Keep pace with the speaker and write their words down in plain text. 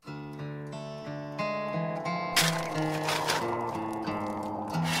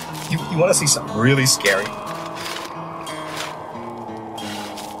You want to see something really scary?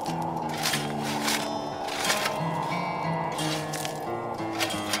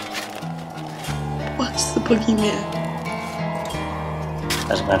 What's the boogeyman?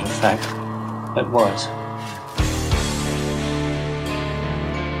 As a matter of fact, it was.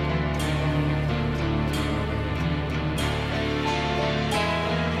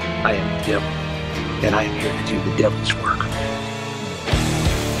 I am the devil, and I am here to do the devil's work.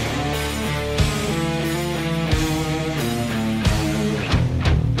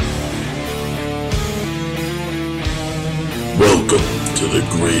 Welcome to the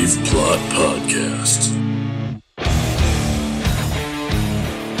Grave Plot Podcast.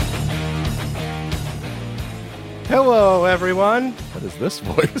 Hello, everyone. What is this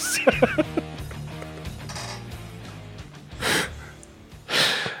voice?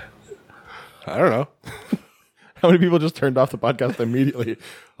 I don't know. How many people just turned off the podcast immediately?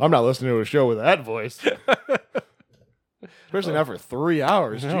 I'm not listening to a show with that voice. Especially not for 3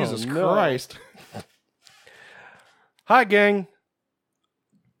 hours. Jesus Christ. Hi, gang.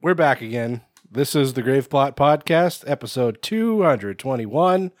 We're back again. This is the Grave Plot Podcast, episode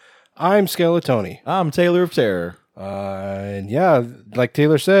 221. I'm Skeletoni. I'm Taylor of Terror. And yeah, like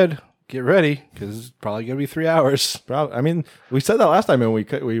Taylor said, get ready because it's probably going to be 3 hours. Probably. I mean, we said that last time and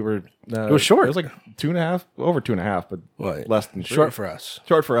we were... it was short. It was like 2.5, over 2.5, but less than 3. Short for us.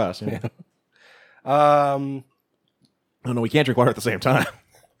 Short for us. Yeah. Oh no, we can't drink water at the same time.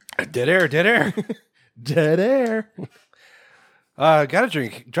 Dead air. Dead air. Gotta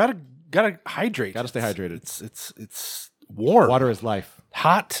drink. Gotta hydrate. Gotta stay hydrated. It's warm. Water is life.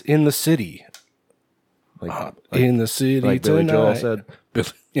 Hot in the city. Like in the city like Billy tonight. Joel said.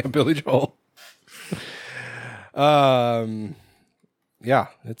 Billy Joel. Yeah,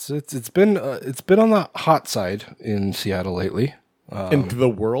 it's been on the hot side in Seattle lately. In the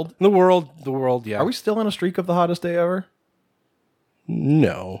world? The world, yeah. Are we still on a streak of the hottest day ever?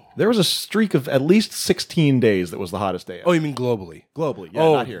 No. There was a streak of at least 16 days that was the hottest day ever. Oh, you mean globally? Globally,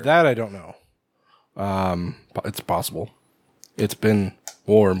 yeah, not here. That I don't know. It's possible. It's been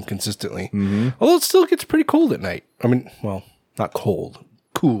warm consistently. Mm-hmm. Although it still gets pretty cold at night. I mean, well, not cold.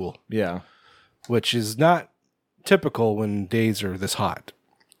 Cool. Yeah. Which is not typical when days are this hot.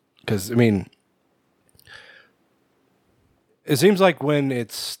 Because, I mean, it seems like when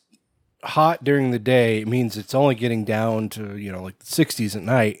it's hot during the day, it means it's only getting down to, like the 60s at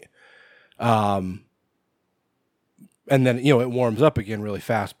night. And then, it warms up again really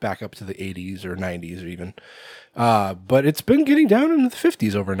fast back up to the 80s or 90s or even. But it's been getting down into the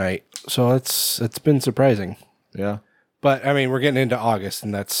 50s overnight. So it's been surprising. Yeah. But, I mean, we're getting into August,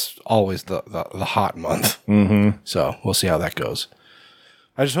 and that's always the hot month. Mm-hmm. So we'll see how that goes.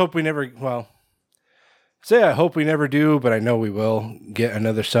 I just hope we never, I hope we never do, but I know we will get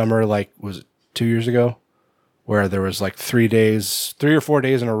another summer like, was it 2 years ago? Where there was like 3 or 4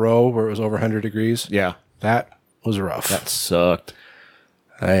 days in a row where it was over 100 degrees. Yeah. That was rough. That sucked.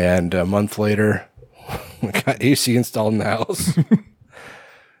 And a month later, we got AC installed in the house.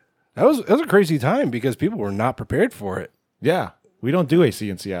 That was a crazy time because people were not prepared for it. Yeah. We don't do AC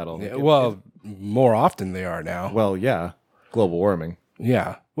in Seattle. Yeah, more often they are now. Well, yeah. Global warming.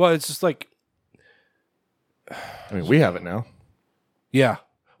 Yeah. Well, it's just like... I mean, we have it now. Yeah.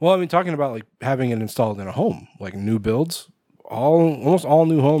 Well, I mean, talking about like having it installed in a home, like new builds, almost all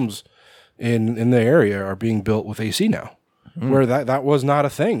new homes in the area are being built with AC now, where that was not a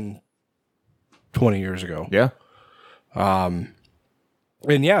thing 20 years ago. Yeah.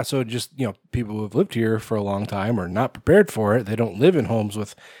 And yeah, so just, people who have lived here for a long time are not prepared for it. They don't live in homes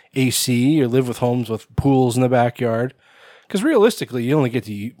with AC or live with homes with pools in the backyard. Because realistically, you only get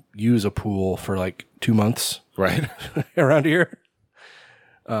to use a pool for like 2 months. Right. Around here.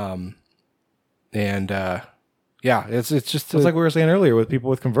 Yeah, it's just... It's like we were saying earlier with people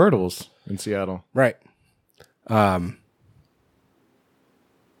with convertibles in Seattle. Right. Yeah,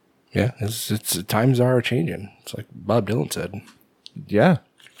 it's times are changing. It's like Bob Dylan said. Yeah.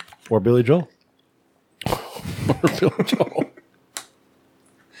 Or Billy Joel. Or Billy Joel.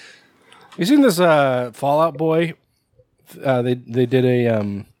 You seen this Fallout Boy? They did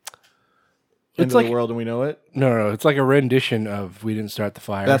a It's like the world and we know it. No, it's like a rendition of "We Didn't Start the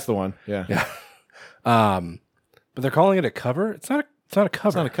Fire." That's the one. Yeah. But they're calling it a cover. It's not a cover.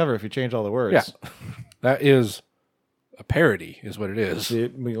 It's not a cover if you change all the words. Yeah. That is a parody, is what it is.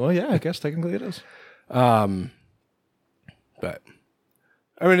 Well, yeah, I guess technically it is. But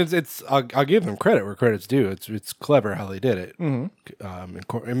I mean, it's. I'll give them credit where credit's due. It's clever how they did it, and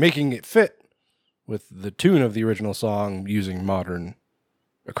making it fit with the tune of the original song using modern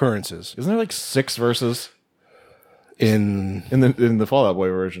occurrences. Isn't there like 6 verses? In the Fall Out Boy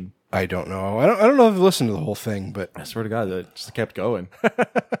version. I don't know. I don't know if I've listened to the whole thing, but I swear to God, it just kept going.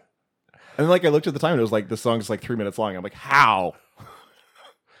 And like I looked at the time, and it was like the song's like 3 minutes long. I'm like, how?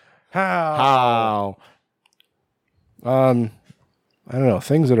 I don't know.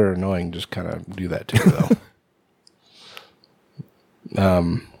 Things that are annoying just kind of do that too,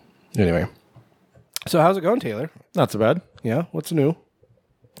 though. Anyway, so how's it going, Taylor? Not so bad. Yeah, what's new?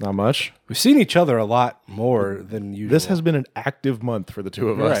 Not much. We've seen each other a lot more than usual. This has been an active month for the two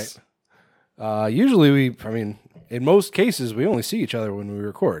of us. Right. Usually, in most cases, we only see each other when we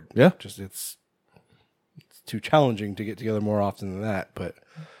record. Yeah. Just it's too challenging to get together more often than that. But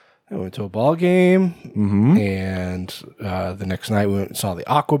I went to a ball game, and the next night we went and saw the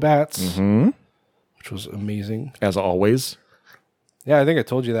Aquabats, which was amazing. As always. Yeah, I think I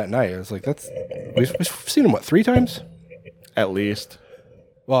told you that night. I was like, we've seen them, 3 times? At least.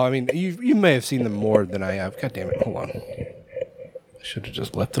 Well, I mean, you may have seen them more than I have. God damn it. Hold on. I should have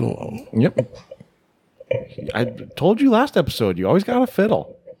just left it alone. Yep. I told you last episode, you always got a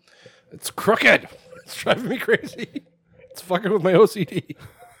fiddle. It's crooked. It's driving me crazy. It's fucking with my OCD.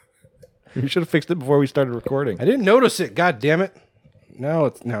 You should have fixed it before we started recording. I didn't notice it. God damn it. Now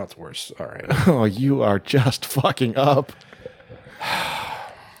it's worse. All right. Oh, you are just fucking up.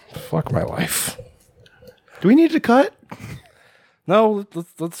 Fuck my life. Do we need to cut? No,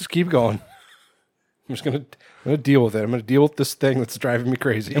 let's just keep going. I'm gonna deal with it. I'm gonna deal with this thing that's driving me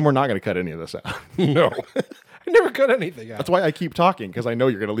crazy. And we're not going to cut any of this out. No. I never cut anything out. That's why I keep talking, because I know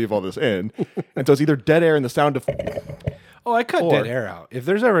you're going to leave all this in. And so it's either dead air and the sound of... Oh, I cut dead air out. If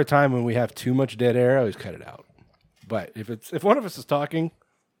there's ever a time when we have too much dead air, I always cut it out. But if one of us is talking,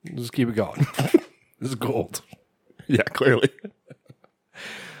 we'll just keep it going. This is gold. Yeah, clearly.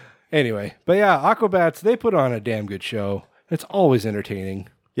 Anyway, but yeah, Aquabats, they put on a damn good show. It's always entertaining.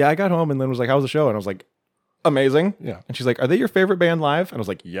 Yeah, I got home and Lynn was like, how was the show? And I was like, amazing. Yeah. And she's like, are they your favorite band live? And I was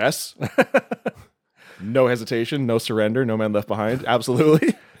like, yes. No hesitation, no surrender, no man left behind.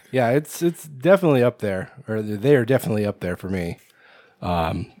 Absolutely. Yeah, it's definitely up there, or they are definitely up there for me.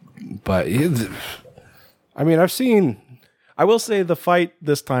 But I've seen. I will say the fight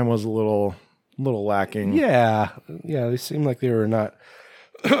this time was a little lacking. Yeah, they seem like they were not.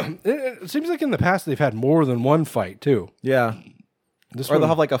 It seems like in the past they've had more than one fight too. Yeah. Or they'll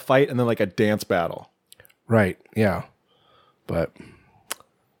have like a fight and then like a dance battle. Right. Yeah. But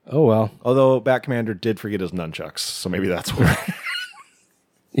oh well. Although Bat Commander did forget his nunchucks, so maybe that's why.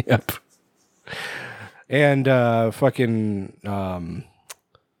 Yep. And fucking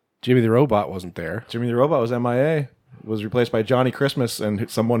Jimmy the Robot wasn't there. Jimmy the Robot was MIA. Was replaced by Johnny Christmas and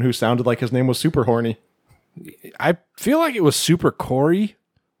someone who sounded like his name was Super Horny. I feel like it was Super Corey,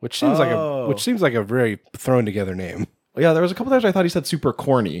 which seems like a very thrown together name. Yeah, there was a couple times I thought he said Super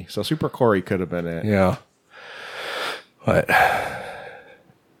Corny, so Super Corey could have been it. Yeah. But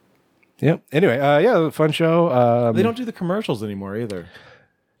yep. Anyway, fun show. They don't do the commercials anymore either.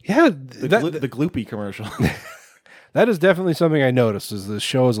 Yeah, The gloopy commercial. That is definitely something I noticed. Is the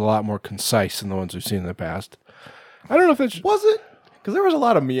show is a lot more concise than the ones we've seen in the past. I don't know if it's Was it? Because there was a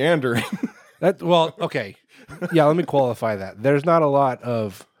lot of meandering. Okay. Yeah, let me qualify that. There's not a lot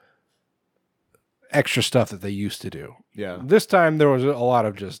of extra stuff that they used to do. Yeah. This time there was a lot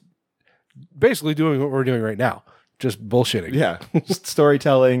of just basically doing what we're doing right now. Just bullshitting. Yeah. Just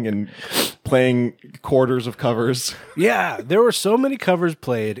storytelling and playing quarters of covers. Yeah, there were so many covers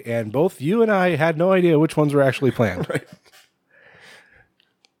played, and both you and I had no idea which ones were actually planned. Right.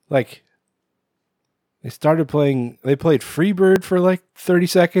 Like, they played Freebird for like 30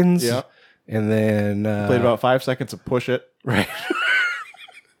 seconds. Yeah. And then Played about 5 seconds of Push It. right.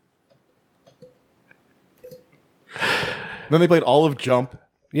 Then they played all of Jump.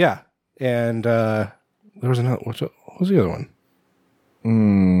 Yeah. And there was another. What was the other one?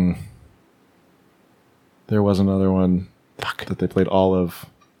 There was another one that they played all of.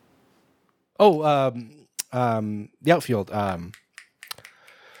 Oh, the outfield.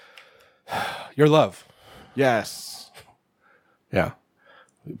 Your Love. Yes. Yeah.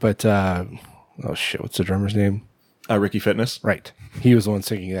 But oh shit, what's the drummer's name? Ricky Fitness. Right. He was the one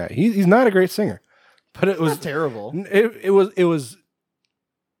singing that. He's not a great singer. But it was Not terrible. It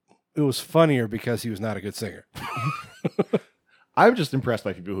was funnier because he was not a good singer. I'm just impressed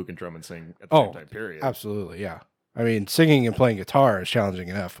by people who can drum and sing at the same time, period. Absolutely, yeah. I mean, singing and playing guitar is challenging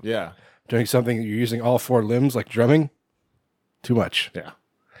enough. Yeah. Doing something you're using all 4 limbs like drumming, too much.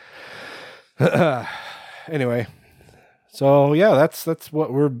 Yeah. Anyway, so yeah, that's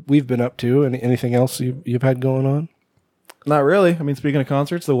what we've been up to. Anything else you've had going on? Not really. I mean, speaking of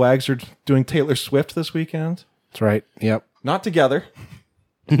concerts, the Wags are doing Taylor Swift this weekend. That's right. Yep. Not together.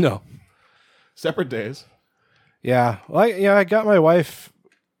 No. Separate days. Yeah. Well, I got my wife.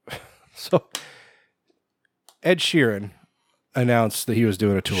 So Ed Sheeran announced that he was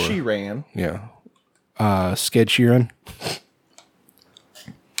doing a tour. She ran. Yeah. Sked Sheeran.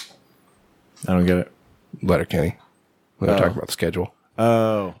 I don't get it. Letterkenny. We're going to talk about the schedule.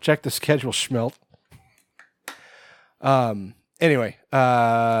 Oh. Check the schedule, schmelt. Anyway,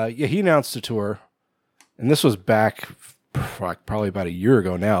 he announced a tour, and this was back probably about a year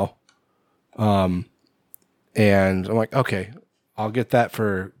ago now. And I'm like, okay, I'll get that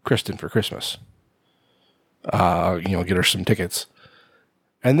for Kristen for Christmas. Get her some tickets.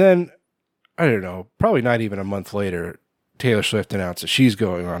 And then, I don't know, probably not even a month later, Taylor Swift announced that she's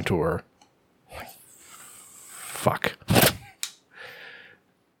going on tour. Fuck.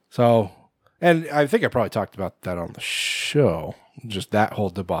 So, and I think I probably talked about that on the show, just that whole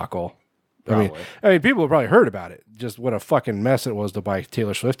debacle. Probably. I mean, people have probably heard about it, just what a fucking mess it was to buy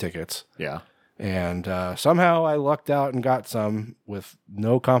Taylor Swift tickets. Yeah. And somehow I lucked out and got some with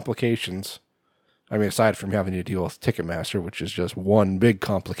no complications. I mean, aside from having to deal with Ticketmaster, which is just one big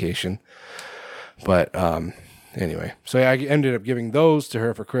complication. But anyway, so I ended up giving those to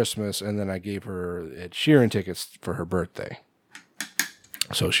her for Christmas, and then I gave her Ed Sheeran tickets for her birthday.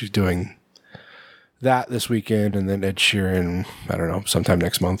 So she's doing that this weekend, and then Ed Sheeran, I don't know, sometime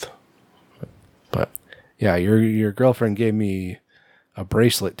next month. But yeah, your girlfriend gave me a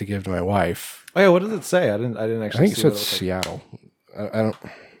bracelet to give to my wife. Oh yeah, what does it say? I didn't actually. I think it see said what it Seattle. I don't.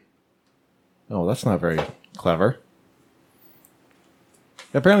 Oh, that's not very clever.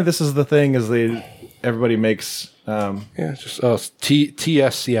 Apparently, this is the thing: is everybody makes. It's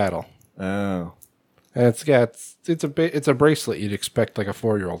TS Seattle. Oh, And it's a bracelet you'd expect like a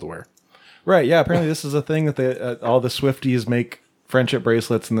 4-year-old to wear. right. Yeah. Apparently, this is a thing that all the Swifties make friendship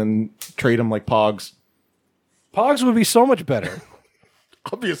bracelets and then trade them like Pogs. Pogs would be so much better.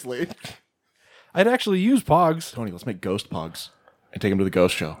 Obviously, I'd actually use Pogs. Tony, let's make ghost Pogs and take them to the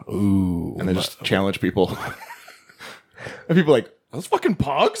ghost show. Ooh, And then just challenge people. And people are like, are those fucking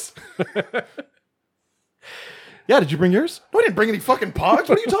Pogs? Yeah, did you bring yours? No, I didn't bring any fucking Pogs.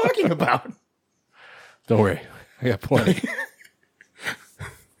 What are you talking about? don't worry, I got plenty.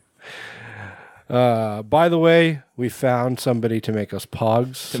 By the way, we found somebody to make us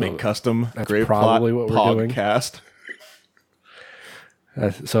Pogs. To make custom that's grave probably plot what we're doing. podcast.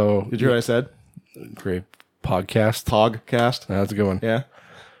 So Did you hear what I said? great podcast. Pogcast. That's a good one. Yeah.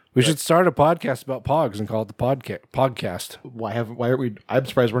 We should start a podcast about Pogs and call it the podcast. Why aren't we? I'm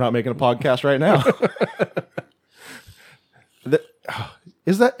surprised we're not making a podcast right now.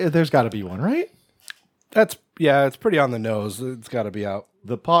 There's got to be one, right? It's pretty on the nose. It's got to be out.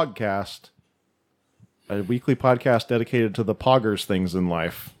 The Pogcast, a weekly podcast dedicated to the poggers things in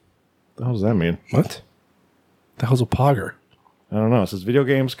life. What the hell does that mean? What? The hell's a Pogger? I don't know. It says video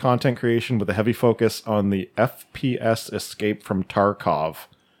games content creation with a heavy focus on the FPS escape from Tarkov.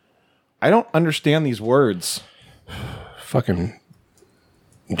 I don't understand these words. Fucking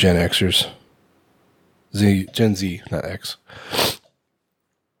Gen Xers. Gen Z, not X.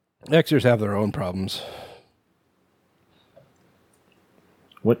 Xers have their own problems.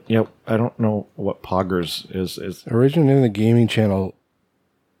 What? Yeah, I don't know what poggers is. Originated in the gaming channel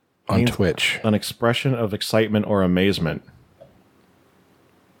on Means Twitch. An expression of excitement or amazement.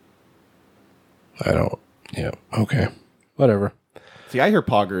 Yeah, okay. Whatever. See, I hear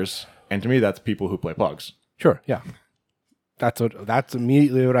poggers, and to me, that's people who play pogs. Sure, yeah. That's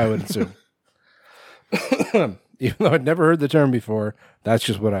immediately what I would assume. Even though I'd never heard the term before, that's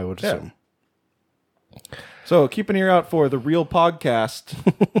just what I would assume. So keep an ear out for the real podcast.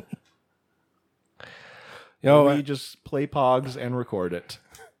 We just play pogs and record it.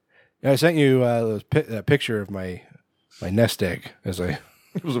 I sent you that picture of my nest egg as I...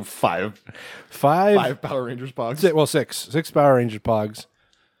 It was a five Power Rangers pogs. Six Power Rangers pogs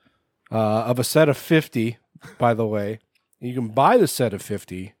of a set of 50, by the way. You can buy the set of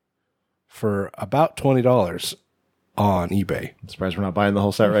 50 for about $20 on eBay. I'm surprised we're not buying the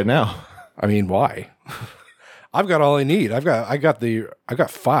whole set right now. I mean, why? I've got all I need. I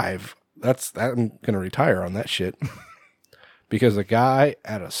got 5. I'm gonna retire on that shit. Because the guy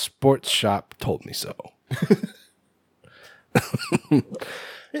at a sports shop told me so.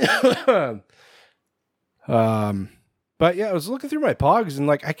 But yeah, I was looking through my pogs and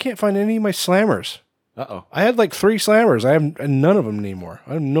I can't find any of my slammers. Uh-oh. I had 3 slammers. I have none of them anymore.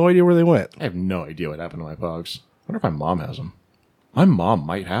 I have no idea where they went. I have no idea what happened to my pogs. I wonder if my mom has them. My mom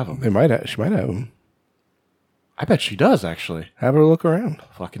might have them. She might have them. I bet she does, actually. Have her look around.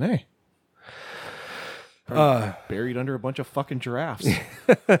 Fucking A. Buried under a bunch of fucking giraffes.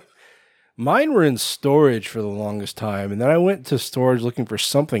 Mine were in storage for the longest time, and then I went to storage looking for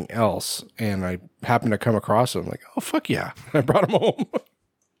something else, and I happened to come across them. Like, oh, fuck yeah. I brought them home.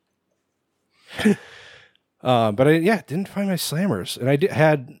 But I didn't find my slammers. And I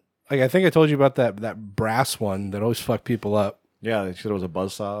had, like, I think I told you about that brass one that always fucked people up. Yeah, they said it was a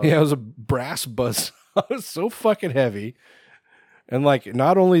buzzsaw. Yeah, it was a brass buzzsaw. It was so fucking heavy. And, like,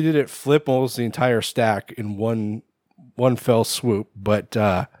 not only did it flip almost the entire stack in one fell swoop, but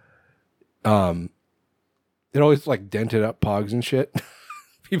it always, like, dented up pogs and shit.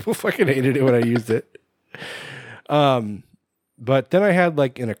 People fucking hated it when I used it. But then I had,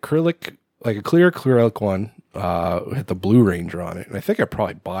 like, an acrylic, like a clear acrylic one, had the Blue Ranger on it. And I think I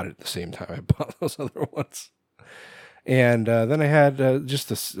probably bought it at the same time I bought those other ones. And then I had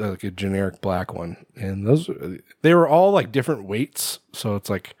just like a generic black one. And they were all like different weights. So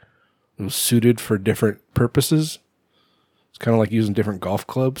it's like it was suited for different purposes. It's kind of like using different golf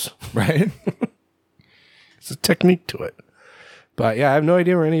clubs, right? It's a technique to it. But yeah, I have no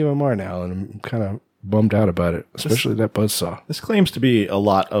idea where any of them are now. And I'm kind of bummed out about it, especially that buzzsaw. This claims to be a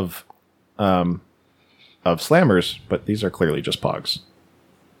lot of slammers, but these are clearly just pogs.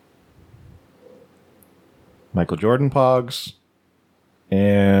 Michael Jordan pogs,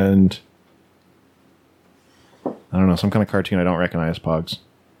 and I don't know, some kind of cartoon I don't recognize pogs.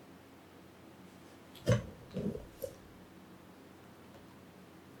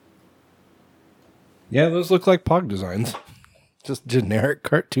 Yeah, those look like pog designs. Just generic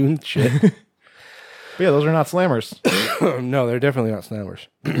cartoon shit. But yeah, those are not slammers. No, they're definitely not slammers.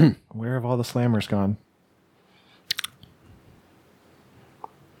 Where have all the slammers gone?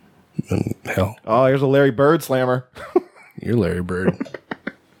 Hell. Oh, here's a Larry Bird slammer. You're Larry Bird.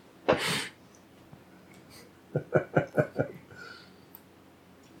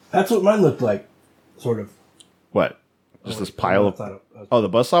 That's what mine looked like, sort of. What? Just this pile of... Oh, the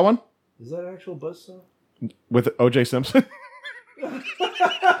buzzsaw one? Is that an actual buzzsaw? With O.J. Simpson?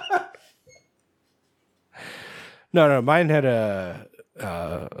 No, mine had a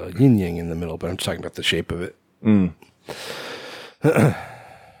yin-yang in the middle, but I'm just talking about the shape of it.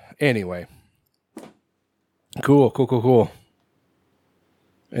 Anyway. Cool.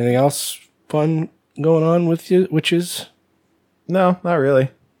 Anything else fun going on with you, witches? No, not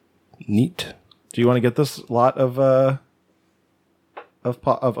really. Neat. Do you want to get this lot of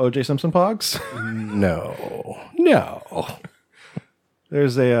O.J. Simpson pogs? No.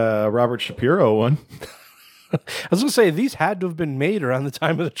 There's a Robert Shapiro one. I was going to say, these had to have been made around the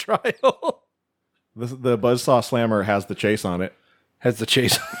time of the trial. The buzzsaw slammer has the chase on it. Has the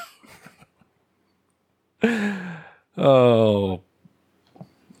chase. Oh,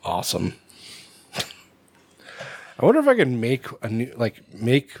 awesome. I wonder if I can make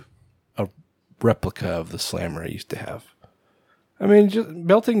a replica of the slammer I used to have. I mean, just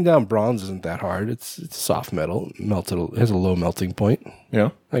melting down bronze isn't that hard. It's soft metal. It has a low melting point.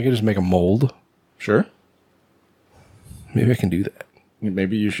 Yeah. I can just make a mold. Sure. Maybe I can do that.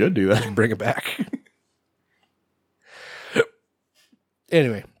 Maybe you should do that. Bring it back.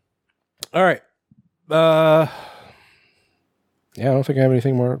 Anyway. All right. Yeah, I don't think I have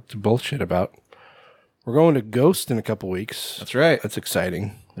anything more to bullshit about. We're going to Ghost in a couple weeks. That's right. That's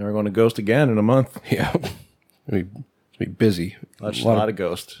exciting. Then we're going to Ghost again in a month. Yeah. It'll be busy. A lot of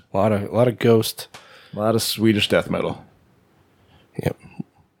Ghost. A lot of Ghost. A lot of Swedish death metal. Yep.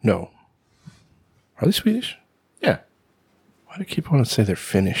 No. Are they Swedish? Yeah. Why do I keep wanting to say they're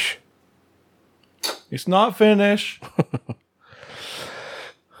Finnish? It's not Finnish.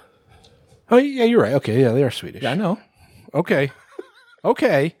 Oh, yeah, you're right. Okay, yeah, they are Swedish. Yeah, I know. Okay.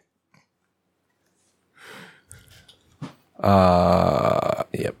 Yep.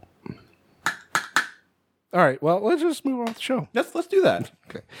 All right, well, let's just move on with the show. Let's do that.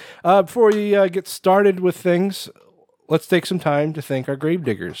 Okay. Before we get started with things, let's take some time to thank our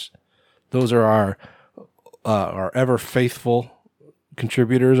gravediggers. Those are our ever faithful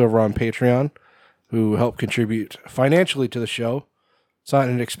contributors over on Patreon who help contribute financially to the show. It's not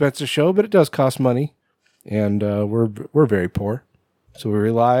an expensive show, but it does cost money, and we're very poor, so we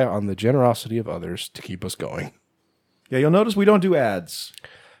rely on the generosity of others to keep us going. Yeah, you'll notice we don't do ads.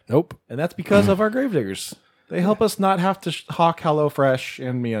 Nope. And that's because of our gravediggers. They help us not have to hawk HelloFresh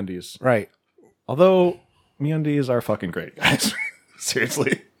and MeUndies. Right. Although, MeUndies are fucking great, guys.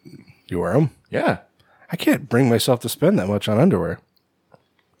 Seriously. You wear them? Yeah. I can't bring myself to spend that much on underwear.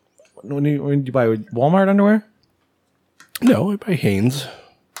 When you buy Walmart underwear? No, I buy Hanes.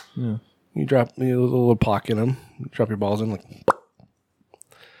 Yeah. You drop a little pocket in them. Drop your balls in. Like.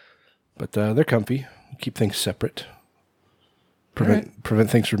 But they're comfy. Keep things separate. Prevent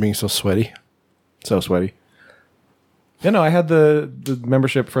things from being so sweaty. So sweaty. I had the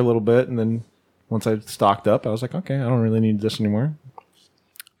membership for a little bit, and then once I stocked up, I was like, okay, I don't really need this anymore.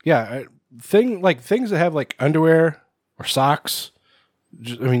 Yeah, things that have like underwear or socks.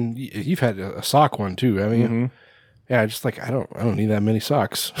 I mean, you've had a sock one too, haven't you? Mm-hmm. Yeah, just like I don't need that many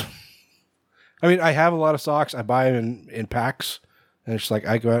socks. I mean, I have a lot of socks. I buy them in packs, and it's like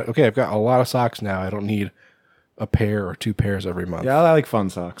I go out, okay, I've got a lot of socks now. I don't need a pair or 2 pairs every month. Yeah, I like fun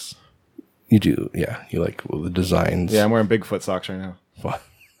socks. You do, yeah. You like the designs. Yeah, I'm wearing Bigfoot socks right now. Fun.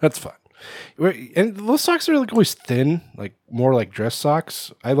 That's fun. And those socks are like always thin, like more like dress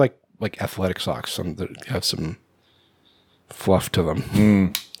socks. I like athletic socks, some that have some fluff to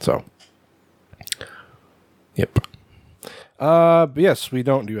them. So, yep. But yes, we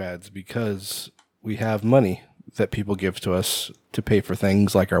don't do ads because we have money that people give to us to pay for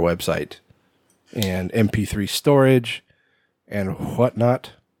things like our website and MP3 storage and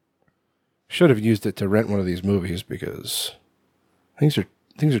whatnot. Should have used it to rent one of these movies because things are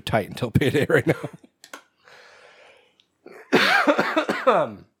tight until payday right now.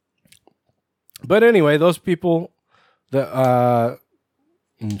 But anyway, those people that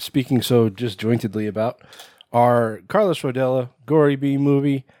I'm speaking so disjointedly about are Carlos Rodella, Gory B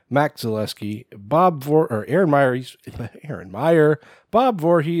Movie, Max Zaleski, Aaron Meyer, Bob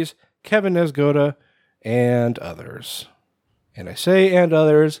Voorhees, Kevin Nesgoda, and others. And I say and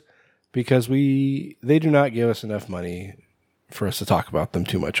others because they do not give us enough money for us to talk about them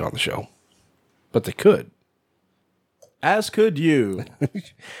too much on the show. But they could. As could you.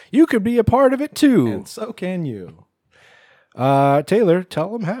 You could be a part of it too. And so can you. Taylor,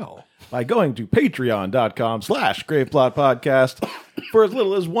 tell them how. By going to patreon.com/Graveplot Podcast. For as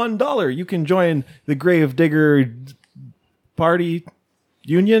little as $1, you can join the Gravedigger Party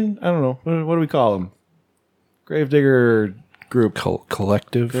Union. I don't know. What do we call them? Gravedigger Group.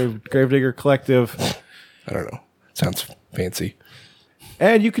 Collective? Gravedigger Collective. I don't know. Sounds fancy.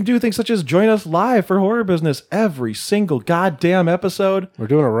 And you can do things such as join us live for Horror Business every single goddamn episode. We're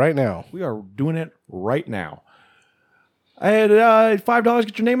doing it right now. We are doing it right now. And $5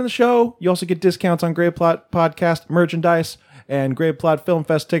 get your name in the show. You also get discounts on Graveplot Podcast merchandise and Graveplot Film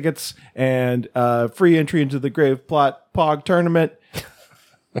Fest tickets and free entry into the Graveplot Pog tournament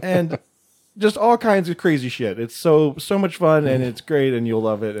and just all kinds of crazy shit. It's so much fun and it's great and you'll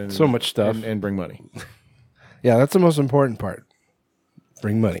love it. And so much stuff. And bring money. Yeah, that's the most important part.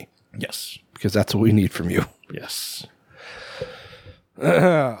 Bring money. Yes. Because that's what we need from you. Yes.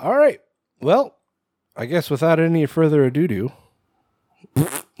 All right. Well, I guess without any further ado,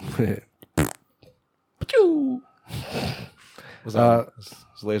 Was that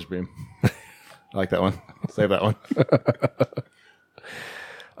it's laser beam. I like that one. Save that one.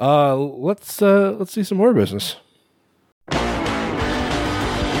 Let's see some more business.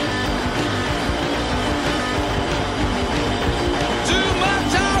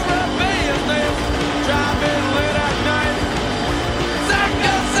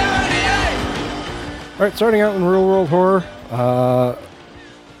 All right, starting out in real world horror. I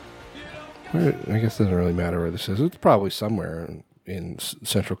guess it doesn't really matter where this is. It's probably somewhere in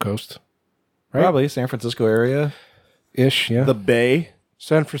Central Coast, right? Probably San Francisco area. Ish, yeah. The Bay.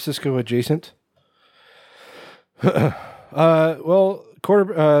 San Francisco adjacent. Well,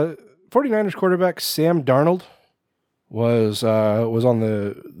 49ers quarterback Sam Darnold was on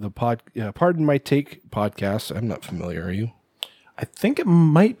the Pardon My Take podcast. I'm not familiar. Are you? I think it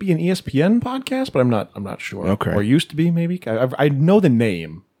might be an ESPN podcast, but I'm not sure. Okay. Or used to be, maybe. I know the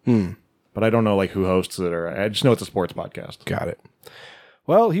name, but I don't know like who hosts it, or I just know it's a sports podcast. Got it.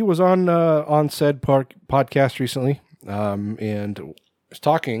 Well, he was on said podcast recently, and was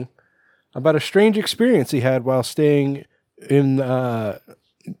talking about a strange experience he had while staying in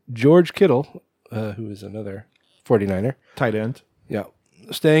George Kittle, who is another 49er. Tight end. Yeah.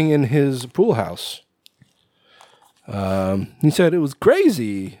 Staying in his pool house. He said it was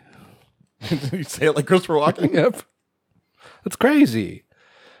crazy. You say it like Christopher Walken? Yep. That's crazy.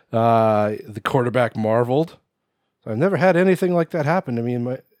 The quarterback marveled. I've never had anything like that happen to me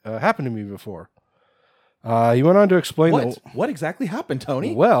before. He went on to explain what exactly happened,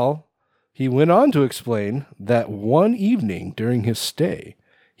 Tony? Well, he went on to explain that one evening during his stay,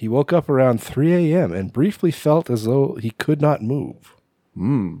 he woke up around 3 a.m. and briefly felt as though he could not move.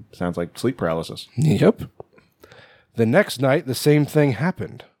 Sounds like sleep paralysis. Yep. The next night, the same thing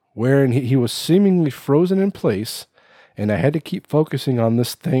happened, wherein he was seemingly frozen in place, and I had to keep focusing on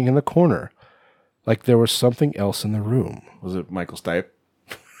this thing in the corner, like there was something else in the room. Was it Michael Stipe?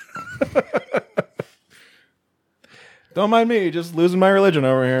 Don't mind me, just losing my religion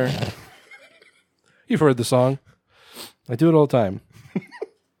over here. You've heard the song. I do it all the time.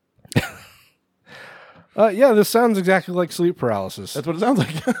 Yeah, this sounds exactly like sleep paralysis. That's what it sounds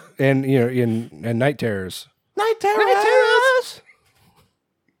like. And and night terrors. Night terrors.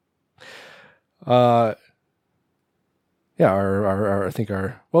 Yeah, our I think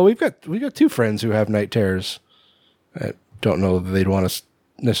we've got two friends who have night terrors. I don't know that they'd want us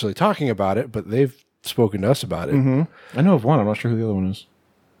necessarily talking about it, but they've spoken to us about it. Mm-hmm. I know of one. I'm not sure who the other one is.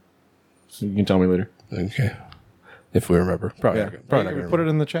 So you can tell me later. Okay, if we remember, probably not Put remember. it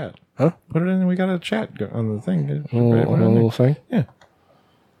in the chat. Huh? Put it in. We got a chat on the thing. Little thing. Yeah.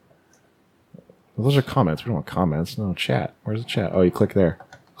 Well, those are comments. We don't want comments. No, chat. Where's the chat? Oh, you click there.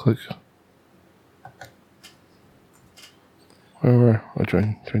 Click. Where? I'll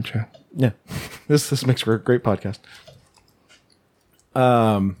join chat. Yeah. This makes for a great podcast.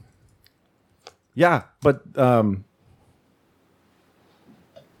 Yeah, but oh,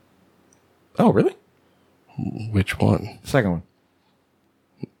 really? Which one? Second one.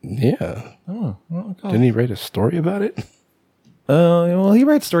 Yeah. Oh, well, Didn't he write a story about it? well, he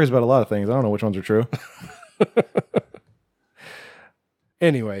writes stories about a lot of things. I don't know which ones are true.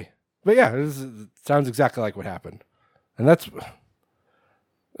 Anyway, but yeah, it sounds exactly like what happened. And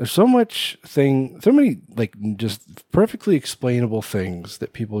there's so many like just perfectly explainable things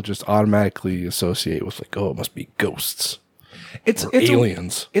that people just automatically associate with, like, oh, it must be ghosts. It's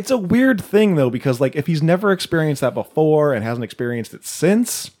aliens. It's a weird thing though, because like if he's never experienced that before and hasn't experienced it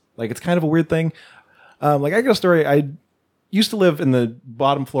since, like it's kind of a weird thing. Like I got a story. I used to live in the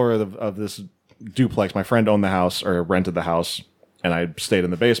bottom floor of this duplex. My friend owned the house or rented the house, and I stayed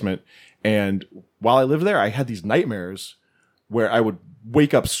in the basement. And while I lived there, I had these nightmares where I would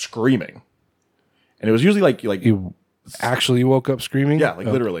wake up screaming, and it was usually like You actually woke up screaming? yeah, like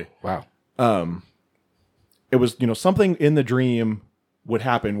literally. Wow. It was, something in the dream would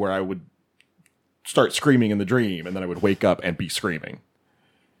happen where I would start screaming in the dream, and then I would wake up and be screaming.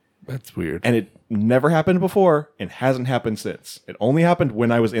 That's weird. And it never happened before and hasn't happened since. It only happened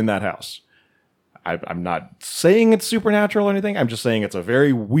when I was in that house. I'm not saying it's supernatural or anything. I'm just saying it's a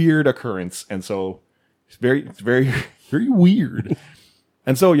very weird occurrence. And so it's very, very, very weird.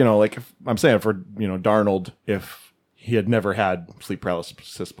 And so, like if I'm saying for, Darnold, if he had never had sleep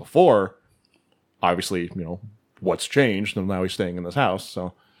paralysis before, obviously, what's changed, and now he's staying in this house.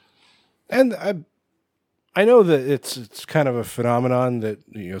 So, And I know that it's kind of a phenomenon that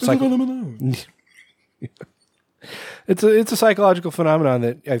it's a psychological phenomenon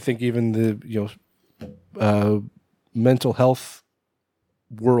that I think even the mental health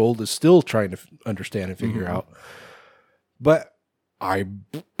world is still trying to understand and figure out. But I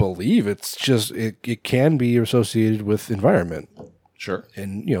believe it's just it can be associated with environment. sure.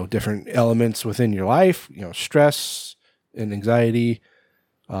 And different elements within your life, stress and anxiety,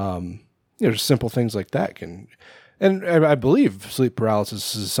 just simple things like that can, and I believe sleep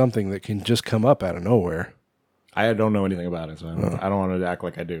paralysis is something that can just come up out of nowhere. I don't know anything about it, so I don't want to act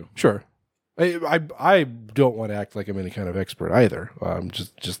like I do. Sure, I don't want to act like I'm any kind of expert either.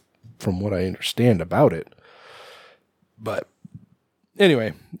 Just from what I understand about it, but.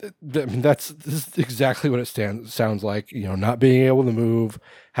 Anyway, this is exactly what it sounds like. Not being able to move,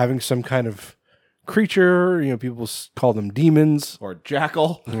 having some kind of creature. People call them demons Or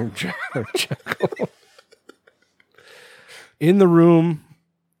jackal. or jackal in the room,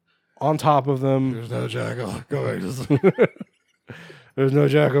 on top of them. There's no jackal. Go away. There's no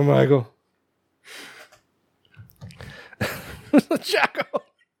jackal, Michael. There's no jackal.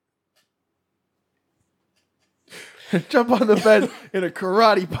 Jump on the bed in a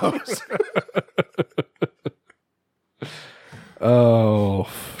karate pose. Oh,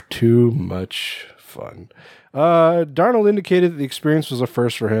 too much fun. Darnold indicated that the experience was a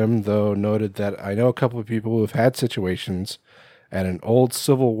first for him, though noted that I know a couple of people who have had situations at an old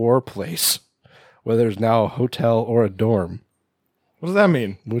Civil War place, whether it's now a hotel or a dorm. What does that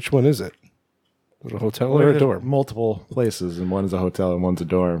mean? Which one is it? Is it a hotel or a There's dorm? multiple places, and one's a hotel and one's a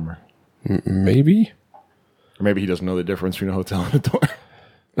dorm. Maybe? Or maybe he doesn't know the difference between a hotel and a dorm.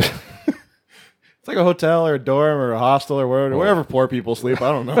 It's like a hotel or a dorm or a hostel or wherever poor people sleep.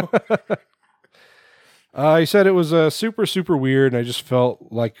 I don't know. He said it was super, super weird, and I just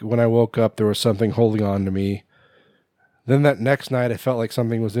felt like when I woke up, there was something holding on to me. Then that next night, I felt like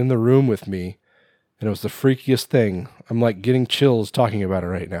something was in the room with me, and it was the freakiest thing. I'm like getting chills talking about it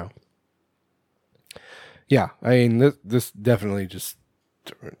right now. Yeah, I mean, this definitely just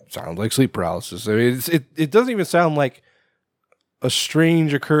sounds like sleep paralysis. I mean, it doesn't even sound like a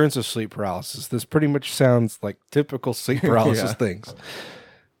strange occurrence of sleep paralysis. This pretty much sounds like typical sleep paralysis things.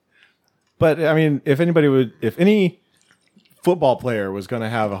 But I mean, if any football player was going to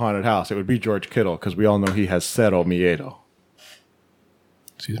have a haunted house, it would be George Kittle, because we all know he has cero miedo.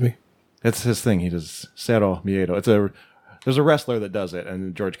 Excuse me? It's his thing. He does Cero Miedo. There's a wrestler that does it,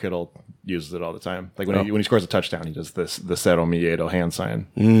 and George Kittle uses it all the time. Like when he scores a touchdown, he does the Cero Miedo hand sign.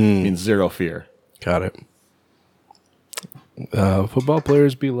 It means zero fear. Got it. Football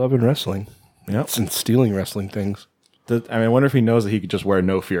players be loving wrestling. Yep. And stealing wrestling things. I wonder if he knows that he could just wear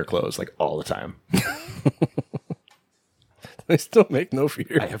no fear clothes like all the time. They still make no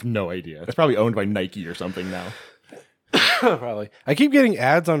fear. I have no idea. It's probably owned by Nike or something now. Probably. I keep getting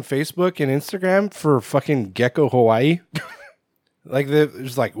ads on Facebook and Instagram for fucking Gecko Hawaii. Like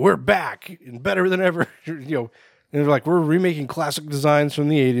it's like we're back and better than ever. And they're like we're remaking classic designs from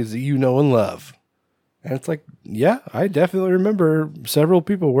the 80s that you know and love. And it's like, yeah, I definitely remember several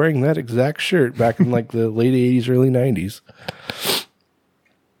people wearing that exact shirt back in like the late 80s, early 90s.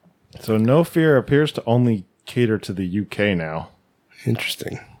 So No Fear appears to only cater to the UK now.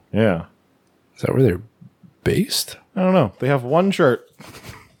 Interesting. Yeah. Is that where they're based? I don't know. They have one shirt.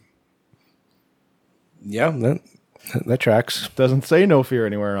 Yeah, that tracks. Doesn't say No Fear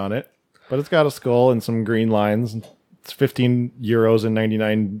anywhere on it, but it's got a skull and some green lines. It's 15 euros and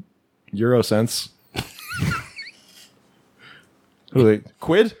 99 euro cents. Who are they?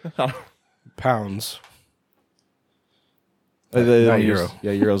 Quid? Pounds. They Not don't euro.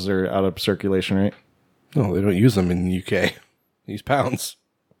 Euros are out of circulation, right? No, they don't use them in the UK. They use pounds.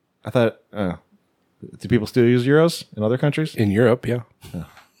 I thought, do people still use euros in other countries? In Europe, yeah.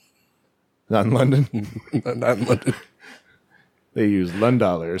 Not in London. Not in London. They use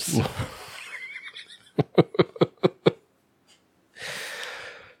Lundollars.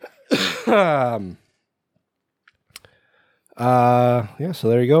 Yeah, so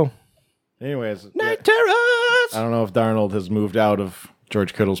there you go. Anyways, Night terrors! I don't know if Darnold has moved out of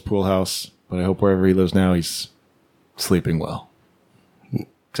George Kittle's pool house, but I hope wherever he lives now, he's sleeping well.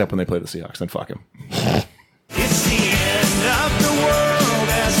 Except when they play the Seahawks, then fuck him. It's the end of the world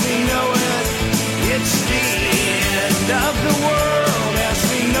as we know it. It's the end of the world as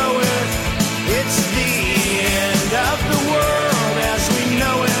we know it. It's the end of the world as we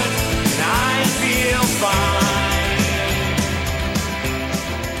know it. And I feel fine.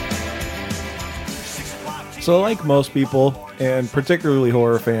 So like most people, and particularly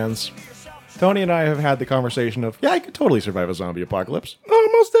horror fans, Tony and I have had the conversation of, yeah, I could totally survive a zombie apocalypse. Oh,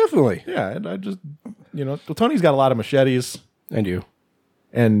 most definitely. Yeah, and I just, Tony's got a lot of machetes, And you.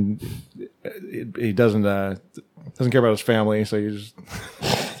 and he doesn't care about his family, so you just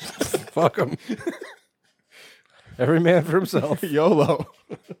Fuck them. Every man for himself. YOLO.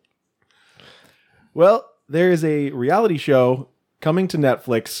 Well, there is a reality show coming to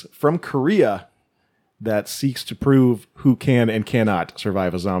Netflix from Korea that seeks to prove who can and cannot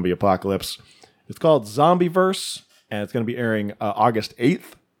survive a zombie apocalypse. It's called Zombieverse, and it's going to be airing August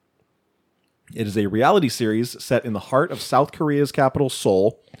 8th. It is a reality series set in the heart of South Korea's capital,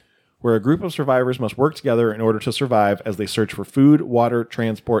 Seoul, where a group of survivors must work together in order to survive as they search for food, water,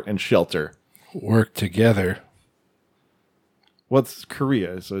 transport, and shelter. Work together. What's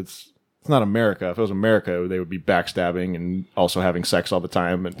Korea? So it's not America. If it was America, they would be backstabbing and also having sex all the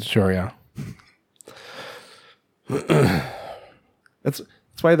time. And Sure, yeah. that's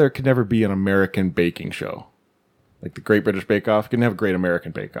why there could never be an American baking show. Like the Great British Bake Off. You can have a Great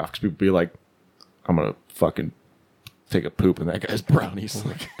American Bake Off because people be like, I'm going to fucking take a poop in that guy's brownies.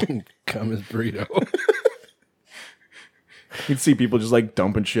 Like, Come as burrito. you'd see people just like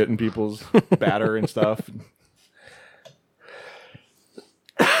dumping shit in people's batter and stuff.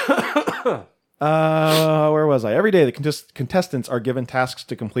 Where was I? Every day, the contestants are given tasks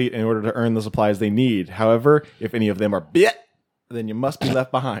to complete in order to earn the supplies they need. However, if any of them are bit, then you must be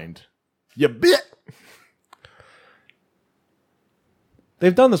left behind. You bit!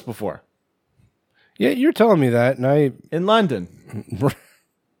 They've done this before. Yeah, you're telling me that, and In London.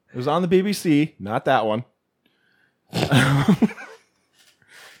 It was on the BBC, not that one.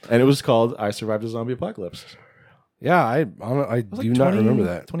 And it was called I Survived a Zombie Apocalypse. yeah, I do not remember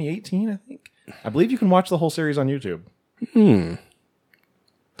that. 2018, I think. I believe you can watch the whole series on YouTube.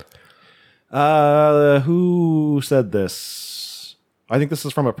 Who said this? I think this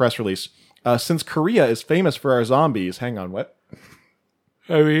is from a press release. Since Korea is famous for our zombies, hang on, what?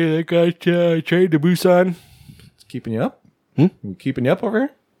 I mean, they got Train to Busan. It's keeping you up? Keeping you up over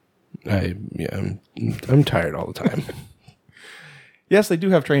here? I'm tired all the time. Yes, they do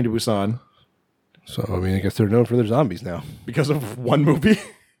have Train to Busan So, I mean, I guess they're known for their zombies now. because of one movie.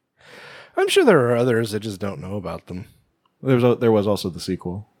 I'm sure there are others that just don't know about them. There was also the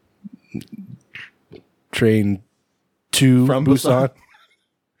sequel. Train to From Busan.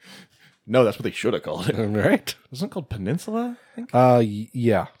 No, that's what they should have called it. Right? Wasn't it called Peninsula, I think?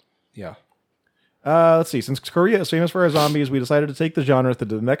 Yeah. Let's see. Since Korea is famous for our zombies, we decided to take the genre to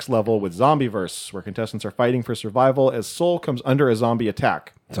the next level with Zombieverse, where contestants are fighting for survival as Seoul comes under a zombie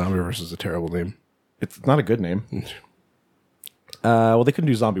attack. Zombieverse is a terrible name. It's not a good name. Well, they couldn't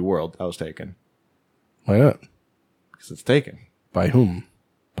do Zombie World. That was taken. Why not? Because it's taken. By whom?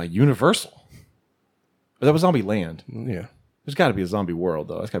 By Universal. But that was Zombie Land. Yeah. There's got to be a Zombie World,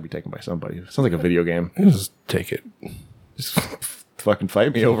 though. That's got to be taken by somebody. It sounds like a video game. Just take it. Just fucking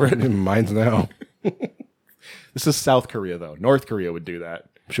fight me over it. Mine's now. This is South Korea, though. North Korea would do that.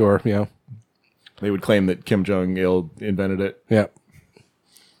 Sure, yeah. They would claim that Kim Jong-il invented it. Yeah.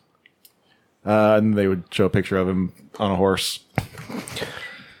 And they would show a picture of him on a horse.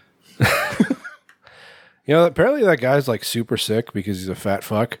 You know, apparently that guy's like super sick because he's a fat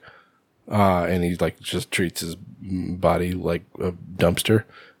fuck. And he like just treats his body like a dumpster.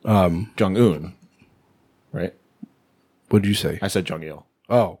 Jong-un. Right? What'd you say? I said Jong-il.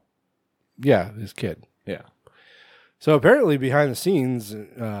 Oh. Yeah, his kid. Yeah. So apparently behind the scenes,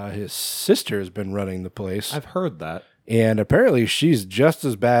 his sister has been running the place. I've heard that. And apparently she's just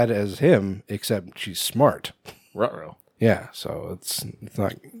as bad as him, except she's smart. Ruh-roh. Yeah, so it's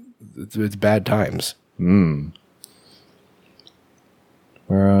bad times. Zombieverse,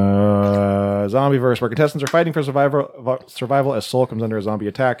 where contestants are fighting for survival as Seoul comes under a zombie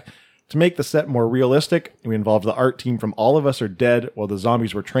attack. To make the set more realistic, we involved the art team from All of Us Are Dead, while the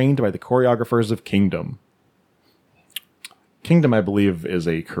zombies were trained by the choreographers of Kingdom. Kingdom, I believe, is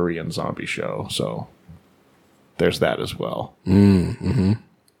a Korean zombie show, so there's that as well. Mm-hmm.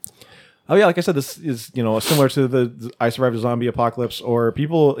 Oh yeah, like I said, this is similar to the I Survived a Zombie Apocalypse, or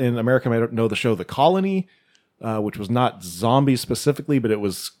people in America might know the show The Colony, which was not zombies specifically, but it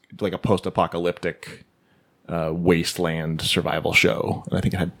was like a post-apocalyptic wasteland survival show. And I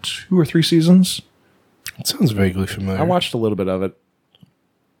think it had 2 or 3 seasons. It sounds vaguely familiar. I watched a little bit of it.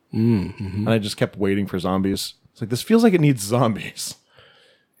 And I just kept waiting for zombies. It's like, this feels like it needs zombies.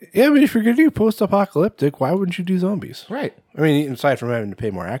 Yeah, but if you're going to do post-apocalyptic, why wouldn't you do zombies? Right. I mean, aside from having to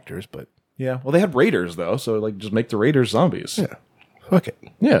pay more actors, but... Yeah. Well, they had raiders, though, so like just make the raiders zombies. Yeah. Fuck it.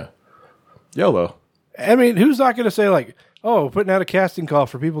 Yeah. YOLO. I mean, who's not going to say, like, oh, putting out a casting call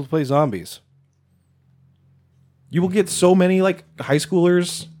for people to play zombies? You will get so many, like, high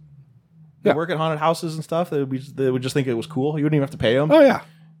schoolers that work at haunted houses and stuff that they would just think it was cool. You wouldn't even have to pay them. Oh, yeah.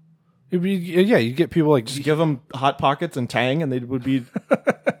 You get people like... Just give them Hot Pockets and Tang, and they would be...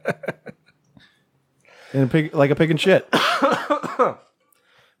 like a pig and shit.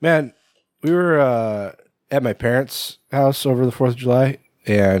 Man, we were at my parents' house over the 4th of July,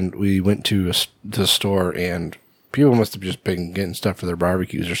 and we went to the store, and people must have just been getting stuff for their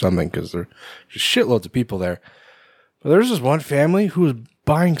barbecues or something, because there are just shitloads of people there. But there's this one family who was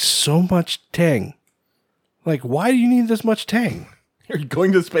buying so much Tang. Like, why do you need this much Tang? Are you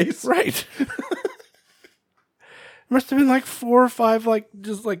going to space? Right. It must have been like 4 or 5, like,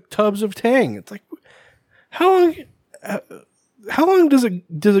 just like tubs of Tang. It's like, how long does it,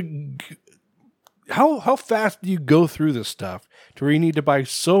 how fast do you go through this stuff to where you need to buy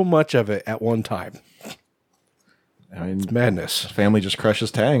so much of it at one time? I mean, It's madness. family just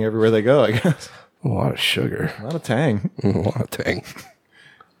crushes Tang everywhere they go, I guess. A lot of sugar. A lot of Tang. A lot of Tang.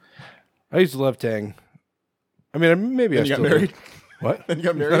 I used to love Tang. I mean, maybe I Then you still got married. do. What? Then you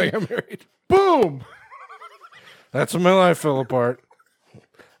got Then married. I got married. Boom! That's when my life fell apart.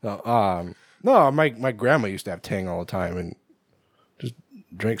 No, my grandma used to have Tang all the time and just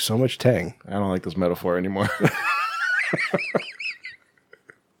drank so much Tang. I don't like this metaphor anymore.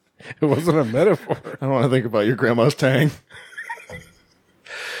 It wasn't a metaphor. I don't want to think about your grandma's Tang.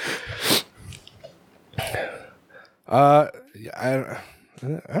 I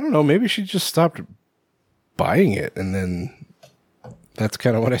don't know. Maybe she just stopped buying it, and then that's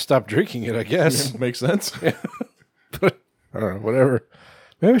kind of when I stopped drinking it, I guess. Yeah, makes sense. But I don't know, whatever.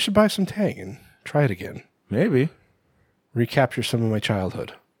 Maybe I should buy some Tang and try it again. Maybe. Recapture some of my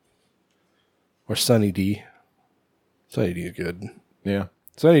childhood. Or Sunny D. Sunny D is good. Yeah.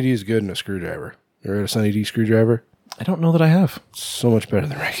 Sunny D is good in a screwdriver. You ever had a Sunny D screwdriver? I don't know that I have. It's so much better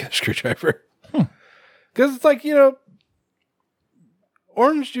than regular screwdriver. Because it's like,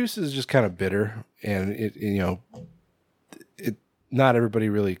 orange juice is just kind of bitter, and it not everybody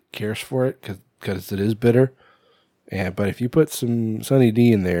really cares for it because it is bitter. But if you put some Sunny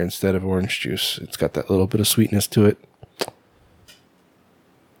D in there instead of orange juice, it's got that little bit of sweetness to it.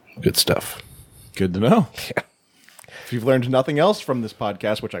 Good stuff. Good to know. Yeah. If you've learned nothing else from this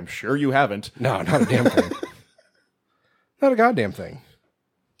podcast, which I'm sure you haven't. No, not a damn thing. Not a goddamn thing.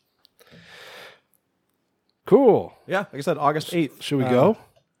 Cool. Yeah, like I said, August 8th. Should we go?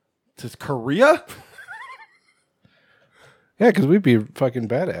 To Korea? Yeah, because we'd be fucking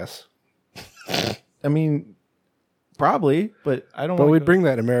badass. I mean, probably, but I don't. But wanna we'd go- bring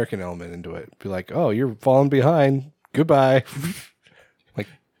that American element into it. Be like, oh, you're falling behind. Goodbye. Like,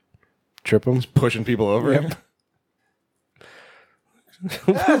 trip them. pushing people over. Yep.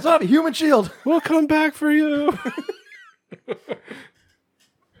 It's not a human shield. We'll come back for you.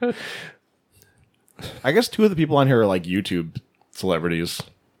 I guess two of the people on here are like YouTube celebrities.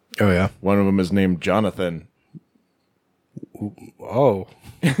 Oh, yeah. One of them is named Jonathan. Oh.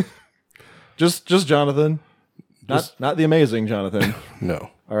 Just Jonathan. Not the amazing Jonathan.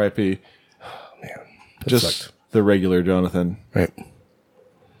 No. R.I.P. Man. Just sucked. the regular Jonathan. Right.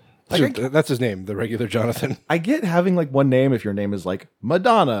 Like, That's his name, the regular Jonathan. I get having like one name if your name is like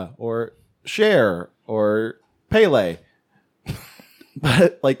Madonna or Cher or Pele.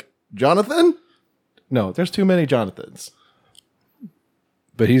 But like Jonathan? No, there's too many Jonathans.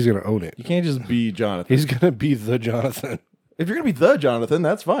 But he's going to own it. You can't just be Jonathan. He's going to be the Jonathan. If you're going to be the Jonathan,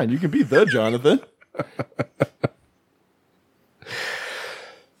 that's fine. You can be the Jonathan.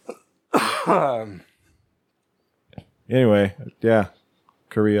 Anyway, yeah.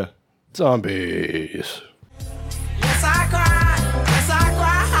 Korea. Zombies. Yes, I cry. Yes, I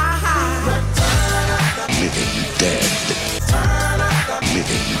cry. Living dead.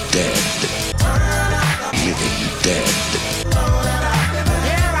 Living dead. Living dead.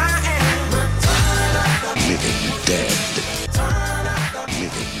 Here I am. Living dead.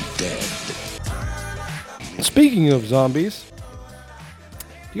 Living dead. Speaking of zombies,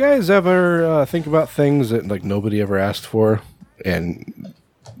 do you guys ever think about things that like nobody ever asked for, and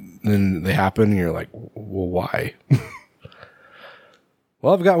then they happen, and you're like, well, why?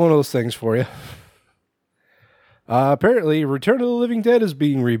 Well, I've got one of those things for you. Apparently, Return of the Living Dead is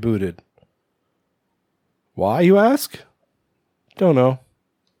being rebooted. Why, you ask? Don't know.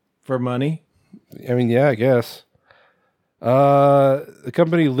 For money? I mean, yeah, I guess. The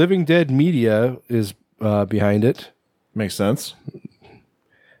company Living Dead Media is behind it. Makes sense.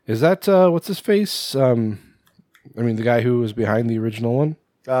 Is that what's his face? I mean, the guy who was behind the original one.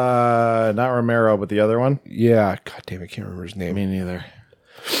 Not Romero, but the other one. Yeah, God damn, I can't remember his name. Me neither.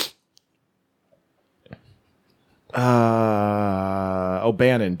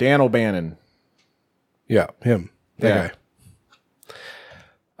 O'Bannon. Dan O'Bannon. Yeah, him. That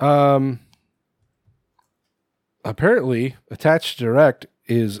guy. Apparently, attached to direct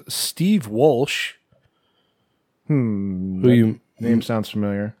is Steve Walsh, who you Name sounds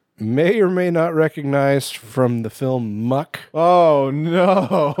familiar. may or may not recognize from the film Muck, Oh,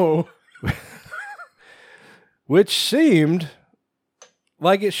 no. which seemed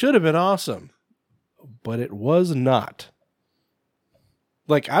like it should have been awesome, but it was not.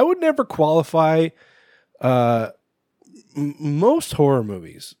 Like, I would never qualify most horror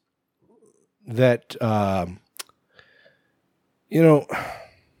movies that, this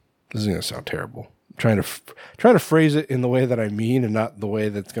is going to sound terrible. I'm trying to phrase it in the way that I mean and not the way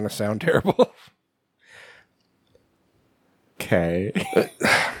that's going to sound terrible. Okay.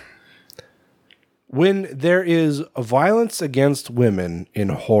 When there is a violence against women in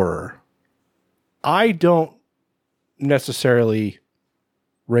horror, I don't necessarily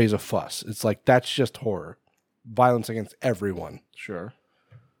raise a fuss. It's like, that's just horror. Violence against everyone. Sure.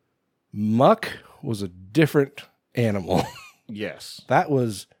 Muck was a different animal. Yes. That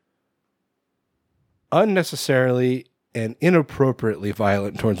was unnecessarily and inappropriately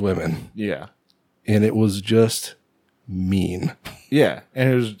violent towards women. Yeah. And it was just mean. Yeah.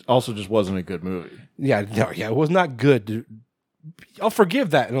 And it was also just wasn't a good movie. Yeah, no, yeah, it was not good. I'll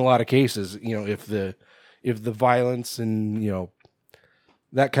forgive that in a lot of cases, if the violence and,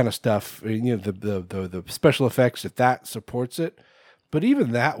 that kind of stuff, the special effects, if that supports it. But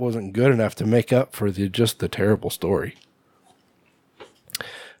even that wasn't good enough to make up for just the terrible story.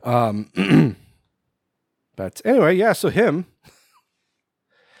 But anyway, yeah, so him.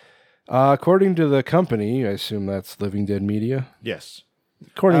 According to the company, I assume that's Living Dead Media. Yes.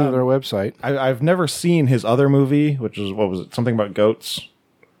 According to their website. I've never seen his other movie, which is, what was it? Something about goats.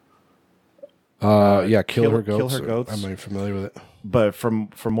 Kill Kill Her Goats. Her Goats. I'm not familiar with it. But from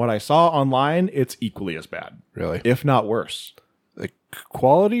what I saw online, it's equally as bad, Really? if not worse. Like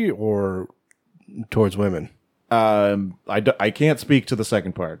quality or towards women? I can't speak to the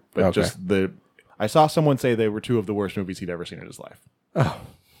second part, but Okay. just I saw someone say they were two of the worst movies he'd ever seen in his life.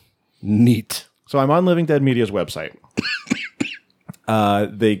 Neat. So I'm on Living Dead Media's website.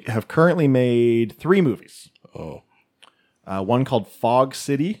 They have currently made 3 movies. Oh. One called Fog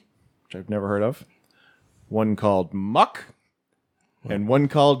City, which I've never heard of. One called Muck. And one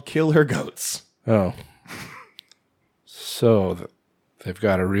called Kill Her Goats. Oh. So they've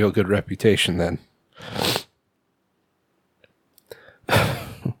got a real good reputation then.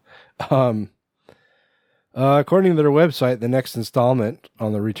 According to their website, the next installment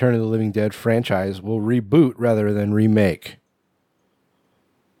on the Return of the Living Dead franchise will reboot rather than remake.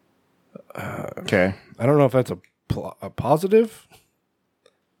 Okay. I don't know if that's a positive.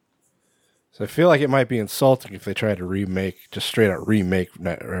 So I feel like it might be insulting if they try to just straight out remake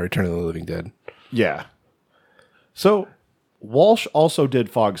Return of the Living Dead. Yeah. So Walsh also did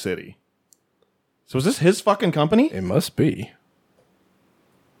Fog City. So is this his fucking company? It must be.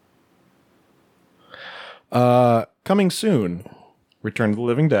 Coming soon, Return of the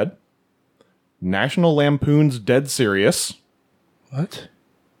Living Dead, National Lampoon's Dead Serious, What?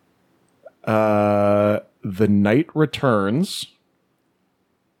 The Night Returns,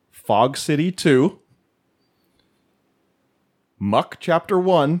 Fog City 2, Muck Chapter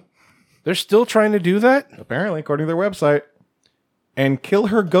 1, They're still trying to do that? apparently, according to their website, and Kill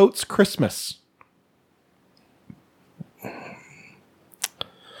Her Goats Christmas.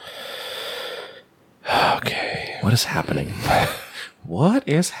 Okay. What is happening? What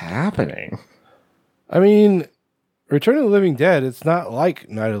is happening? I mean, Return of the Living Dead, it's not like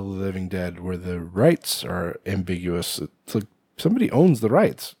Night of the Living Dead where the rights are ambiguous. It's like somebody owns the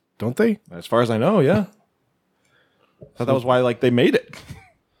rights, don't they? As far as I know, yeah. I thought that was why they made it.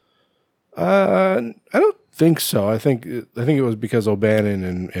 I don't think so. I think it was because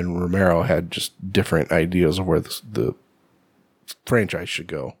O'Bannon and Romero had just different ideas of where the franchise should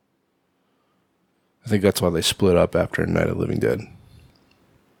go. I think that's why they split up after Night of the Living Dead.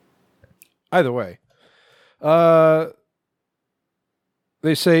 Either way, they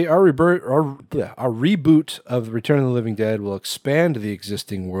say our reboot of Return of the Living Dead will expand the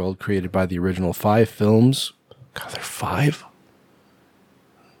existing world created by the original 5 films. God, there are 5?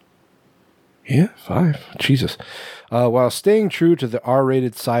 Yeah, 5. Jesus. While staying true to the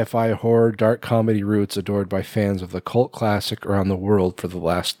R-rated sci-fi horror dark comedy roots adored by fans of the cult classic around the world for the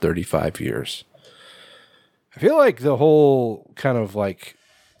last 35 years. I feel like the whole kind of like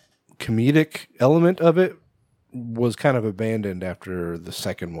comedic element of it was kind of abandoned after the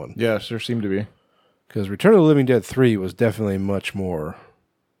second one. Yeah, sure seemed to be. Because Return of the Living Dead 3 was definitely much more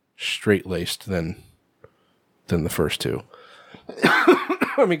straight-laced than the first two.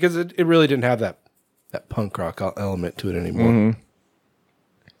 I mean, because it really didn't have that punk rock element to it anymore. Mm-hmm.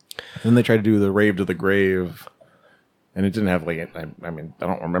 Then they tried to do the Rave to the Grave, and it didn't have I mean, I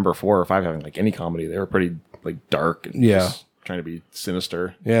don't remember 4 or 5 having any comedy. They were pretty dark and just trying to be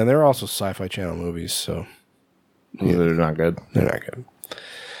sinister. Yeah, and they were also Sci-Fi Channel movies, so They're not good. they're not good.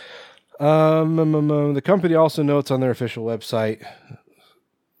 The company also notes on their official website,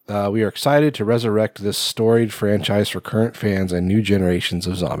 we are excited to resurrect this storied franchise for current fans and new generations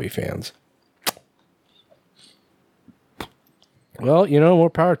of zombie fans. Well, more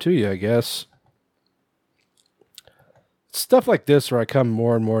power to you, I guess. Stuff like this where I come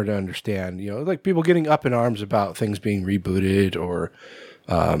more and more to understand, like people getting up in arms about things being rebooted or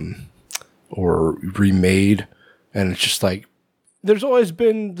remade. And it's just like, there's always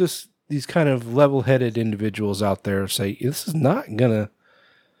been these kind of level-headed individuals out there say, this is not going to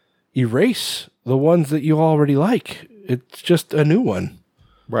erase the ones that you already like. It's just a new one.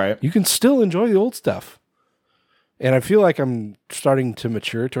 Right. You can still enjoy the old stuff. And I feel like I'm starting to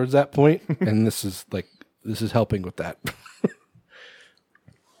mature towards that point, and this is helping with that.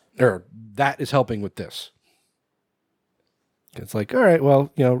 Or that is helping with this. It's like, all right,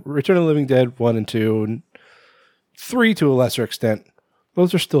 well, Return of the Living Dead 1 and 2, and 3 to a lesser extent,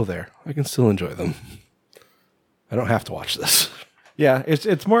 those are still there. I can still enjoy them. I don't have to watch this. Yeah,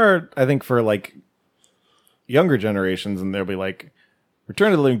 it's more, I think, for younger generations, and they'll be like,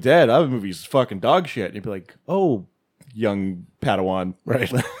 Return of the Living Dead, other movies fucking dog shit. And you'd be like, oh, young Padawan.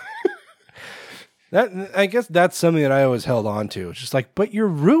 Right. I guess that's something that I always held on to. It's just like, but you're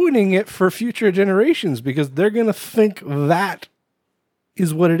ruining it for future generations because they're going to think that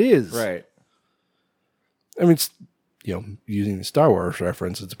is what it is. Right. I mean, using the Star Wars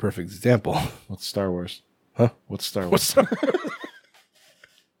reference, it's a perfect example. What's Star Wars? Huh? What's Star Wars?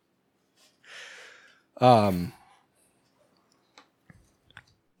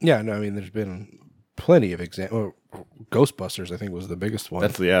 Yeah, no, I mean, there's been plenty of examples. Ghostbusters, I think, was the biggest one.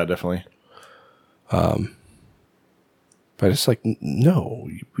 Definitely. But it's like, no,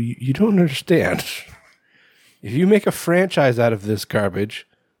 you don't understand. If you make a franchise out of this garbage,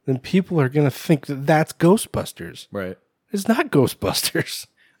 then people are going to think that that's Ghostbusters. Right. It's not Ghostbusters.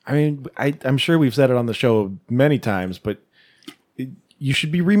 I mean, I'm sure we've said it on the show many times, but you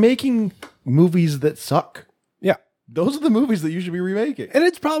should be remaking movies that suck. Yeah. Those are the movies that you should be remaking. And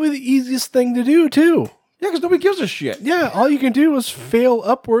it's probably the easiest thing to do, too. Yeah, because nobody gives a shit. Yeah, all you can do is fail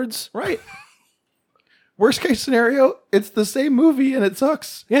upwards. Right. Worst case scenario, it's the same movie and it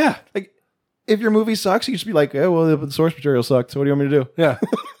sucks. Yeah. if your movie sucks, you just be like, oh, well, the source material sucked. So what do you want me to do? Yeah.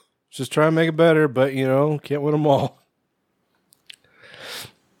 Just try and make it better, but, can't win them all.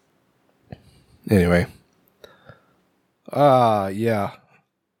 Anyway. Yeah.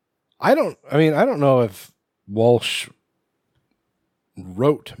 I don't know if Walsh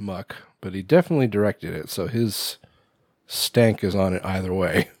wrote Muck, but he definitely directed it, so his stank is on it either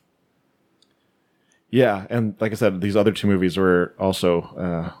way. Yeah, and like I said, these other two movies were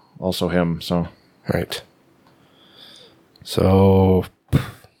also him, so. Right. So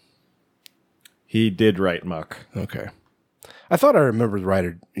he did write Muck. Okay. I thought I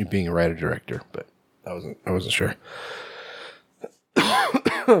remembered being a writer-director, but I wasn't sure.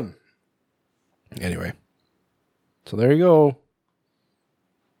 Anyway. So there you go.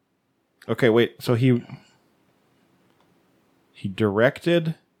 Okay, wait. So he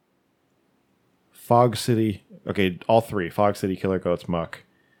directed Fog City. Okay, all three. Fog City, Killer Goats, Muck.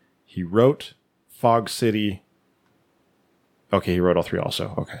 He wrote Fog City. Okay, he wrote all three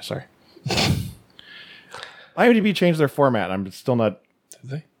also. Okay, sorry. IMDb changed their format. I'm still not... Did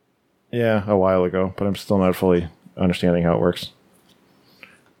they? Yeah, a while ago, but I'm still not fully understanding how it works.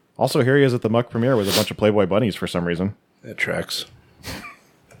 Also, here he is at the Muck premiere with a bunch of Playboy bunnies for some reason. That tracks.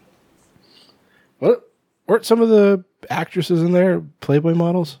 What? Weren't some of the actresses in there Playboy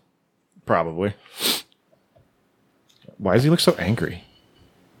models? Probably. Why does he look so angry?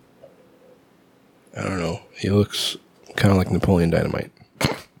 I don't know. He looks kind of like Napoleon Dynamite.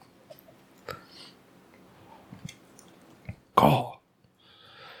 Call.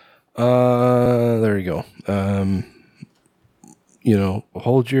 There you go.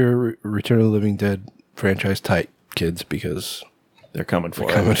 Hold your Return of the Living Dead franchise tight, kids, because They're coming for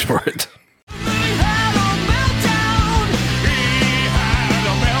coming it. for it.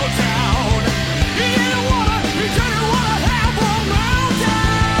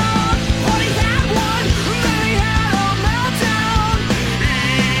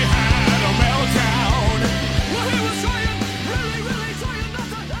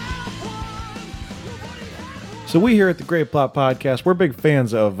 So we here at the Great Plot Podcast, we're big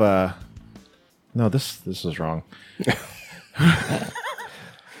fans of... No, this is wrong.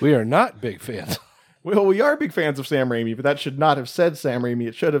 We are not big fans. Well, we are big fans of Sam Raimi, but that should not have said Sam Raimi.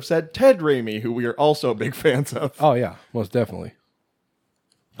 It should have said Ted Raimi, who we are also big fans of. Oh, yeah, most definitely.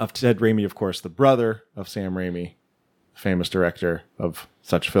 Of Ted Raimi, of course, the brother of Sam Raimi, famous director of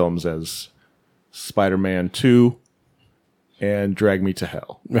such films as Spider-Man 2 and Drag Me to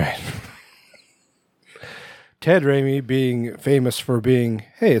Hell. Right. Ted Raimi being famous for being,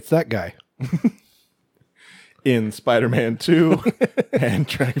 hey, it's that guy. In Spider-Man 2 and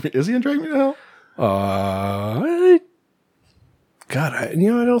Drag Me... Is he in Drag Me to Hell? I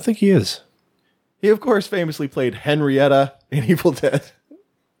don't think he is. He, of course, famously played Henrietta in Evil Dead.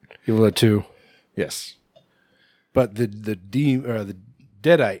 Evil Dead 2. Yes. But the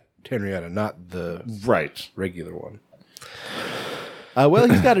Deadite Henrietta, not the Right. regular one. Well,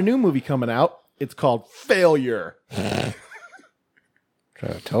 he's got a new movie coming out. It's called Failure. Trying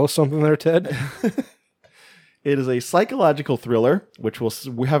to tell us something there, Ted? It is a psychological thriller, which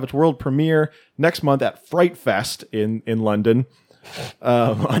we have its world premiere next month at Fright Fest in London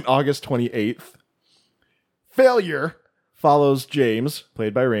on August 28th. Failure follows James,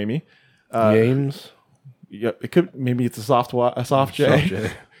 played by Raimi. James? Yep, maybe it's a soft J. Soft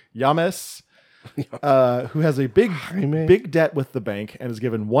J. Yamas, who has a big debt with the bank and is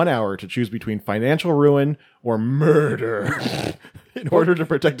given 1 hour to choose between financial ruin or murder in order to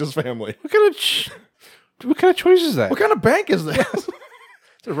protect his family. What kind of choice is that? What kind of bank is this? Is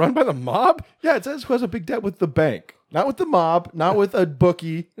it run by the mob? Yeah, it says who has a big debt with the bank. Not with the mob, not with a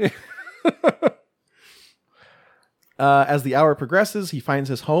bookie. As the hour progresses, he finds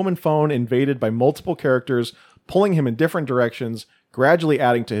his home and phone invaded by multiple characters, pulling him in different directions, gradually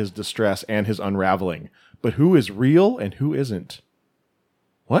adding to his distress and his unraveling. But who is real and who isn't?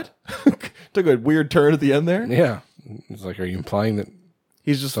 What? Took a weird turn at the end there. Yeah. It's like, are you implying that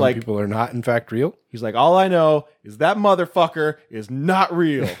He's just some people are not, in fact, real? He's like, all I know is that motherfucker is not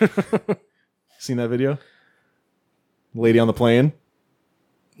real. Seen that video? Lady on the plane?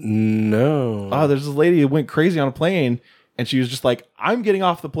 No. Oh, there's this lady who went crazy on a plane, and she was just like, I'm getting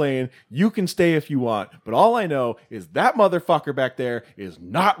off the plane. You can stay if you want. But all I know is that motherfucker back there is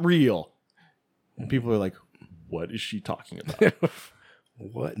not real. And people are like, what is she talking about?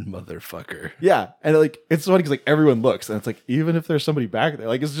 What motherfucker? Yeah. And like, it's funny because like everyone looks, and it's like, even if there's somebody back there,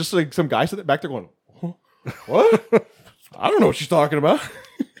 like it's just like some guy sitting back there going, huh? What? I don't know what she's talking about.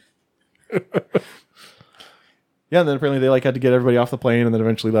 Yeah, and then apparently they like had to get everybody off the plane and then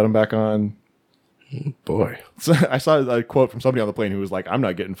eventually let them back on. Boy. So I saw a quote from somebody on the plane who was like, I'm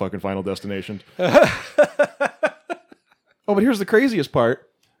not getting fucking Final Destination. Oh, but here's the craziest part.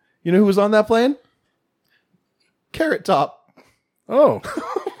 You know who was on that plane? Carrot Top. Oh.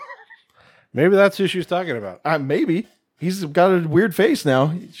 Maybe that's who she was talking about. Maybe. He's got a weird face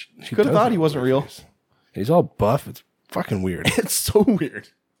now. She could have thought he wasn't real. Face. He's all buff. It's fucking weird. It's so weird.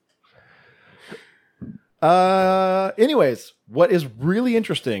 Anyways, what is really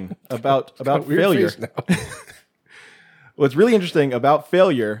interesting about failure? What's really interesting about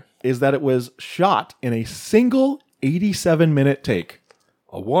Failure is that it was shot in a single 87-minute take.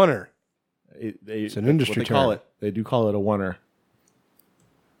 A oneer. It's an industry term. Call it. They do call it a oneer.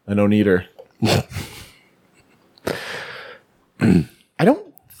 A no-neater. I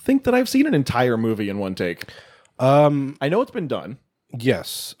don't think that I've seen an entire movie in one take. I know it's been done.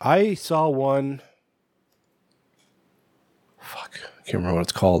 Yes. I saw one. Fuck. I can't remember what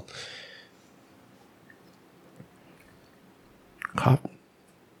it's called. I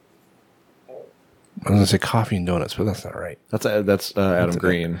was going to say Coffee and Donuts, but that's not right. That's Adam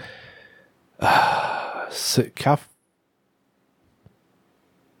Green.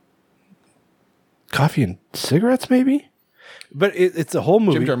 Coffee and Cigarettes, maybe? But it's a whole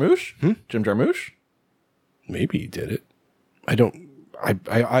movie. Jim Jarmusch? Jim Jarmusch? Maybe he did it. I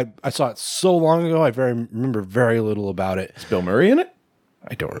saw it so long ago, I remember very little about it. Is Bill Murray in it?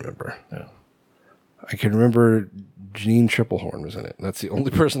 I don't remember. No. I can remember Gene Triplehorn was in it. That's the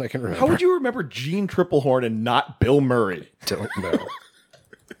only person I can remember. How would you remember Gene Triplehorn and not Bill Murray? Don't know.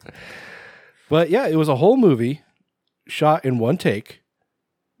 But yeah, it was a whole movie shot in one take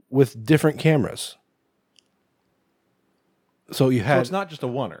with different cameras. So it's not just a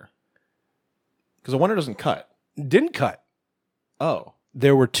oneer. Because a oneer doesn't cut. Didn't cut. Oh.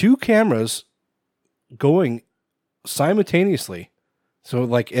 There were two cameras going simultaneously. So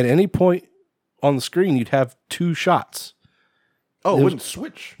like at any point on the screen, you'd have two shots. Oh, it wouldn't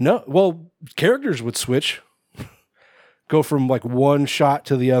switch. No. Well, characters would switch. Go from like one shot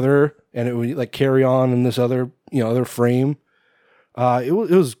to the other, and it would like carry on in this other frame. It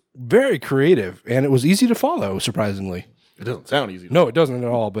was very creative, and it was easy to follow, surprisingly. It doesn't sound easy. No, it doesn't at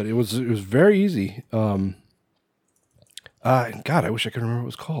all, but it was very easy. God, I wish I could remember what it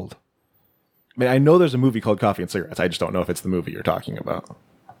was called. I mean, I know there's a movie called Coffee and Cigarettes. I just don't know if it's the movie you're talking about.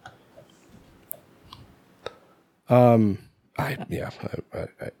 Let me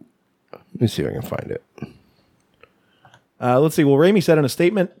see if I can find it. Let's see. Well, Raimi said in a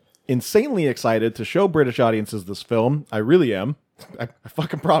statement, insanely excited to show British audiences this film. I really am. I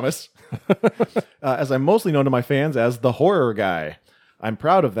fucking promise. As I'm mostly known to my fans as the horror guy. I'm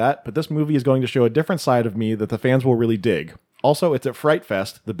proud of that, but this movie is going to show a different side of me that the fans will really dig. Also, it's at Fright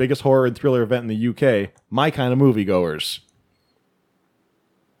Fest, the biggest horror and thriller event in the UK. My kind of moviegoers.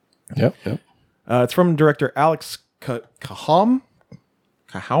 Yep. It's from director Alex Caham?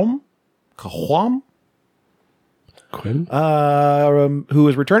 Quinn? Who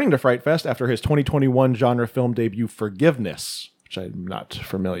is returning to Fright Fest after his 2021 genre film debut, Forgiveness, which I'm not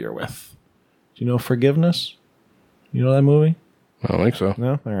familiar with. Do you know Forgiveness? You know that movie? I don't think so.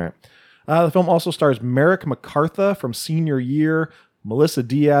 No? All right. The film also stars Merrick McCartha from Senior Year, Melissa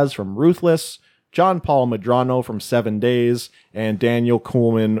Diaz from Ruthless, John Paul Medrano from 7 Days, and Daniel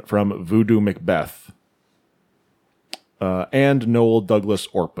Kuhlman from Voodoo Macbeth. And Noel Douglas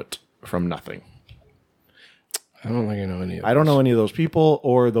Orput from Nothing. I don't think I know any of I don't know any of those people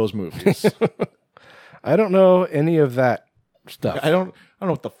or those movies. I don't know any of that stuff. I don't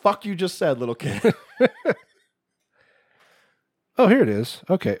know what the fuck you just said, little kid. Oh, here it is.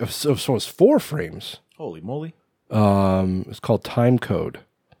 Okay. So it's 4 frames. Holy moly. It's called Time Code.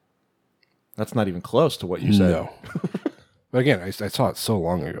 That's not even close to what you said. No. But again, I saw it so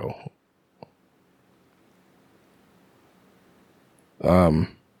long ago.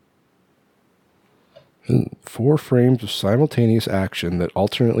 4 frames of simultaneous action that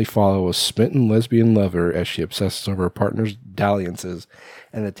alternately follow a smitten lesbian lover as she obsesses over her partner's dalliances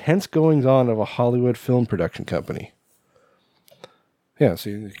and the tense goings-on of a Hollywood film production company. Yeah,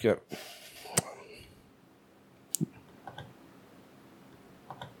 so you got...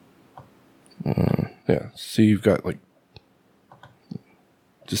 yeah, see, you've got like...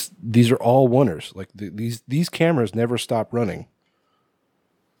 Just, these are all oneers. Like, these cameras never stop running.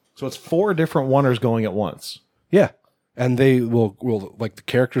 So it's 4 different oneers going at once. Yeah. And they will like the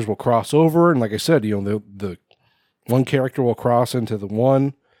characters will cross over. And like I said, the one character will cross into the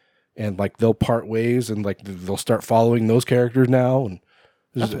one and like they'll part ways and like they'll start following those characters now. And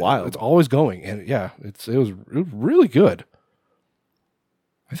that's wild. It's always going. And yeah, it was really good.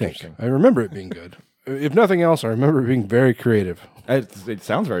 I think. I remember it being good. if nothing else, I remember it being very creative. It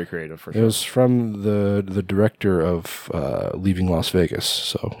sounds very creative for It sure. was from the director of Leaving Las Vegas.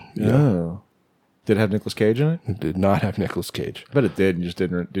 So Oh. Did it have Nicolas Cage in it? it did not have Nicolas Cage. I bet it did. You just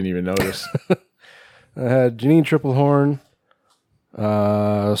didn't even notice. It had Janine Triplehorn,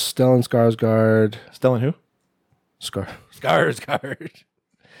 Stellan Skarsgård, Stellan who? Skarsgård,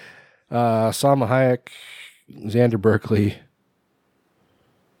 Salma Hayek, Xander Berkeley,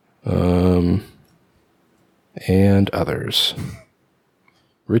 and others.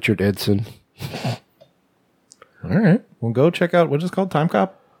 Richard Edson. All right. Well, go check out, what is it called? Time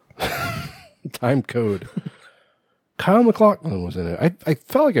Cop? Time Code. Kyle MacLachlan was in it. I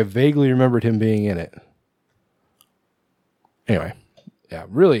felt like I vaguely remembered him being in it. Anyway, yeah,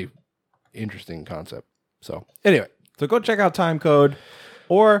 really interesting concept. So, anyway. So go check out Time Code.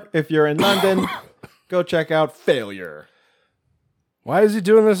 Or if you're in London, go check out Failure. Why is he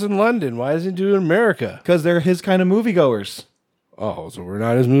doing this in London? Why isn't he doing it in America? Because they're his kind of moviegoers. Oh, so we're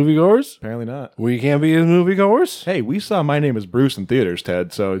not his moviegoers? Apparently not. We can't be his moviegoers? Hey, we saw My Name is Bruce in theaters,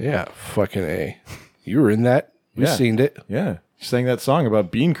 Ted, so Yeah, fucking A. You were in that. We've Yeah. seen it. yeah. You sang that song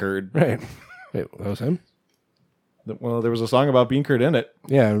about bean curd. Right. Wait, that was him? Well, there was a song about bean curd in it.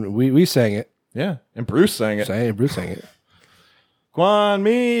 Yeah, we sang it. Yeah. And Bruce sang it. Bruce sang it. Quan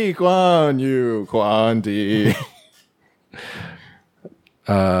me, Quan you, Quan di.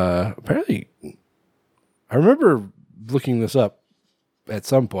 Apparently, I remember looking this up at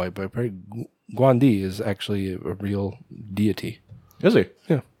some point, but apparently Guandi is actually a real deity. Is he?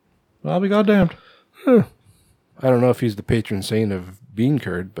 Yeah. Well, I'll be goddamned. I don't know if he's the patron saint of bean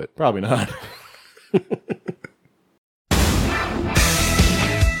curd, but Probably not.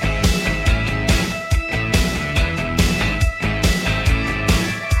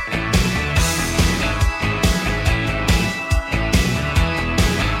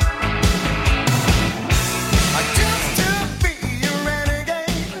 I used to be a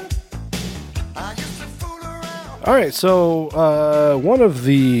renegade. I used to fool around. all right. So one of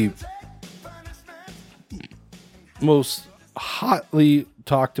the most hotly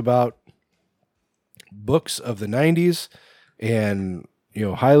talked about books of the 90s and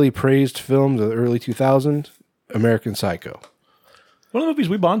highly praised films of the early 2000s, American Psycho. One of the movies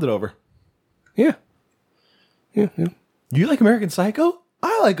we bonded over. Yeah. You like American Psycho?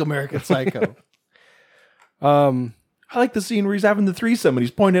 I like American Psycho. I like the scene where he's having the threesome and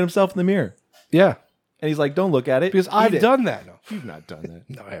he's pointing at himself in the mirror. Yeah. And he's like, don't look at it. Because Eat I've it. done that. No. You've not done that.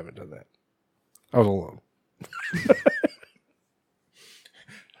 No, I haven't done that. I was alone.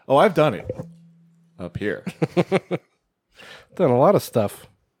 Oh, I've done it. Up here. Done a lot of stuff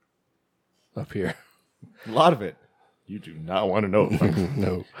up here. A lot of it. You do not want to know.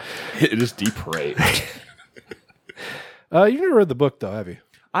 No. It is depraved. You've never read the book, though, have you?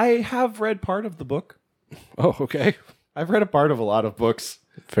 I have read part of the book. Oh, okay. I've read a part of a lot of books.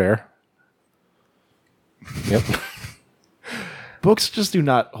 Fair. Yep. Books just do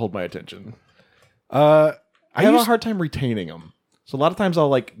not hold my attention. I I have a used- hard time retaining them. So a lot of times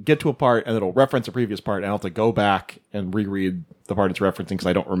I'll get to a part and it'll reference a previous part and I'll have to go back and reread the part it's referencing because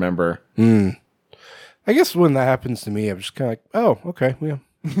I don't remember. I guess when that happens to me, I'm just kind of like, oh, okay, yeah.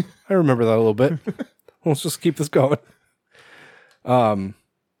 I remember that a little bit. Let's just keep this going.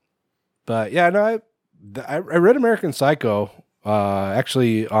 But yeah, no, I read American Psycho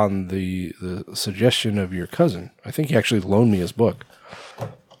actually on the suggestion of your cousin. I think he actually loaned me his book.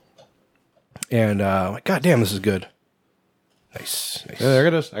 And like, God damn, this is good. Nice. Yeah, there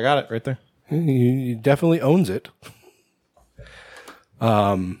it is. I got it right there. He definitely owns it.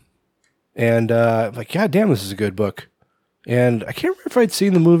 And like, God damn, this is a good book. And I can't remember if I'd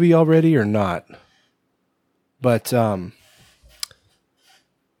seen the movie already or not. But yeah,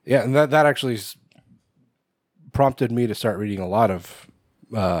 and that actually prompted me to start reading a lot of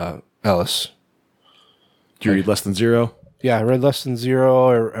Ellis. Did you read Less Than Zero? Yeah, I read Less Than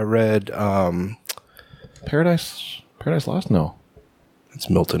Zero. I read Paradise Lost? No. it's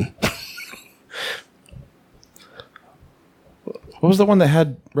Milton. What was the one that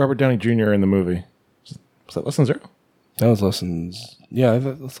had Robert Downey Jr. in the movie? Was that Less Than Zero? That was Lessons. Yeah,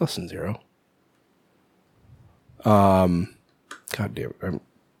 that's Lesson Zero. God damn it.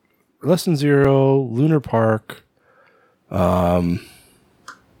 Lesson Zero, Lunar Park. Rules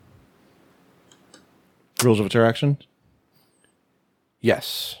of Attraction?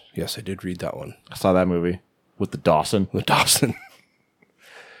 Yes, I did read that one. I saw that movie with the Dawson. The Dawson.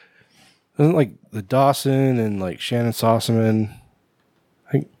 Wasn't like the Dawson and like Shannon Sossaman.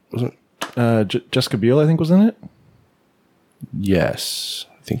 I think wasn't. Jessica Biel, I think, was in it. Yes,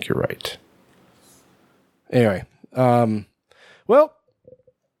 I think you're right. Anyway, well,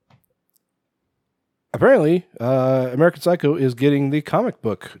 apparently, American Psycho is getting the comic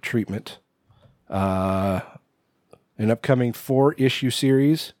book treatment. An upcoming 4-issue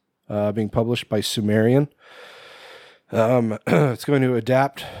series being published by Sumerian. It's going to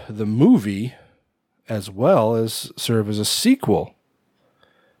adapt the movie as well as serve as a sequel.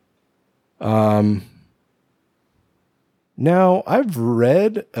 Now, I've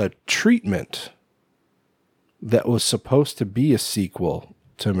read a treatment that was supposed to be a sequel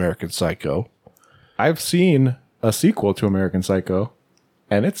to American Psycho. I've seen a sequel to American Psycho,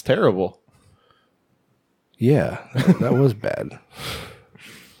 and it's terrible. Yeah, that was bad.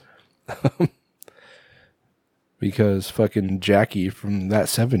 Because fucking Jackie from That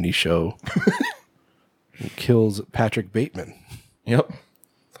 70s Show kills Patrick Bateman. Yep.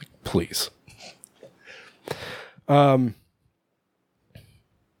 Like, please.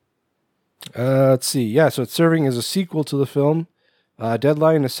 Let's see. Yeah, so it's serving as a sequel to the film.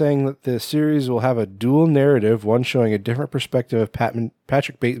 Deadline is saying that the series will have a dual narrative, one showing a different perspective of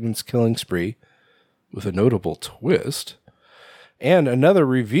Patrick Bateman's killing spree, with a notable twist, and another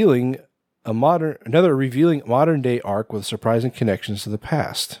revealing modern day arc with surprising connections to the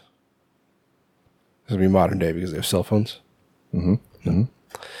past. This will be modern day because they have cell phones. Mm-hmm. Mm-hmm.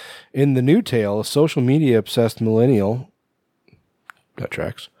 In the new tale, a social media obsessed millennial, that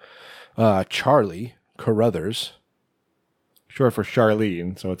tracks, Charlie Carruthers, short for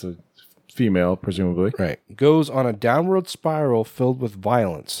Charlene, so it's a female, presumably. right, goes on a downward spiral filled with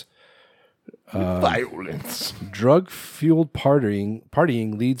violence. Drug-fueled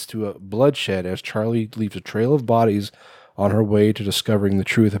partying leads to a bloodshed as Charlie leaves a trail of bodies on her way to discovering the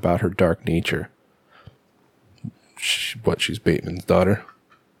truth about her dark nature. She's Bateman's daughter?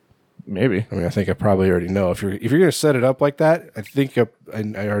 Maybe. I mean, I think I probably already know. If you're going to set it up like that, I think I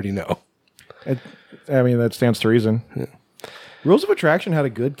already know. I mean, that stands to reason. Yeah. Rules of Attraction had a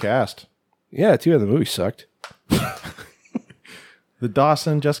good cast. Yeah, too bad the movie sucked. The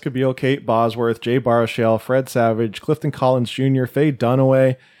Dawson, Jessica Biel, Kate Bosworth, Jay Baruchel, Fred Savage, Clifton Collins Jr., Faye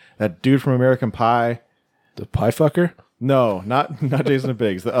Dunaway, that dude from American Pie. The pie fucker? No, not Jason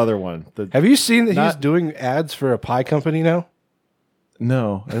Biggs, the other one. Have you seen that he's doing ads for a pie company now?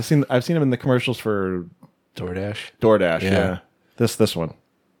 No, I've seen him in the commercials for DoorDash. Yeah. This one.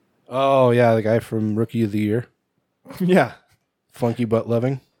 Oh yeah, the guy from Rookie of the Year. Yeah. Funky butt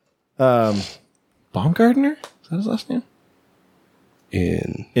loving. Baumgartner? Is that his last name?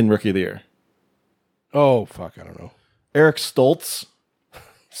 In Rookie of the Year. Oh fuck, I don't know. Eric Stoltz.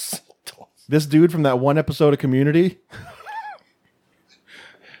 This dude from that one episode of Community.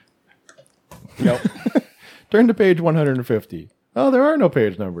 Yep. Turn to page 150. Oh, there are no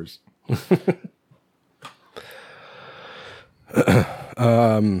page numbers.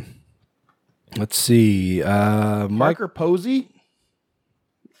 Let's see. Marker Posey.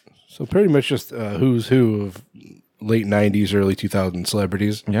 So pretty much just who's who of late 90s, early 2000s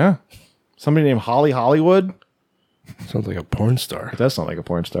celebrities. Yeah. Somebody named Holly Hollywood. Sounds like a porn star. It does sound like a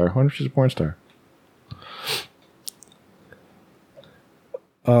porn star. I wonder if she's a porn star.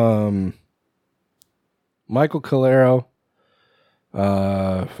 Michael Calero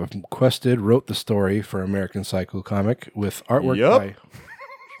from Quested wrote the story for American Psycho comic with artwork by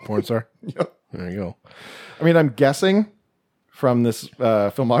porn star. Yep. There you go. I mean, I'm guessing from this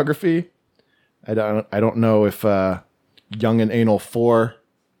filmography. I don't know if Young and Anal 4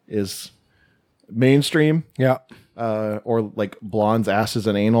 is mainstream. Yeah. Or like Blonde's Asses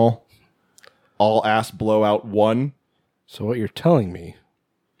and Anal. All Ass Blowout 1. So what you're telling me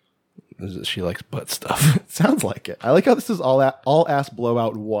is that she likes butt stuff. Sounds like it. I like how this is all Ass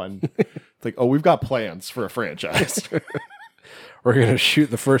Blowout 1. It's like, oh, we've got plans for a franchise. We're going to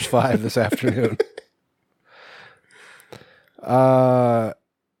shoot the first 5 this afternoon.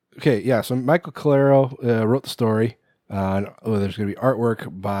 Okay, yeah, so Michael Calero wrote the story. There's going to be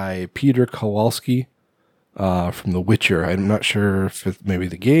artwork by Peter Kowalski from The Witcher. I'm not sure if it's maybe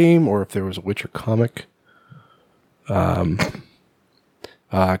the game or if there was a Witcher comic. Color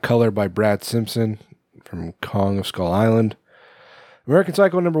by Brad Simpson from Kong of Skull Island. American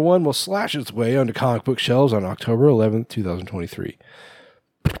Psycho #1 will slash its way onto comic book shelves on October 11th, 2023.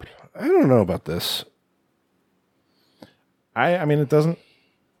 I don't know about this. I mean, it doesn't.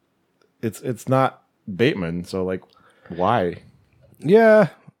 It's not Bateman, so like, why? Yeah.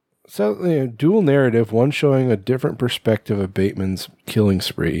 So, dual narrative, one showing a different perspective of Bateman's killing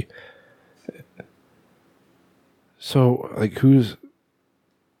spree. So, like, who's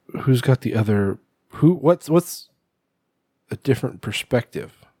got the other? What's a different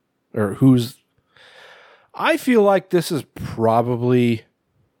perspective, or who's? I feel like this is probably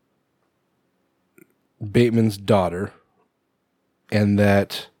Bateman's daughter, and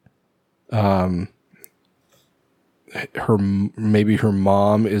that maybe her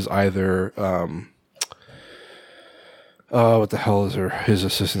mom is either what the hell is his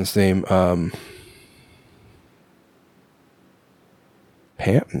assistant's name?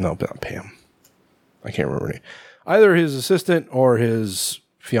 Pam? No, not Pam. I can't remember her name. Either his assistant or his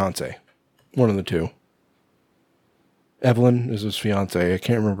fiance. One of the two. Evelyn is his fiance. I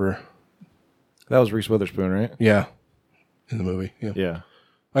can't remember. That was Reese Witherspoon, right? Yeah. In the movie. Yeah. Yeah.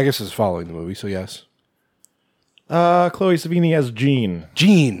 I guess it's following the movie, so yes. Chloe Savini as Jean.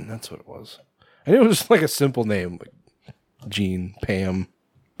 Jean. That's what it was. I knew it was like a simple name. Like Jean, Pam.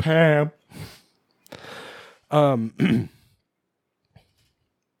 And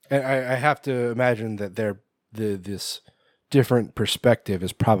I have to imagine that this different perspective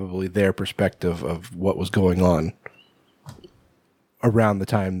is probably their perspective of what was going on around the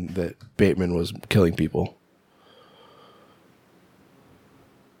time that Bateman was killing people.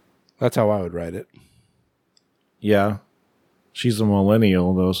 That's how I would write it. Yeah. She's a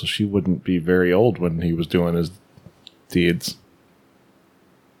millennial, though, so she wouldn't be very old when he was doing his deeds.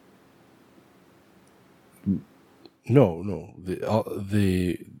 No.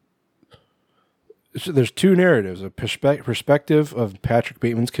 There's two narratives: a perspective of Patrick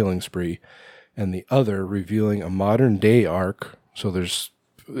Bateman's killing spree, and the other revealing a modern day arc. So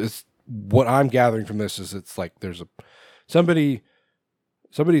it's what I'm gathering from this is it's like there's somebody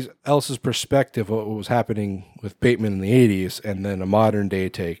else's perspective of what was happening with Bateman in the 80s, and then a modern day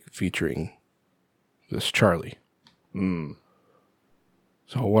take featuring this Charlie. So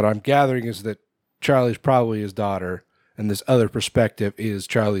what I'm gathering is that Charlie's probably his daughter, and this other perspective is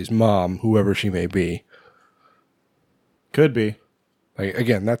Charlie's mom, whoever she may be. Could be. Like,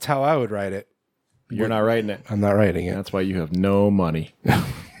 again, that's how I would write it. You're not writing it. I'm not writing it. That's why you have no money.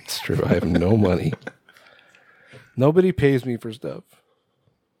 It's true. I have no money. Nobody pays me for stuff.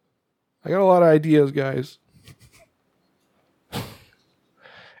 I got a lot of ideas, guys.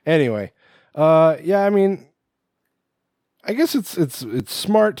 Anyway, yeah, I mean, I guess it's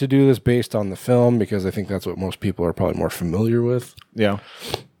smart to do this based on the film because I think that's what most people are probably more familiar with. Yeah.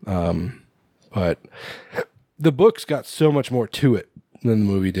 But the book's got so much more to it than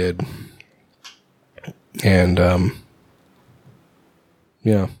the movie did. And,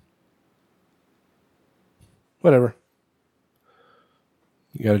 yeah. Whatever.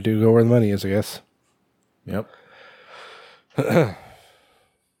 You got to go where the money is, I guess. Yep.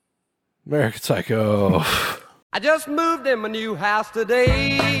 American Psycho. I just moved in my new house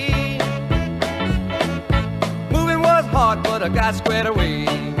today. Moving was hard, but I got squared away.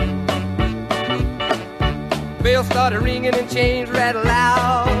 Bells started ringing and chains rattled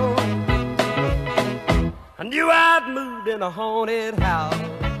loud. I knew I'd moved in a haunted house.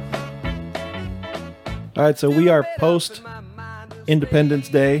 All right, so we are post Independence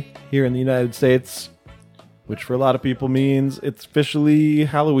Day here in the United States, which for a lot of people means it's officially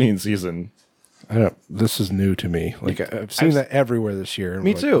Halloween season. This is new to me. Like I've seen that everywhere this year.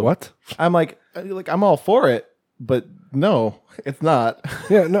 Me too. What? I'm like I'm all for it, but no, it's not.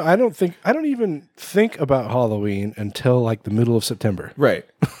 Yeah, no, I don't even think about Halloween until like the middle of September. Right.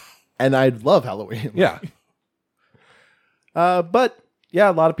 And I love Halloween. Yeah. But yeah,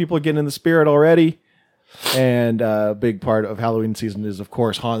 a lot of people are getting in the spirit already. And a big part of Halloween season is, of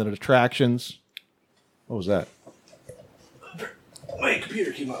course, haunted attractions. What was that? My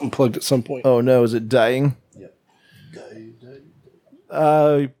computer came out unplugged at some point. Oh no, is it dying? Yeah.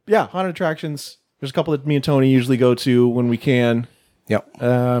 Yeah, haunted attractions. There's a couple that me and Tony usually go to when we can.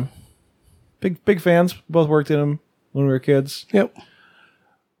 Yep. Big fans. Both worked in them when we were kids. Yep.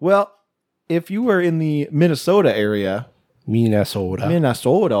 Well, if you were in the Minnesota area. Minnesota,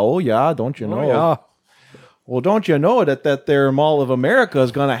 oh yeah, don't you know? Oh, yeah. Well, don't you know that their Mall of America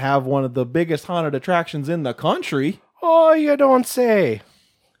is going to have one of the biggest haunted attractions in the country? Oh, you don't say.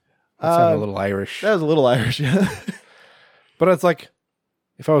 That sounded a little Irish. That was a little Irish, yeah. But it's like,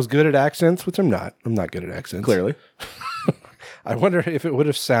 if I was good at accents, which I'm not good at accents. Clearly. I wonder if it would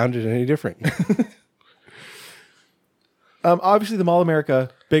have sounded any different. Obviously, the Mall of America,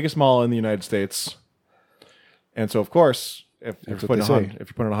 biggest mall in the United States. And so, of course, if you're putting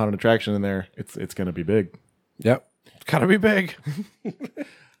a haunted attraction in there, it's going to be big. Yep. It's got to be big.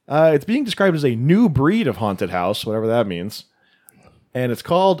 It's being described as a new breed of haunted house, whatever that means. And it's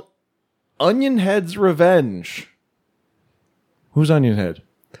called Onion Head's Revenge. Who's Onion Head?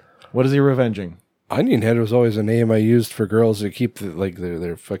 What is he revenging? Onion Head was always a name I used for girls that keep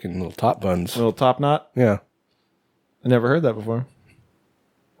their fucking little top buns. Little top knot? Yeah. I never heard that before.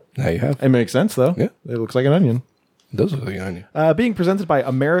 Now you have. It makes sense, though. Yeah. It looks like an onion. It does look like an onion. Being presented by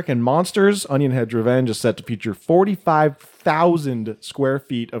American Monsters, Onion Head's Revenge is set to feature 45,000 square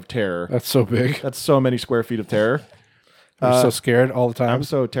feet of terror. That's so big. That's so many square feet of terror. I'm so scared all the time. I'm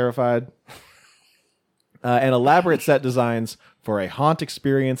so terrified. And elaborate set designs for a haunt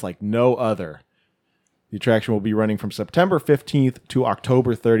experience like no other. The attraction will be running from September 15th to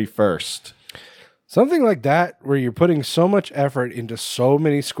October 31st. Something like that, where you're putting so much effort into so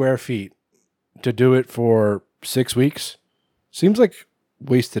many square feet to do it for 6 weeks, seems like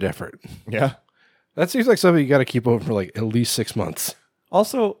wasted effort. Yeah. That seems like something you got to keep open for like at least 6 months.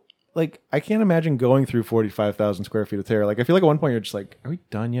 Also, like, I can't imagine going through 45,000 square feet of terror. Like, I feel like at one point you're just like, are we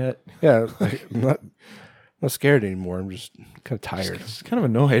done yet? Yeah, like, I'm not scared anymore. I'm just kind of tired. Just kind of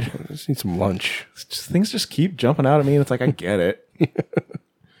annoyed. I just need some lunch. Things just keep jumping out at me, and it's like, I get it.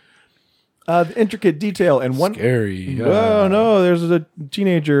 The intricate detail and one... Scary. Oh, no, there's a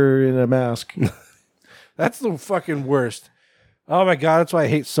teenager in a mask. That's the fucking worst. Oh, my God. That's why I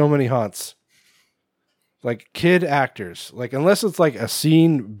hate so many haunts. Like kid actors. Like, unless it's like a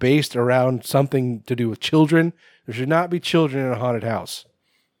scene based around something to do with children, there should not be children in a haunted house.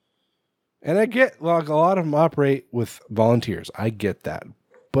 And I get, like, a lot of them operate with volunteers. I get that.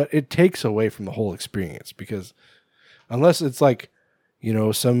 But it takes away from the whole experience, because unless it's like, you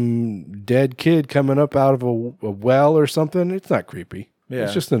know, some dead kid coming up out of a well or something, it's not creepy. Yeah.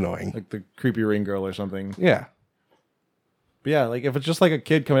 It's just annoying. Like the creepy ring girl or something. Yeah. But yeah, like if it's just like a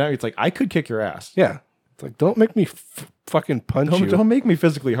kid coming at you, it's like, I could kick your ass. Yeah. It's like, don't make me fucking punch you. Don't make me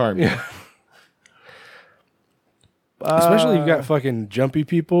physically harm you. Yeah. Especially if you've got fucking jumpy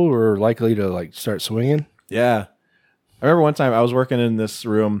people who are likely to like start swinging. Yeah. I remember one time I was working in this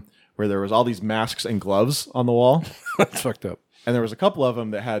room where there was all these masks and gloves on the wall. That's fucked up. And there was a couple of them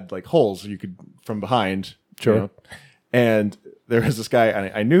that had like holes you could from behind. Sure. You know? And there was this guy,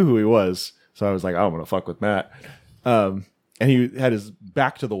 and I knew who he was, so I was like, oh, I'm gonna fuck with Matt. And he had his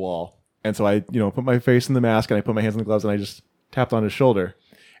back to the wall, and so I, put my face in the mask and I put my hands in the gloves and I just tapped on his shoulder,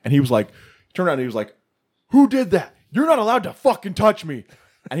 and he was like, turned around and he was like, "Who did that? You're not allowed to fucking touch me."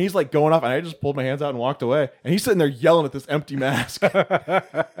 And he's like going off, and I just pulled my hands out and walked away, and he's sitting there yelling at this empty mask. What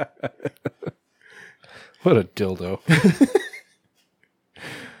a dildo.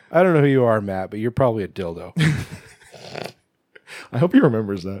 I don't know who you are, Matt, but you're probably a dildo. I hope he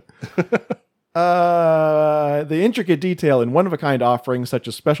remembers that. The intricate detail in one-of-a-kind offerings, such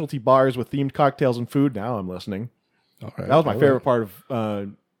as specialty bars with themed cocktails and food. Now I'm listening. All right, that was my favorite part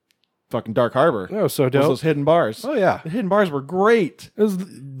of fucking Dark Harbor. Oh, so dope. Those hidden bars. Oh, yeah. The hidden bars were great. Does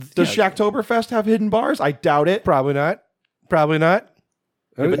Shacktoberfest have hidden bars? I doubt it. Probably not. Probably not.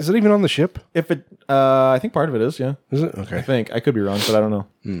 Is it even on the ship? If it, I think part of it is, yeah. Is it? Okay. I think. I could be wrong, but I don't know.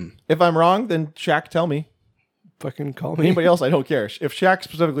 If I'm wrong, then Shaq, tell me. Fucking call me. Anybody else, I don't care. If Shaq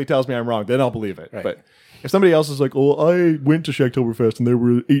specifically tells me I'm wrong, then I'll believe it. Right. But if somebody else is like, "Oh, I went to Shacktoberfest and there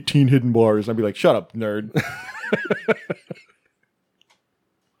were 18 hidden bars," I'd be like, "Shut up, nerd."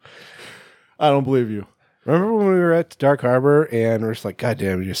 I don't believe you. Remember when we were at Dark Harbor and we're just like, God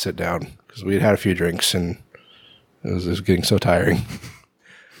damn, we just sit down, because we had a few drinks and it was getting so tiring.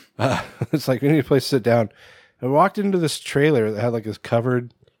 It's like, we need a place to sit down. And we walked into this trailer that had like this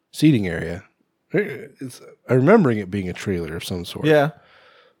covered seating area. I'm remembering it being a trailer of some sort. Yeah.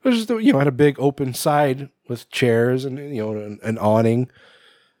 It was just, had a big open side with chairs and, an awning.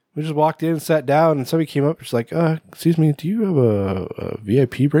 We just walked in and sat down, and somebody came up and was like, excuse me, do you have a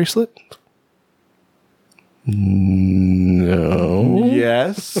VIP bracelet? No.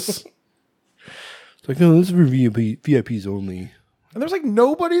 Yes. It's like, no, this is for VIPs only. And there's like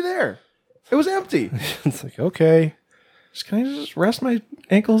nobody there. It was empty. It's like, okay. Can I just rest my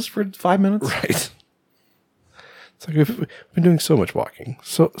ankles for 5 minutes? Right. It's like we've been doing so much walking.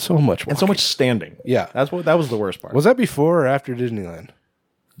 So much walking. And so much standing. Yeah. That was the worst part. Was that before or after Disneyland?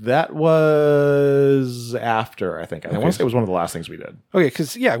 That was after, I think. I want to say it was one of the last things we did. Okay,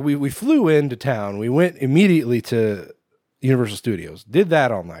 because, we flew into town. We went immediately to Universal Studios. Did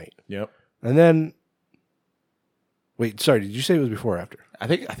that all night. Yep. And then... Wait, sorry, did you say it was before or after? I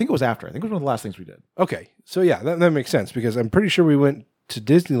think it was after. I think it was one of the last things we did. Okay, so yeah, that makes sense, because I'm pretty sure we went to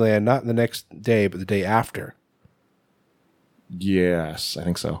Disneyland not the next day, but the day after. Yes, I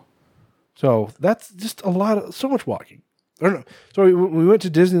think so. So that's just so much walking. I don't know. So we went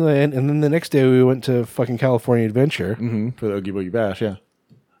to Disneyland, and then the next day we went to fucking California Adventure. Mm-hmm. For the Oogie Boogie Bash, yeah.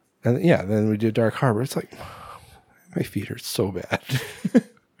 And then we did Dark Harbor. It's like, my feet hurt so bad.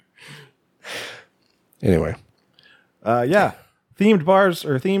 Anyway. Yeah. Themed bars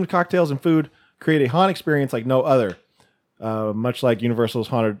or themed cocktails and food create a haunt experience like no other. Much like Universal's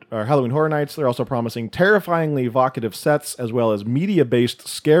haunted or Halloween Horror Nights, they're also promising terrifyingly evocative sets as well as media-based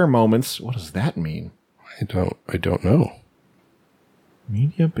scare moments. What does that mean? I don't know.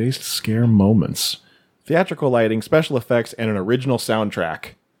 Media-based scare moments. Theatrical lighting, special effects, and an original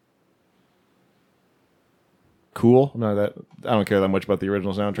soundtrack. cool. I don't care that much about the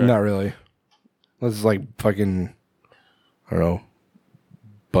original soundtrack. Not really. This is like fucking, I don't know,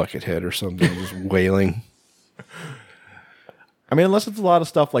 Buckethead or something, just wailing. I mean, unless it's a lot of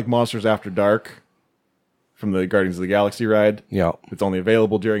stuff like Monsters After Dark from the Guardians of the Galaxy ride. Yeah. It's only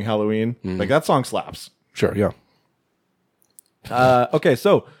available during Halloween. Like, that song slaps. Sure, yeah. Okay,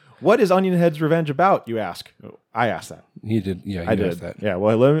 so what is Onion Head's Revenge about, you ask? I asked that. You did, yeah, I did. That. Yeah,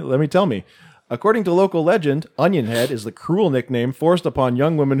 well, let me tell me. According to local legend, Onion Head is the cruel nickname forced upon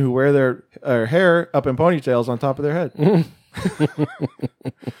young women who wear their hair up in ponytails on top of their head.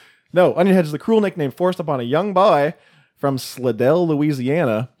 No, Onion Head is the cruel nickname forced upon a young boy from Slidell,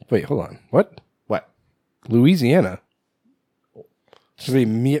 Louisiana. Wait, hold on. What? What? Louisiana? Should be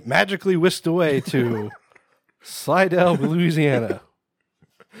magically whisked away to Slidell, Louisiana.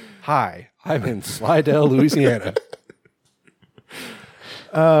 Hi, I'm in Slidell, Louisiana.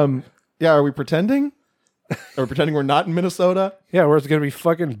 Yeah, are we pretending? Are we pretending we're not in Minnesota? Yeah, where it's going to be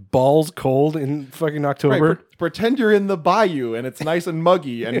fucking balls cold in fucking October. Right, pretend you're in the bayou and it's nice and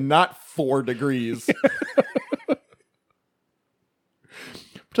muggy and not 4 degrees.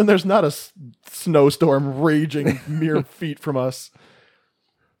 Pretend there's not a snowstorm raging mere feet from us.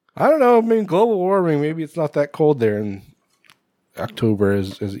 I don't know. I mean, global warming, maybe it's not that cold there in October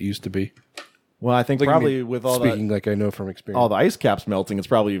as it used to be. Well, I think probably with all speaking like I know from experience. all the ice caps melting, it's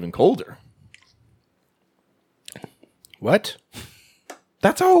probably even colder. What?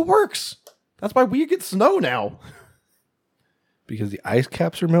 That's how it works. That's why we get snow now. Because the ice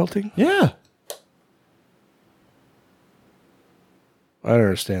caps are melting? Yeah. I don't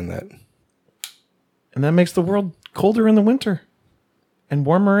understand that. And that makes the world colder in the winter and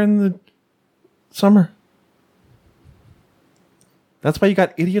warmer in the summer. That's why you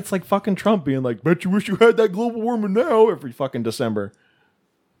got idiots like fucking Trump being like, bet you wish you had that global warming now every fucking December.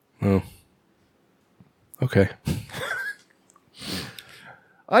 Oh. Okay.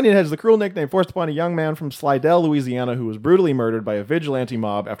 Onion Head is the cruel nickname forced upon a young man from Slidell, Louisiana, who was brutally murdered by a vigilante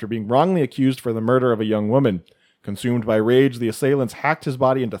mob after being wrongly accused for the murder of a young woman. Consumed by rage, the assailants hacked his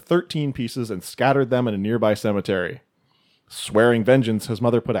body into 13 pieces and scattered them in a nearby cemetery. Swearing vengeance, his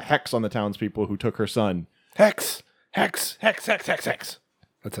mother put a hex on the townspeople who took her son. Hex! Hex! Hex! Hex! Hex! Hex!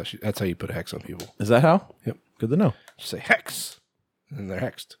 That's how you put a hex on people. Is that how? Yep. Good to know. Just say hex, and they're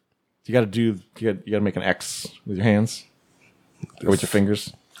hexed. You got to make an X with your hands or with your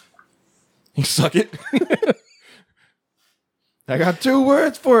fingers. You suck it. I got 2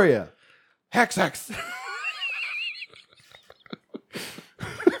 words for you. Hex, hex.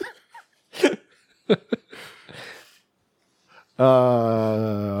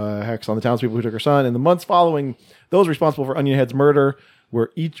 Hex on the townspeople who took her son. In the months following, those responsible for Onion Head's murder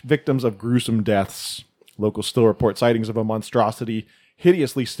were each victims of gruesome deaths. Locals still report sightings of a monstrosity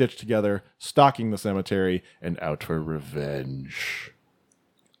hideously stitched together, stalking the cemetery, and out for revenge.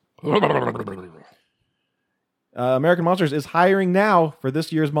 American Monsters is hiring now for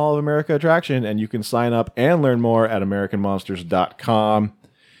this year's Mall of America attraction, and you can sign up and learn more at AmericanMonsters.com.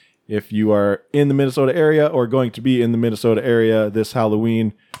 If you are in the Minnesota area or going to be in the Minnesota area this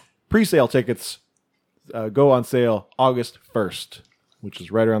Halloween, pre-sale tickets go on sale August 1st, which is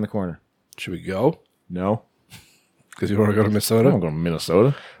right around the corner. Should we go? No. Because you want to go to Minnesota? I'm going to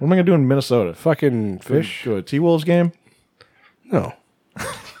Minnesota. What am I going to do in Minnesota? Fucking fish? Go to a T-Wolves game? No.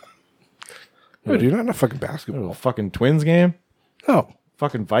 No, dude, not a fucking basketball. A fucking Twins game? No.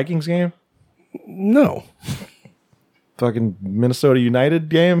 Fucking Vikings game? No. Fucking Minnesota United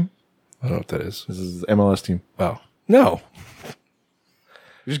game? I don't know what that is. This is the MLS team. Wow. No.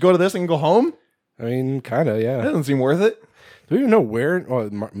 You just go to this and go home? I mean, kind of, That yeah. doesn't seem worth it. Do you even know where? Well,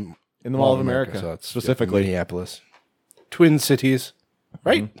 In the Mall of America, so it's specifically. Minneapolis. Twin Cities.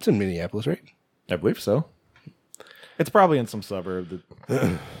 Right? It's in Minneapolis, right? I believe so. It's probably in some suburb.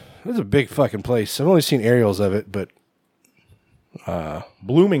 It's a big fucking place. I've only seen aerials of it, but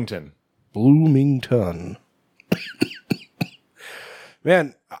Bloomington.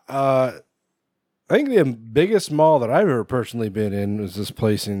 Man, I think the biggest mall that I've ever personally been in was this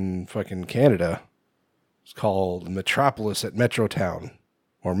place in fucking Canada. It's called Metropolis at Metrotown.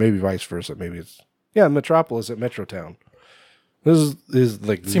 Or maybe vice versa. Maybe it's... Yeah, Metropolis at Metrotown. This is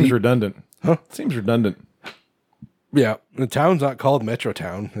like... Seems redundant. Huh? Seems redundant. Yeah, the town's not called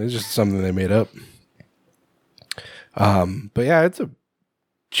Metrotown. It's just something they made up. But yeah, it's a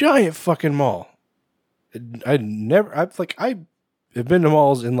giant fucking mall. I've been to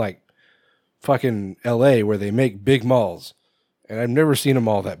malls in like fucking LA where they make big malls, and I've never seen a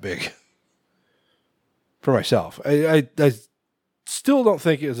mall that big. For myself, I still don't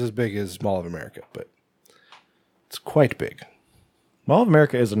think it was as big as Mall of America, but it's quite big. Mall of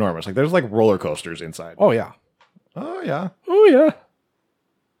America is enormous. Like there's like roller coasters inside. Oh yeah. Oh, yeah. Oh, yeah.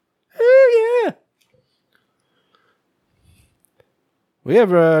 Oh, yeah. We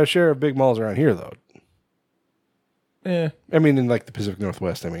have a share of big malls around here, though. Yeah. I mean, in like the Pacific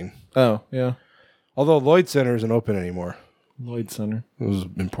Northwest, I mean. Oh, yeah. Although Lloyd Center isn't open anymore. Lloyd Center. It was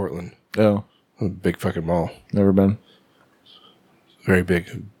in Portland. Oh. A big fucking mall. Never been. Very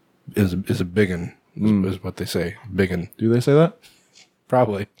big. Is a big one, is what they say. Big one. Do they say that?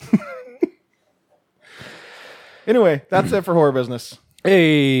 Probably. Anyway, that's it for horror business.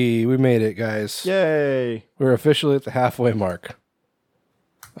 Hey, we made it, guys. Yay. We're officially at the halfway mark.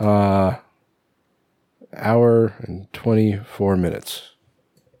 Hour and 24 minutes.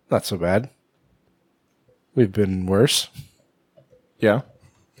 Not so bad. We've been worse. Yeah.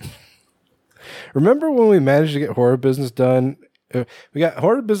 Remember when we managed to get horror business done? We got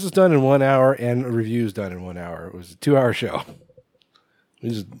horror business done in 1 hour and reviews done in 1 hour. It was a 2-hour show. We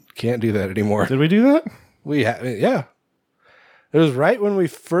just can't do that anymore. Did we do that? Yeah. It was right when we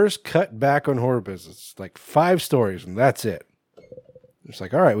first cut back on horror business. Like 5 stories, and that's it. It's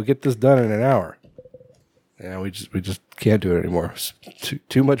like, all right, we get this done in an hour. Yeah, we just can't do it anymore. It's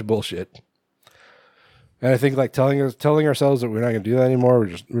too much bullshit. And I think like telling ourselves that we're not going to do that anymore,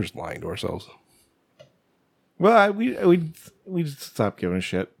 we're just lying to ourselves. Well, we just stopped giving a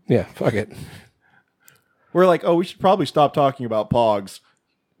shit. Yeah, fuck it. We're like, oh, we should probably stop talking about Pogs.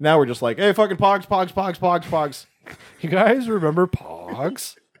 Now we're just like, hey, fucking Pogs. You guys remember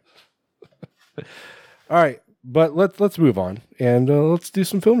Pogs? All right, but let's move on and let's do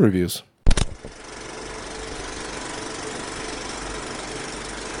some film reviews.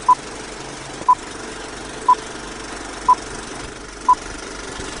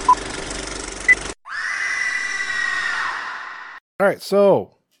 All right,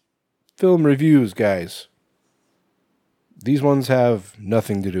 so film reviews, guys. These ones have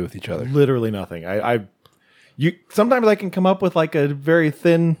nothing to do with each other. Literally nothing. Sometimes I can come up with like a very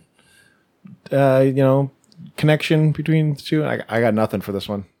thin, connection between the two. I got nothing for this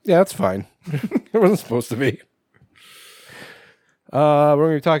one. Yeah, that's fine. It wasn't supposed to be. We're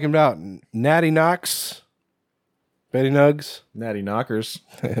going to be talking about Natty Knox, Betty Nugs, Natty Knockers,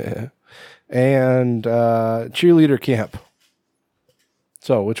 and Cheerleader Camp.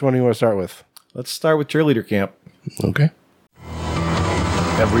 So, which one do you want to start with? Let's start with Cheerleader Camp. Okay.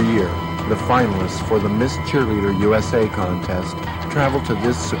 Every year, the finalists for the Miss Cheerleader USA contest travel to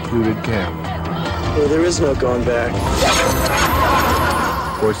this secluded camp. Well, there is no going back.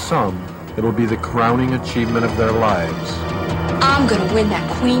 For some, it'll be the crowning achievement of their lives. I'm gonna win that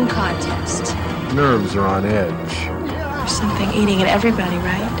queen contest. Nerves are on edge. There's something eating at everybody,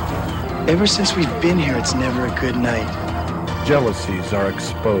 right? Ever since we've been here, it's never a good night. Jealousies are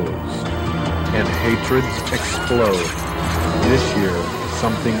exposed, and hatreds explode. This year,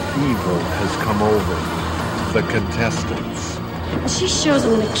 something evil has come over. The contestants. She shows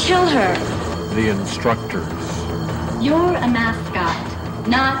I'm gonna kill her. The instructors. You're a mascot,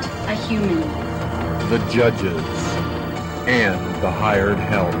 not a human. The judges. And the hired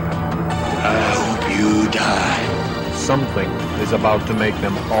help. I hope you die. Something is about to make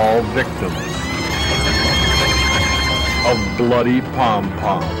them all victims of bloody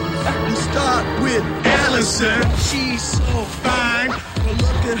pom-poms. You start with Allison, she's so fine. Well,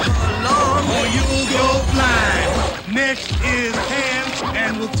 look at her long or you'll go blind. Next is Pam,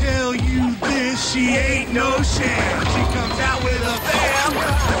 and we'll tell you this, she ain't no sham. She comes out with a bam.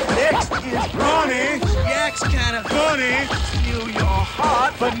 Next is Ronnie, she acts kinda funny. Steal your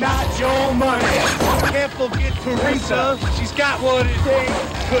heart, but not your money. Can't forget Teresa, she's got what it takes.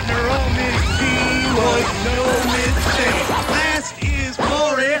 Putting her on this team was no mistake. Last is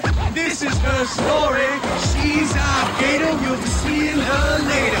Lori, this is her story. She's our gator, you'll be seeing her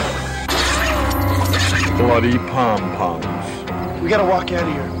later. Bloody pom-poms. We gotta walk out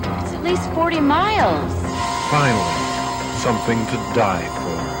of here. It's at least 40 miles. Finally, something to die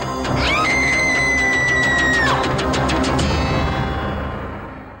for.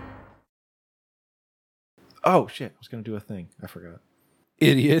 Oh, shit. I was going to do a thing. I forgot.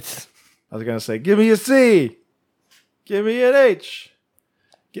 Idiots. I was going to say, give me a C. Give me an H.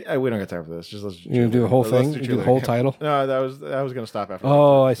 We don't got time for this. Just let's. You gonna do the whole thing? Do the whole title? No, I was going to stop after.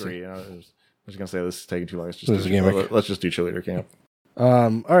 Oh, I see. 3. I was going to say this is taking too long. Let's just do Cheerleader Camp.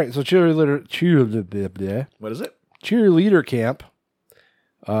 All right. So cheerleader. What is it? Cheerleader Camp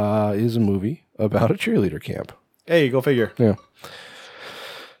is a movie about a cheerleader camp. Hey, go figure. Yeah.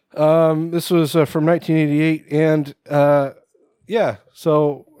 This was from 1988, and yeah.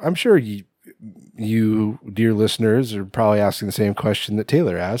 So I'm sure you, dear listeners, are probably asking the same question that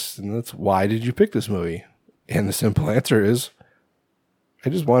Taylor asked, and that's why did you pick this movie? And the simple answer is, I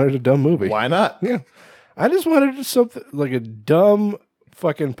just wanted a dumb movie. Why not? Yeah. I just wanted something like a dumb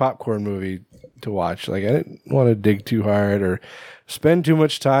fucking popcorn movie to watch. Like, I didn't want to dig too hard or spend too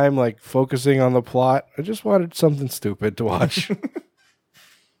much time like focusing on the plot. I just wanted something stupid to watch.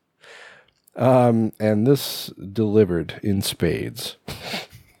 And this delivered in spades.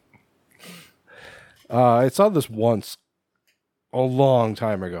 I saw this once a long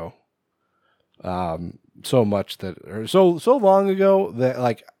time ago. So much that, or so long ago that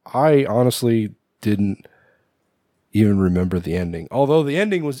like I honestly didn't even remember the ending. Although the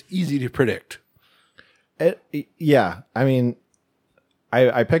ending was easy to predict. Yeah, I mean,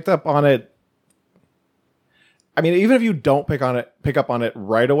 I picked up on it. I mean, even if you don't pick up on it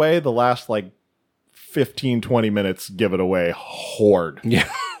right away, the last like 15, 20 minutes give it away hard.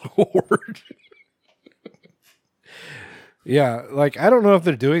 Yeah, hard. Yeah, like I don't know if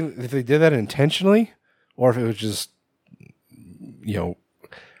they did that intentionally or if it was just, you know,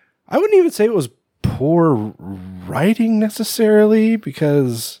 I wouldn't even say it was poor writing necessarily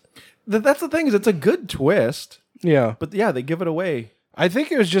because that's the thing is it's a good twist. Yeah. But yeah, they give it away. I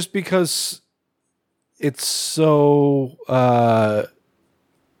think it was just because it's so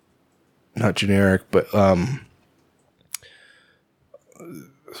not generic, but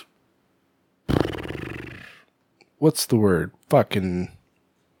what's the word? Fucking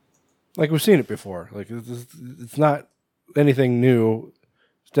like we've seen it before. Like it's not anything new.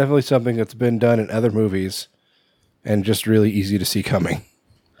 It's definitely something that's been done in other movies and just really easy to see coming.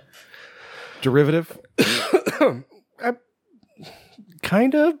 Derivative?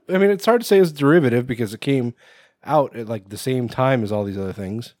 Kind of. I mean, it's hard to say it's derivative because it came out at like the same time as all these other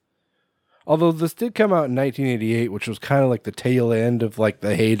things. Although this did come out in 1988, which was kind of like the tail end of like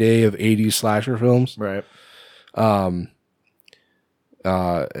the heyday of 80s slasher films. Right. And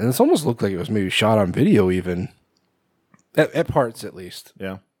it's almost looked like it was maybe shot on video even. At parts, at least.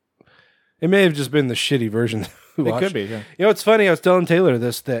 Yeah. It may have just been the shitty version we watched. It could be, yeah. You know, it's funny. I was telling Taylor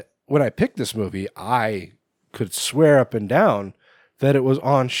that when I picked this movie, I could swear up and down that it was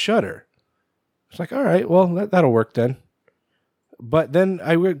on Shudder. It's like, all right, well, that'll work then. But then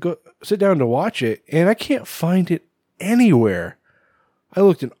I would go sit down to watch it, and I can't find it anywhere. I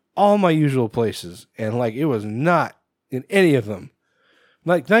looked in all my usual places, and like it was not in any of them.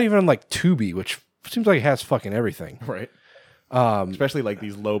 Like not even on like Tubi, which seems like it has fucking everything. Right. Especially like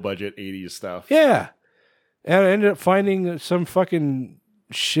these low budget 80s stuff. Yeah. And I ended up finding some fucking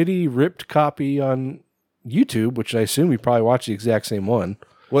shitty ripped copy on YouTube, which I assume you probably watched the exact same one.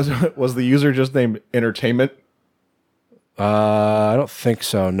 Was the user just named Entertainment? I don't think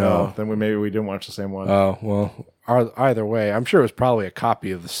so. No. Oh, then maybe we didn't watch the same one. Oh, well, either way, I'm sure it was probably a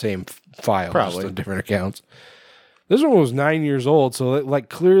copy of the same file, probably just on different accounts. This one was 9 years old, so it like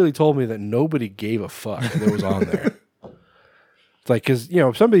clearly told me that nobody gave a fuck that it was on there. It's like, because, you know,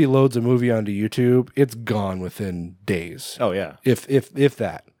 if somebody loads a movie onto YouTube, it's gone within days. Oh, yeah. If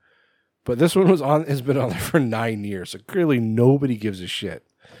that. But this one has been on there for 9 years, so clearly nobody gives a shit.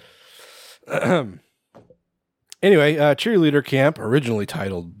 Anyway, Cheerleader Camp, originally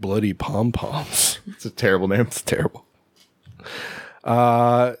titled Bloody Pom Poms. It's a terrible name. It's terrible.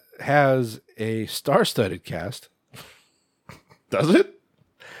 Has a star-studded cast. Does it?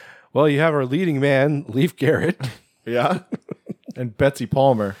 Well, you have our leading man, Leif Garrett. Yeah. And Betsy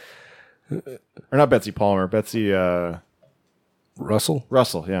Palmer. Or not Betsy Palmer, Betsy Russell?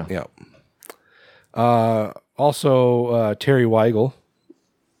 Russell, yeah. Yeah. Also, Terry Weigel,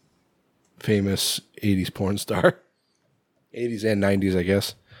 famous 80s porn star. 80s and 90s, I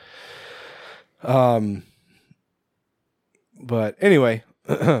guess. But anyway,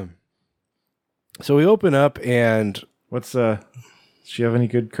 so we open up and... What's, does she have any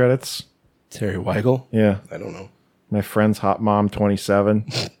good credits? Terry Weigel? Yeah. I don't know. My Friend's Hot Mom 27.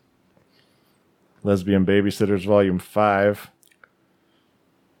 Lesbian Babysitters Volume 5.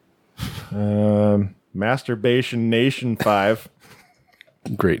 Masturbation Nation 5.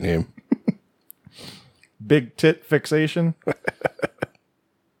 Great name. Big Tit Fixation.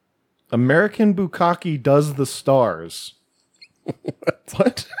 American Bukkake Does the Stars.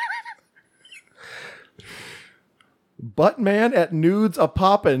 What? Buttman at Nudes a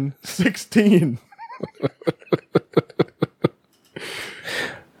Poppin' 16.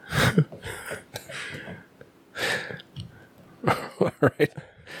 All right.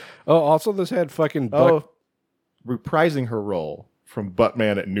 Oh, also this had fucking reprising her role from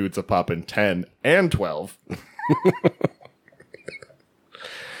Buttman at Nudes a Poppin' 10 and 12.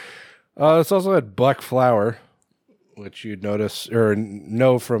 This also had Black Flower, which you'd notice or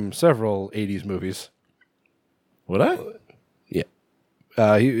know from several 80s movies. Would I?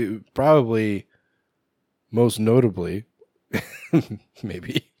 Yeah. He probably most notably,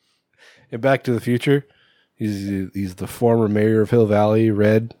 maybe, in Back to the Future. He's the former mayor of Hill Valley,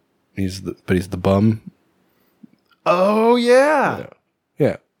 Red. He's the bum. Oh, yeah.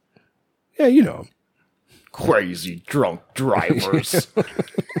 Yeah, you know him. Crazy drunk drivers.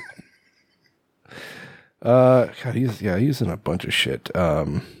 God, he's in a bunch of shit.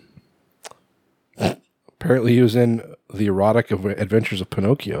 Apparently he was in The Erotic Adventures of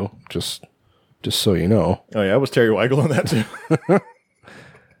Pinocchio, just so you know. Oh, yeah, was Terry Weigel in that, too?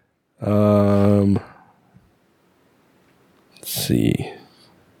 Let's see.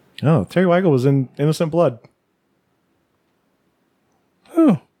 Oh, Terry Weigel was in Innocent Blood.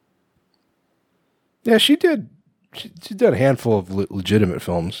 Oh. Yeah, she did. She did a handful of legitimate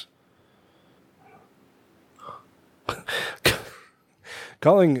films.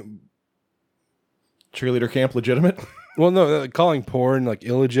 Calling Cheerleader Camp legitimate? Well, no, calling porn like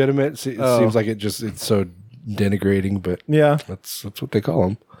illegitimate seems like it's so denigrating, but yeah, that's what they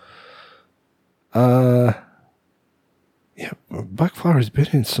call them. Yeah, Buck Flower's been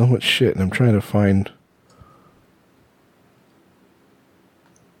in so much shit, and I'm trying to find.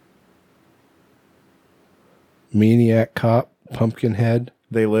 Maniac Cop, Pumpkinhead.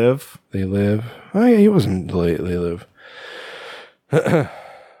 They Live. Oh yeah, he wasn't They Live.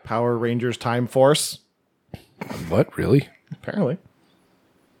 Power Rangers Time Force. What, really? Apparently.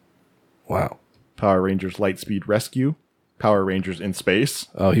 Wow. Power Rangers Lightspeed Rescue. Power Rangers in Space.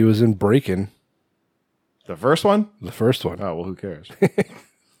 Oh, he was in Breakin'. The first one? The first one. Oh, well, who cares?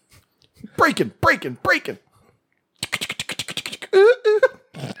 Breakin'.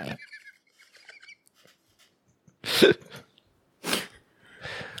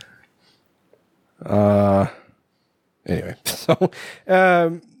 Anyway, so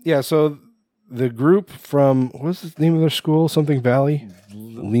so the group from what's the name of their school? Something Valley,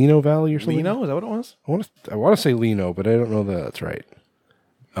 Leno Valley or something. Leno, is that what it was? I want to say Leno, but I don't know that that's right.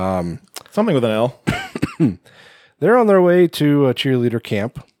 Something with an L. They're on their way to a cheerleader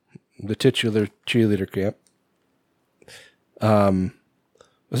camp, the titular cheerleader camp.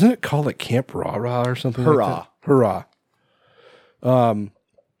 Wasn't it called like Camp Rah Rah or something? Hurrah. Like that? Hurrah.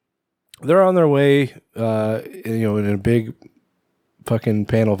 They're on their way, in a big fucking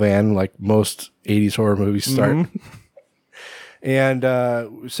panel van, like most 80s horror movies start. Mm-hmm. And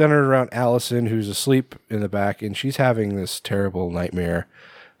centered around Allison, who's asleep in the back, and she's having this terrible nightmare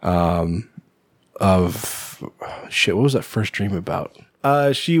of shit. What was that first dream about?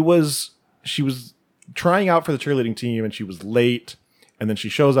 She was trying out for the cheerleading team, and she was late, and then she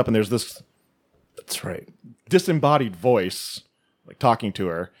shows up, and there's this. That's right. Disembodied voice, like talking to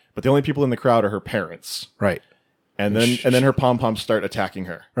her, but the only people in the crowd are her parents. Right. And then her pom-poms start attacking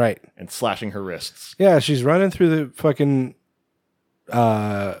her. Right. And slashing her wrists. Yeah, she's running through the fucking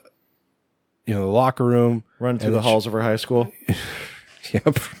the locker room. Run through the halls of her high school.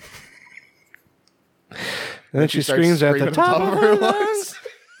 Yep. And then she screams at the top of her lungs.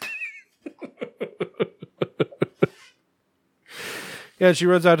 Yeah, she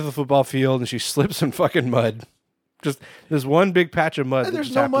runs out to the football field and she slips in fucking mud. Just there's one big patch of mud. And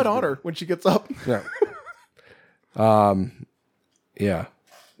there's no mud on her when she gets up. Yeah. Yeah.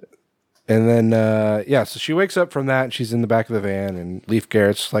 And then, so she wakes up from that and she's in the back of the van and Leif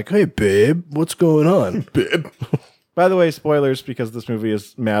Garrett's like, hey, babe, what's going on? Babe. By the way, spoilers, because this movie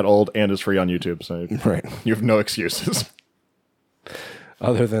is mad old and is free on YouTube. So right. You have no excuses.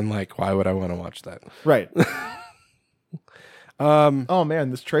 Other than like, why would I want to watch that? Right. Oh man,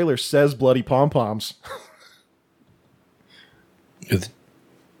 this trailer says bloody pom-poms.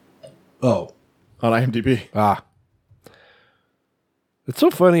 On IMDb. It's so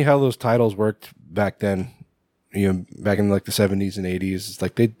funny how those titles worked back then. Back in like the 70s and 80s. It's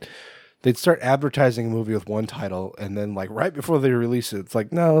like they'd start advertising a movie with one title, and then like right before they release it, it's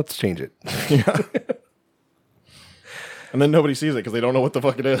like, no, let's change it. Yeah. And then nobody sees it because they don't know what the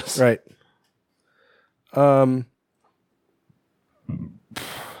fuck it is. Right.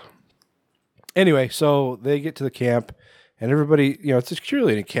 Anyway, so they get to the camp, and everybody, it's a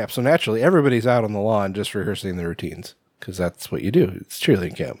cheerleading camp, so naturally everybody's out on the lawn just rehearsing their routines, because that's what you do. It's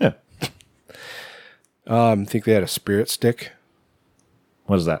cheerleading camp. Yeah. I think they had a spirit stick.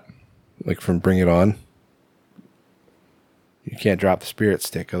 What is that? Like from Bring It On. You can't drop the spirit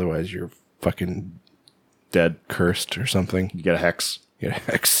stick, otherwise you're fucking dead, cursed or something. You get a hex.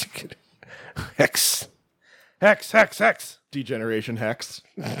 Hex. Hex. Degeneration hex.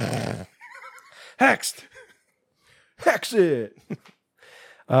 Hexed. Hex it.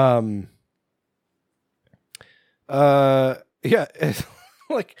 Yeah.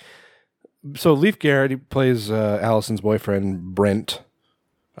 Like, so Leif Garrett, he plays Allison's boyfriend, Brent.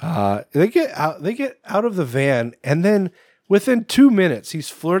 They get out of the van, and then within 2 minutes, he's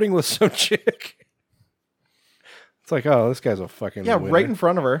flirting with some chick. It's like, oh, this guy's a fucking winner. right in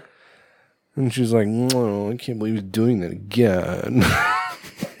front of her. And she's like, no, I can't believe he's doing that again.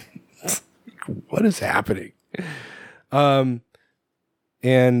 What is happening? We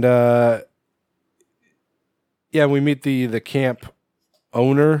meet the camp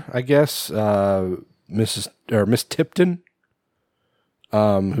owner, I guess, Miss Tipton,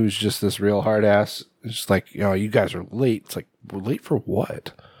 who's just this real hard ass. It's just like, you guys are late. It's like, we're late for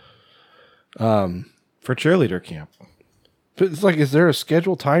what? For cheerleader camp. It's like, is there a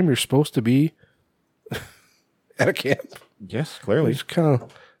scheduled time you're supposed to be at a camp? Yes, clearly. It's kind of,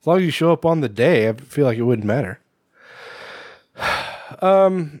 as long as you show up on the day, I feel like it wouldn't matter.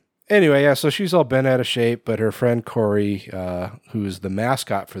 Anyway, yeah, so she's all bent out of shape, but her friend Corey, who's the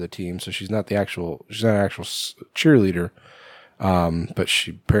mascot for the team, so she's not an actual cheerleader, but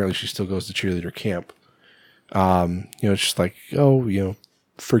she still goes to cheerleader camp. It's just like,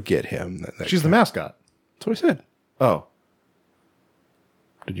 forget him. She's the mascot. That's what I said. Oh.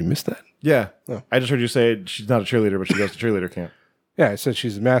 Did you miss that? Yeah. Oh. I just heard you say she's not a cheerleader, but she goes to cheerleader camp. Yeah, I said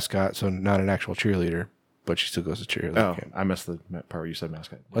she's a mascot, so not an actual cheerleader, but she still goes to cheerleader camp. I missed the part where you said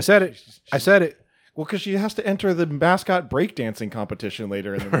mascot. I said it. Well, because she has to enter the mascot breakdancing competition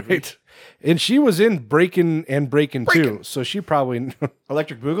later in the movie. Right. And she was in Breakin' and Breakin' too, so she probably...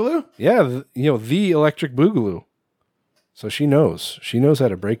 Electric Boogaloo? Yeah, the Electric Boogaloo. So she knows. She knows how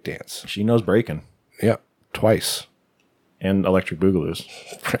to breakdance. She knows breaking. Yeah, twice. And Electric Boogaloos.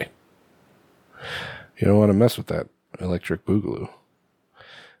 Right. You don't want to mess with that Electric Boogaloo.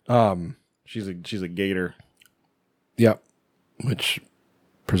 She's a gator. Yep. Which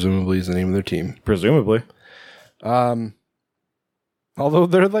presumably is the name of their team. Presumably. Although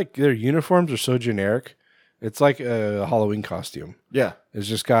their uniforms are so generic, it's like a Halloween costume. Yeah. It's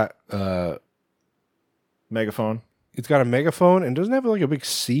just got megaphone. It's got a megaphone and doesn't have like a big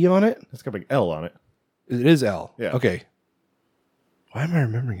C on it. It's got a big L on it. It is L. Yeah. Okay. Why am I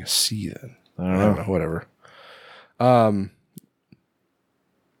remembering a C then? I don't know. Whatever.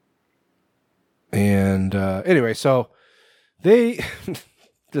 Anyway, so they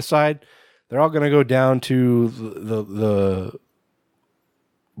decide they're all going to go down to the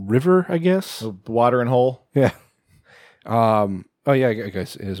river, I guess. The watering hole. Yeah. Oh yeah, I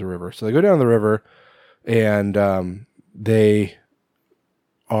guess it is a river. So they go down the river, and they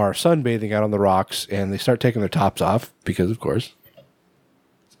are sunbathing out on the rocks, and they start taking their tops off because, of course,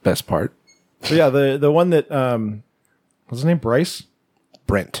 it's the best part. So yeah, the one that what's his name? Brent.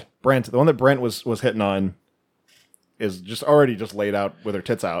 The one that Brent was hitting on is just already just laid out with her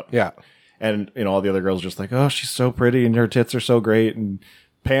tits out. Yeah. And all the other girls are just like, oh, she's so pretty and her tits are so great. And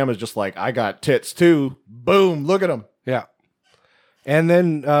Pam is just like, I got tits too. Boom, look at them. Yeah. And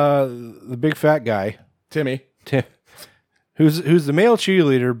then the big fat guy, Tim, who's the male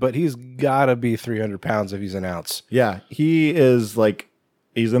cheerleader, but he's got to be 300 pounds if he's an ounce. Yeah, he is like,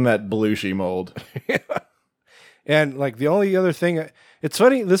 he's in that Belushi mold. Yeah. And like the only other thing, it's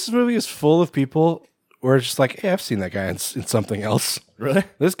funny, this movie is full of people where it's just like, hey, I've seen that guy in something else. Really?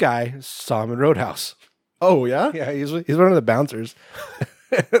 This guy saw him in Roadhouse. Oh, yeah? Yeah, he's one of the bouncers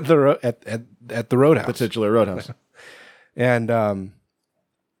at the Roadhouse. The titular Roadhouse. And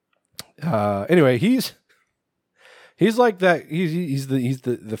anyway, he's like that. He's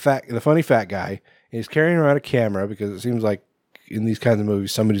the funny fat guy. He's carrying around a camera because it seems like in these kinds of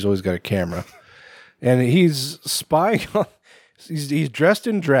movies somebody's always got a camera, and he's spying on. He's dressed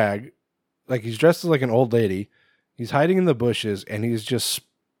in drag, like he's dressed as like an old lady. He's hiding in the bushes, and he's just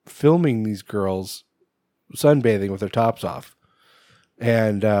filming these girls sunbathing with their tops off,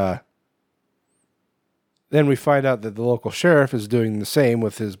 and then we find out that the local sheriff is doing the same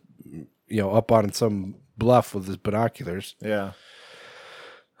with his, up on some bluff with his binoculars. Yeah.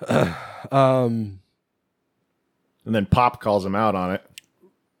 And then Pop calls him out on it.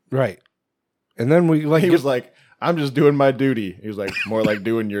 Right. And then we he was like, I'm just doing my duty. He was like, more like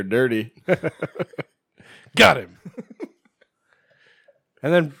doing your dirty. Got him.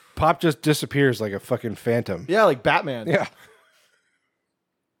 And then Pop just disappears like a fucking phantom. Yeah, like Batman. Yeah.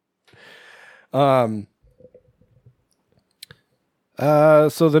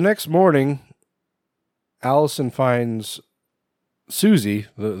 So the next morning, Allison finds Susie,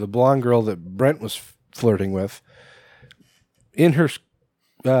 the blonde girl that Brent was flirting with, in her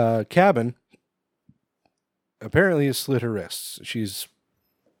cabin. Apparently has slit her wrists. She's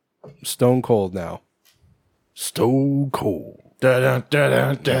stone cold now. Stone cold. Dun, dun, dun,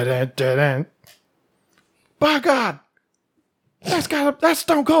 dun, dun, dun, dun. By God, that's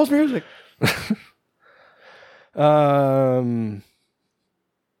Stone Cold's music.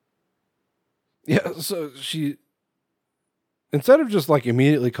 Yeah, so she, instead of just like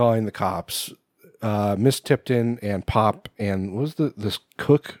immediately calling the cops, Miss Tipton and Pop and what was this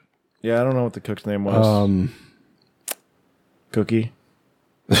cook? Yeah, I don't know what the cook's name was. Cookie.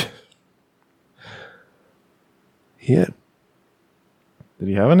 Did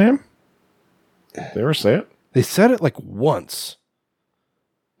he have a name? Did they ever say it? They said it like once.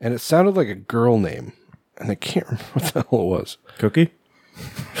 And it sounded like a girl name. And I can't remember what the hell it was. Cookie?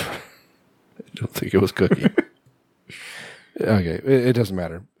 I don't think it was Cookie. Okay, it doesn't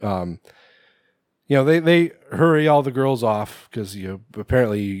matter. They hurry all the girls off because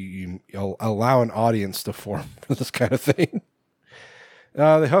apparently you allow an audience to form for this kind of thing.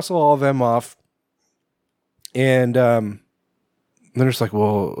 They hustle all of them off, and they're just like,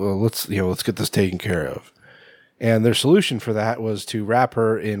 "Well, let's get this taken care of." And their solution for that was to wrap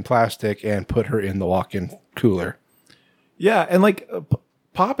her in plastic and put her in the walk-in cooler. Yeah, and like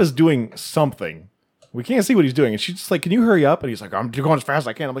Pop is doing something. We can't see what he's doing. And she's just like, can you hurry up? And he's like, I'm going as fast as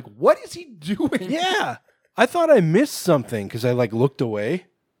I can. I'm like, what is he doing? Yeah. I thought I missed something because I like looked away,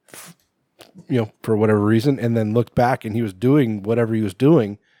 for whatever reason, and then looked back and he was doing whatever he was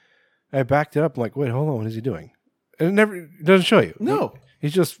doing. I backed it up. I'm like, wait, hold on. What is he doing? And it doesn't show you. No.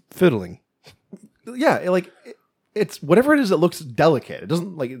 He's just fiddling. Yeah. It's whatever it is that looks delicate. It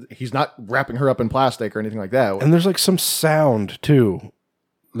doesn't he's not wrapping her up in plastic or anything like that. And there's like some sound too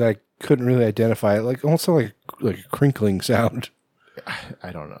that I couldn't really identify. Like almost like a crinkling sound.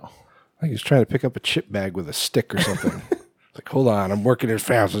 I don't know. Like he's trying to pick up a chip bag with a stick or something. Like, hold on, I'm working as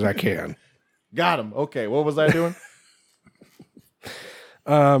fast as I can. Got him. Okay, what was I doing?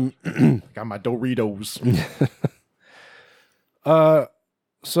 Got my Doritos.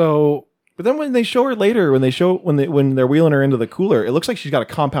 But then when they show her later, when they're wheeling her into the cooler, it looks like she's got a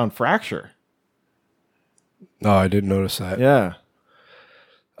compound fracture. Oh, I didn't notice that. Yeah.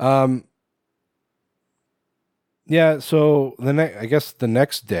 Yeah, so I guess the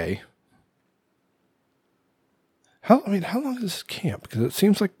next day. How long is this camp? Because it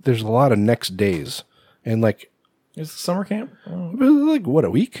seems like there's a lot of next days. And like is it summer camp? Like what,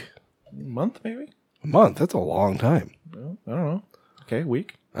 a week? A month maybe? A month, that's a long time. Well, I don't know. Okay, a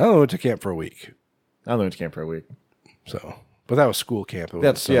week. I only went to camp for a week. I only went to camp for a week. So, but that was school camp. It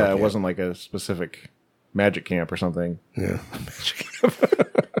wasn't like a specific magic camp or something. Yeah. Magic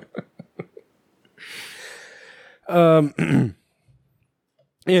camp.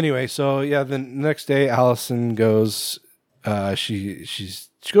 Anyway, so yeah, the next day Allison goes she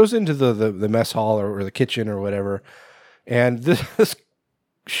goes into the mess hall or the kitchen or whatever, and this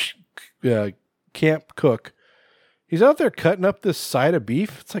camp cook, he's out there cutting up this side of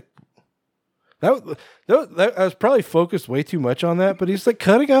beef. It's like that I was probably focused way too much on that, but he's like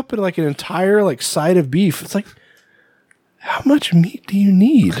cutting up in like an entire like side of beef. It's like, how much meat do you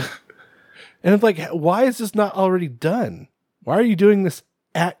need? And it's like, why is this not already done? Why are you doing this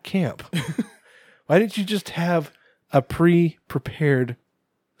at camp? Why didn't you just have a pre-prepared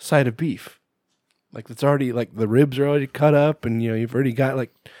side of beef? Like it's already like the ribs are already cut up, and you've already got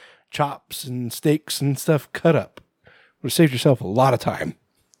like chops and steaks and stuff cut up. Would have saved yourself a lot of time.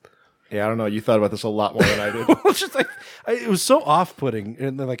 Yeah, I don't know. You thought about this a lot more than I did. It's just like it was so off-putting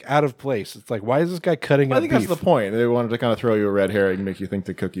and like out of place. It's like, why is this guy cutting up beef? I think that's the point. They wanted to kind of throw you a red herring and make you think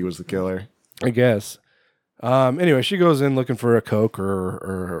the Cookie was the killer. I guess. Anyway, she goes in looking for a Coke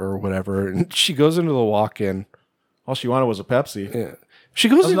or whatever, and she goes into the walk-in. All she wanted was a Pepsi. Yeah, she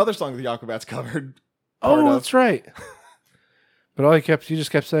goes. That's another song that the Aquabats covered. Oh, that's right. But he just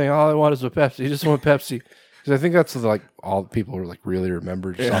kept saying, "All I want is a Pepsi. I just want Pepsi." Because I think that's like all the people were like really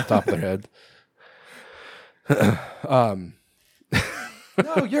remembered just off the top of their head.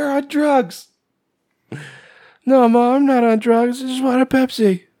 No, you're on drugs. No, Mom, I'm not on drugs. I just want a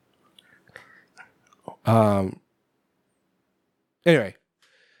Pepsi. Anyway,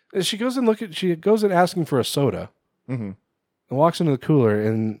 she goes in asking for a soda, and walks into the cooler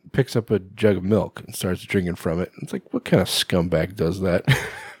and picks up a jug of milk and starts drinking from it. It's like, what kind of scumbag does that?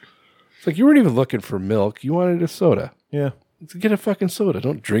 It's like, you weren't even looking for milk. You wanted a soda. Yeah. Get a fucking soda.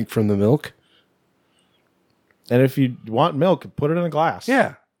 Don't drink from the milk. And if you want milk, put it in a glass.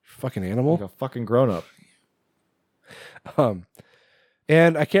 Yeah. Fucking animal. Like a fucking grown-up.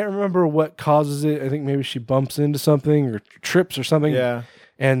 And I can't remember what causes it. I think maybe she bumps into something or trips or something. Yeah.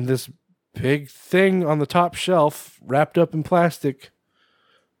 And this big thing on the top shelf, wrapped up in plastic,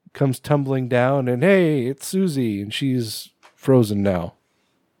 comes tumbling down. And hey, it's Susie. And she's frozen now.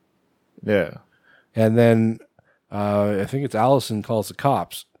 Yeah. And then I think it's Allison calls the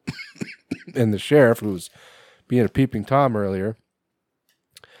cops. And the sheriff, who was being a peeping Tom earlier,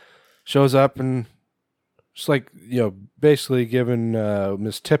 shows up and just like, basically giving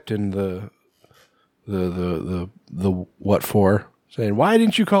Miss Tipton the what for. saying, "Why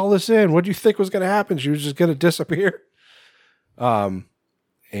didn't you call this in? What do you think was going to happen? She was just going to disappear."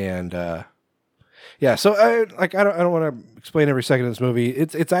 Yeah. So I don't want to explain every second of this movie.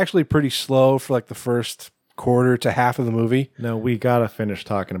 It's actually pretty slow for like the first quarter to half of the movie. No, we gotta finish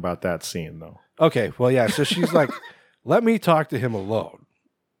talking about that scene though. Okay. Well, yeah. So she's like, "Let me talk to him alone,"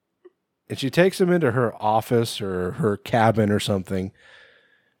 and she takes him into her office or her cabin or something.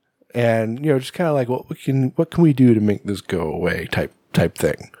 And, just kind of like, what can we do to make this go away type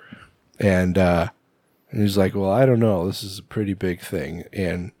thing. And he's like, "Well, I don't know. This is a pretty big thing."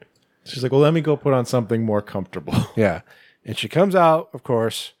 And she's like, "Well, let me go put on something more comfortable." Yeah. And she comes out, of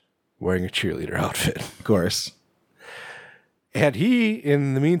course, wearing a cheerleader outfit. Of course. And he,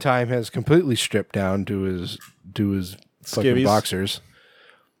 in the meantime, has completely stripped down to his fucking Skivvies. boxers.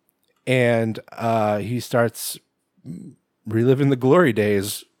 And he starts reliving the glory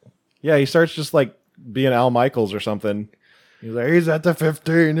days. Yeah, he starts just like being Al Michaels or something. He's like, "He's at the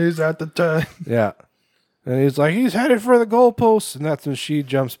 15, he's at the 10. Yeah. And he's like, "He's headed for the goalposts." And that's when she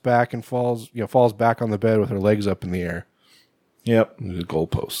jumps back and falls back on the bed with her legs up in the air. Yep. The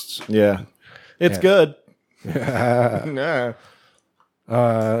goalposts. Yeah. It's good. Yeah.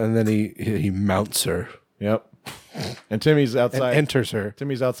 And then he mounts her. Yep. And Timmy's outside. And enters her.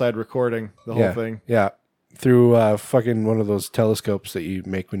 Timmy's outside recording the whole thing. Yeah. Through fucking one of those telescopes that you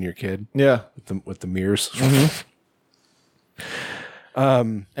make when you're a kid. Yeah. With the mirrors. Mm-hmm.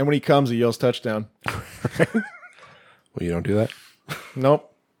 And when he comes, he yells touchdown. Well, you don't do that?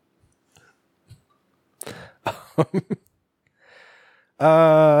 Nope.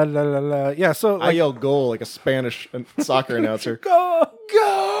 Yeah, so I yell goal like a Spanish soccer announcer. Go!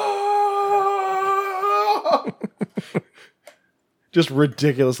 Just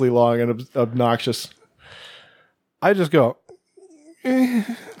ridiculously long and obnoxious. I just go.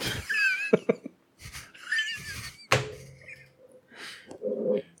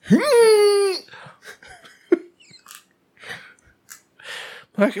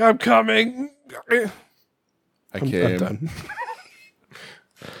 Like, "I'm coming." I'm done.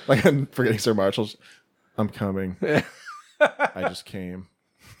 Like I'm forgetting Sir Marshall's. "I'm coming." I just came.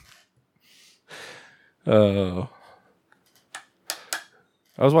 Oh.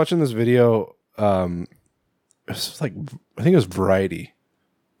 I was watching this video. It was like, I think it was Variety.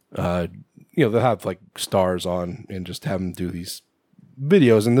 They'll have like stars on and just have them do these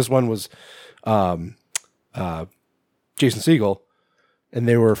videos. And this one was Jason Segel. And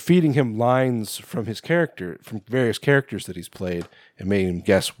they were feeding him lines from his character, from various characters that he's played, and made him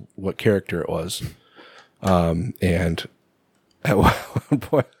guess what character it was. And at one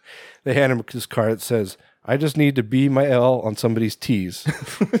point, they hand him this card that says, "I just need to B my L on somebody's T's."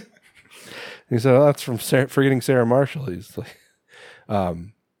 He said, "Oh, that's from Forgetting Sarah Marshall." He's like,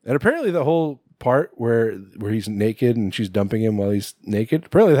 and apparently the whole part where he's naked and she's dumping him while he's naked,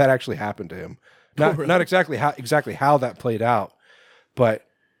 apparently that actually happened to him. Not exactly how that played out. But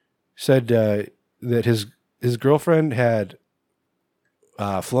said that his girlfriend had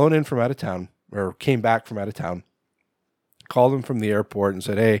flown in from out of town, or came back from out of town, called him from the airport and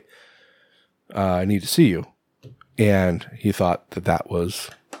said, "Hey, I need to see you." And he thought that was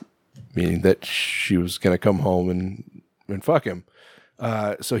meaning that she was going to come home and fuck him.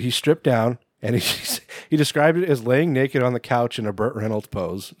 So he stripped down, and he described it as laying naked on the couch in a Burt Reynolds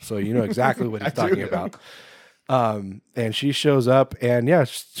pose. So you know exactly what he's talking about. And she shows up, and yeah,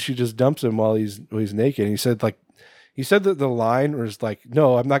 she just dumps him while he's naked. And he said that the line was like,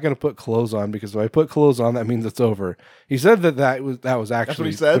 "No, I'm not going to put clothes on, because if I put clothes on, that means it's over." He said that was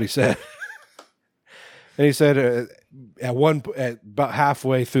actually what he said. And he said at about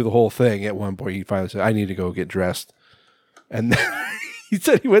halfway through the whole thing, at one point he finally said, "I need to go get dressed." And then he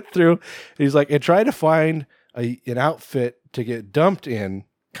said he went through, and he's like, and try to find an outfit to get dumped in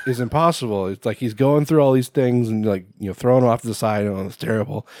is impossible. It's like he's going through all these things and throwing them off to the side, and it's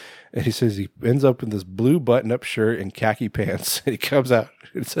terrible. And he says he ends up in this blue button-up shirt and khaki pants, and he comes out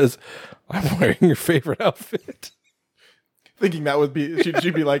and says, "I'm wearing your favorite outfit." Thinking that would be,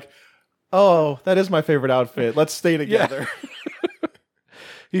 she'd be like, "Oh, that is my favorite outfit. Let's stay together." Yeah.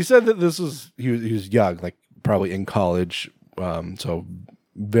 He said that he was young, like probably in college, so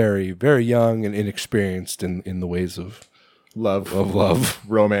very, very young and inexperienced in the ways of love,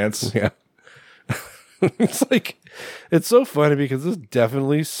 romance. Yeah. It's so funny because this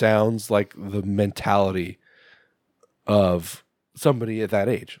definitely sounds like the mentality of somebody at that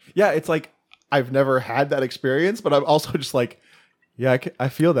age. Yeah, it's like I've never had that experience, but I'm also just like, yeah, I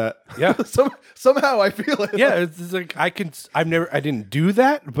feel that. Yeah. Somehow I feel it. Yeah, it's like I didn't do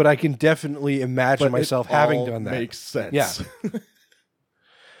that, but I can definitely imagine myself having done that. Makes sense.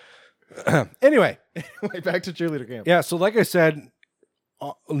 Yeah. Anyway, back to cheerleader camp. Yeah, so like I said,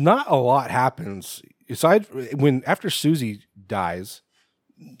 not a lot happens aside after Susie dies.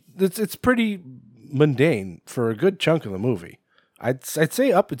 It's pretty mundane for a good chunk of the movie. I'd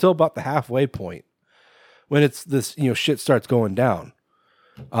say up until about the halfway point when it's this, shit starts going down,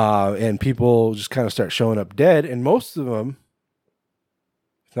 and people just kind of start showing up dead, and most of them,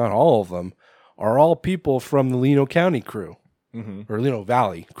 if not all of them, are all people from the Leno County crew or Leno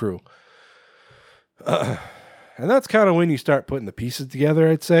Valley crew. And that's kind of when you start putting the pieces together,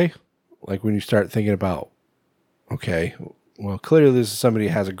 I'd say. Like when you start thinking about, okay, well, clearly this is somebody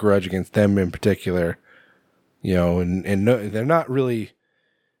who has a grudge against them in particular, and no, they're not really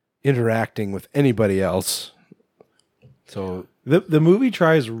interacting with anybody else. So the movie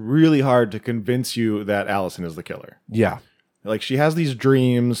tries really hard to convince you that Allison is the killer. Yeah. Like she has these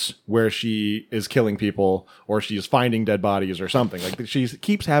dreams where she is killing people or she's finding dead bodies or something. Like she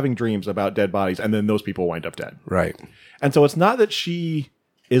keeps having dreams about dead bodies and then those people wind up dead. Right. And so it's not that she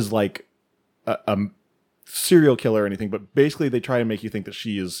is like a serial killer or anything, but basically they try to make you think that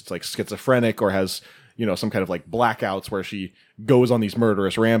she is like schizophrenic or has, some kind of like blackouts where she goes on these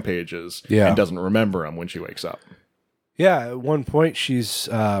murderous rampages and doesn't remember them when she wakes up. Yeah. At one point she's,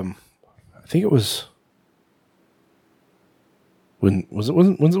 I think it was...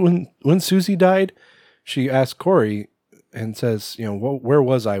 When Susie died, she asked Corey and says, where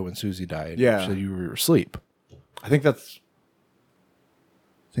was I when Susie died? Yeah. She said you were asleep. I think that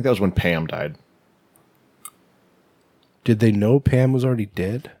was when Pam died. Did they know Pam was already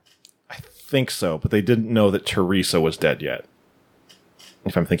dead? I think so, but they didn't know that Teresa was dead yet.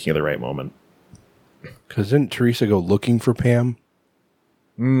 If I'm thinking of the right moment. Because didn't Teresa go looking for Pam?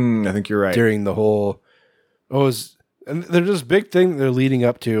 I think you're right. During the whole... And there's this big thing they're leading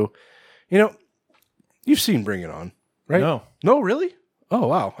up to. You've seen Bring It On, right? No, really? Oh,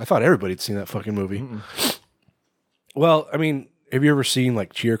 wow. I thought everybody'd seen that fucking movie. Mm-mm. Well, I mean, have you ever seen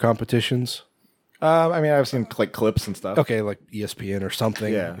like cheer competitions? I've seen like clips and stuff. Okay, like ESPN or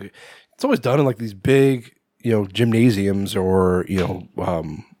something. Yeah. It's always done in like these big, gymnasiums or,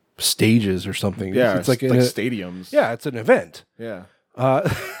 stages or something. Yeah, it's like stadiums. Yeah, it's an event. Yeah.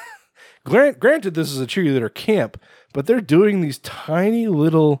 Granted, this is a cheerleader camp, but they're doing these tiny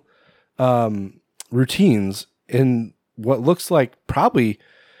little routines in what looks like probably...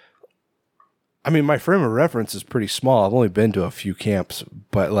 my frame of reference is pretty small. I've only been to a few camps,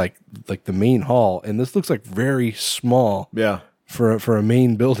 but like the main hall, and this looks like very small. Yeah. For a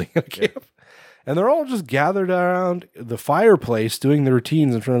main building at a camp. Yeah. And they're all just gathered around the fireplace doing the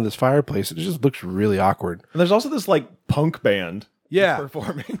routines in front of this fireplace. It just looks really awkward. And there's also this like punk band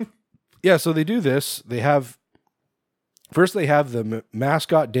performing. Yeah, so they do this. They have the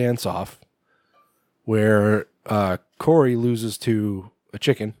mascot dance off where Corey loses to a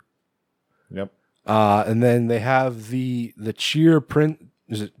chicken. Yep. And then they have the cheer print.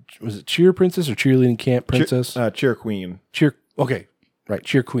 Was it cheer princess or cheerleading camp princess? Cheer queen. Okay, right.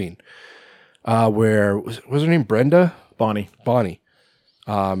 Cheer queen. Where was her name? Brenda? Bonnie.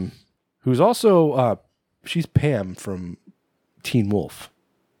 Who's also she's Pam from Teen Wolf.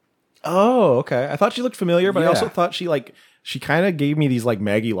 Oh, okay. I thought she looked familiar, but I also thought she kind of gave me these like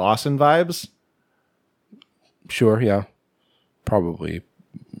Maggie Lawson vibes. Sure, yeah. Probably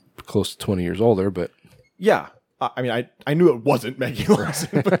close to 20 years older, but... Yeah. I knew it wasn't Maggie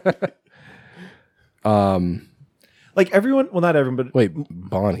Lawson. But like everyone... Well, not everyone, but... Wait,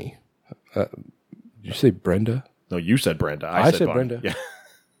 Bonnie. Did you say Brenda? No, you said Brenda. I said Bonnie. Brenda. Yeah.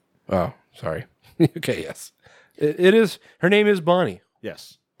 Oh, sorry. Okay, yes. It is... Her name is Bonnie.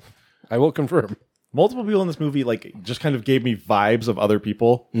 Yes. I will confirm. Multiple people in this movie just kind of gave me vibes of other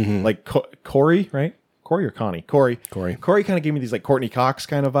people. Mm-hmm. Like Corey, right? Corey or Connie? Corey. Corey kind of gave me these like Courtney Cox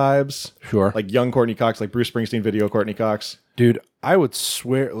kind of vibes. Sure. Like young Courtney Cox, like Bruce Springsteen video Courtney Cox. Dude, I would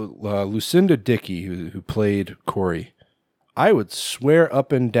swear, Lucinda Dickey, who played Corey, I would swear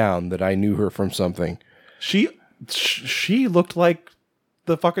up and down that I knew her from something. She looked like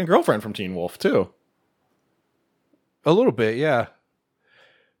the fucking girlfriend from Teen Wolf too. A little bit, yeah.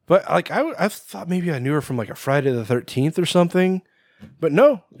 But like I thought maybe I knew her from like a Friday the 13th or something. But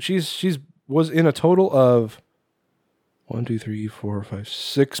no, she's was in a total of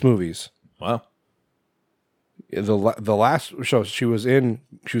 6 movies. Wow. The last show she was in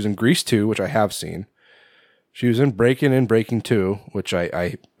Grease 2, which I have seen. She was in Breakin' and Breaking 2, which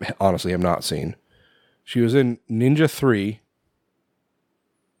I honestly have not seen. She was in Ninja 3.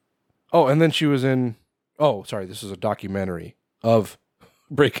 Oh, and then she was in... Oh, sorry, this is a documentary of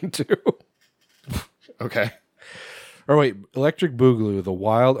Breaking 2. Okay. Or wait, Electric Boogaloo, The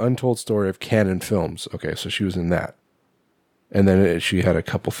Wild Untold Story of Canon Films. Okay, so she was in that. And then she had a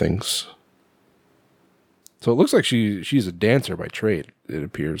couple things. So it looks like she's a dancer by trade, it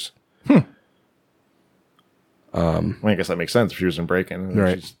appears. Well, I guess that makes sense if she was in breaking.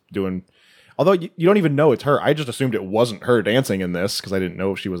 Right. She's doing... Although you don't even know it's her. I just assumed it wasn't her dancing in this because I didn't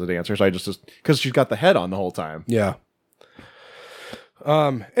know if she was a dancer. So I just... Because she's got the head on the whole time. Yeah.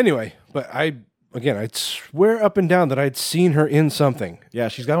 Anyway, but I'd swear up and down that I'd seen her in something. Yeah,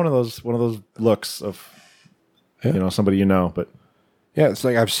 she's got one of those looks of, somebody you know, but... Yeah, it's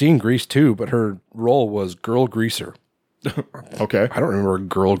like I've seen Grease too, but her role was Girl Greaser. Okay. I don't remember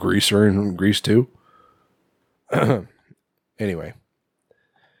Girl Greaser in Grease 2. Anyway.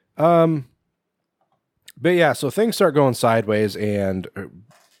 But yeah, so things start going sideways, and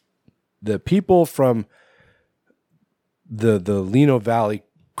the people from the Lino Valley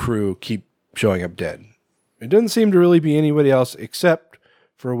crew keep showing up dead. It doesn't seem to really be anybody else except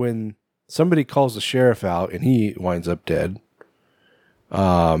for when somebody calls the sheriff out and he winds up dead.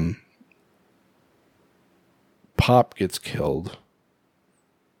 Pop gets killed.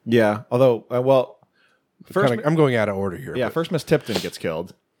 Yeah, although, first... I'm going out of order here. Yeah, first Miss Tipton gets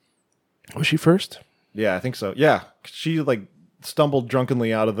killed. Was she first? Yeah, I think so. Yeah, she stumbled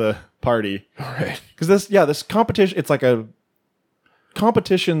drunkenly out of the party. All right. Because this competition, it's like a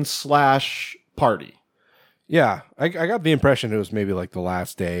competition / party. Yeah, I got the impression it was maybe like the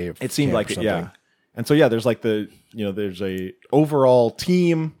last day of It seemed camp like or it, something. yeah. And so, yeah, there's there's a overall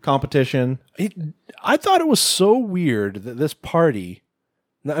team competition. I thought it was so weird that this party,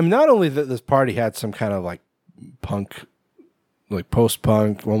 I mean, not only that this party had some kind of like punk, like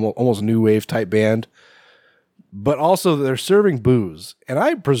post-punk, almost new wave type band, but also they're serving booze. And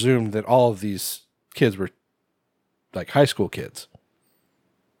I presumed that all of these kids were like high school kids.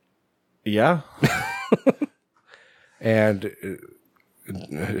 Yeah. And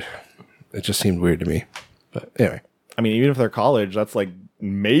it just seemed weird to me. But anyway. I mean, even if they're college, that's like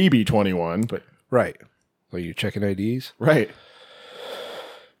maybe 21, but... Right. Are you checking IDs? Right.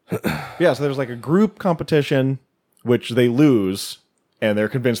 Yeah, so there's like a group competition, which they lose, and they're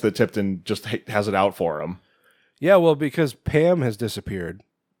convinced that Tipton just has it out for them. Yeah, well, because Pam has disappeared.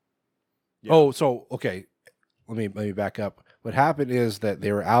 Yeah. Oh, so, okay. Let me back up. What happened is that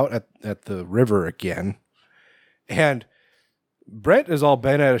they were out at the river again, and Brent is all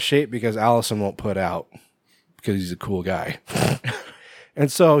bent out of shape because Allison won't put out because he's a cool guy.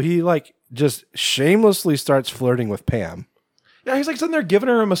 And so he just shamelessly starts flirting with Pam. Yeah, he's sitting there giving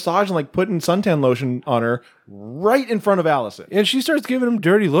her a massage and putting suntan lotion on her right in front of Allison. And she starts giving him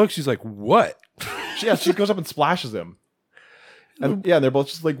dirty looks. She's like, what? She goes up and splashes him. And yeah, they're both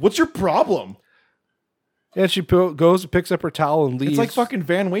just like, what's your problem? And she goes and picks up her towel and leaves. It's like fucking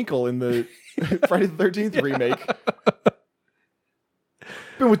Van Winkle in the Friday the 13th remake.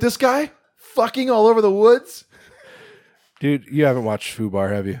 Been with this guy? Fucking all over the woods? Dude, you haven't watched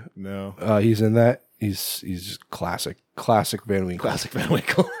Fubar, have you? No. He's in that. He's just classic Van Winkle. Classic Van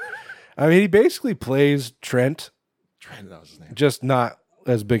Winkle. I mean, he basically plays Trent. Trent, that was his name. Just not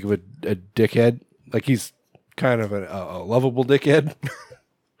as big of a dickhead. Like, he's kind of a lovable dickhead.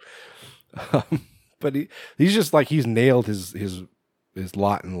 But he's just he's nailed his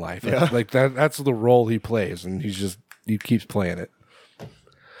lot in life. Yeah. That's the role he plays, and he keeps playing it.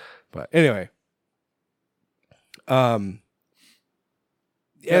 But anyway.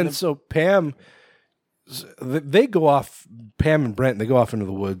 So Pam, they go off. Pam and Brent, they go off into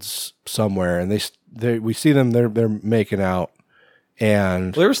the woods somewhere, and we see them. They're making out,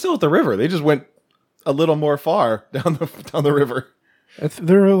 and they were still at the river. They just went a little more far down the river.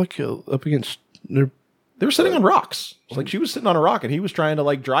 They're up against. They were sitting on rocks. She was sitting on a rock, and he was trying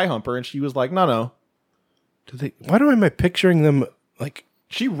to dry hump her, and she was like, "No." Why am I picturing them like?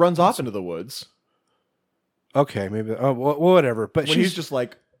 She runs off into the woods. Okay, maybe. Oh, well, whatever. But when he's just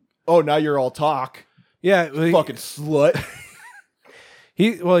like, "Oh, now you're all talk." Yeah, fucking slut.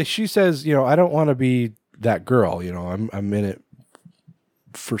 She says, I don't want to be that girl. I'm in it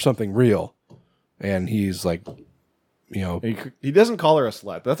for something real, and he's like, he doesn't call her a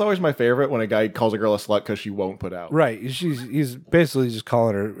slut. That's always my favorite when a guy calls a girl a slut because she won't put out. Right. He's basically just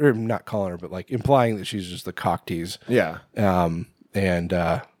calling her, or not calling her, but implying that she's just the cock tease. Yeah. So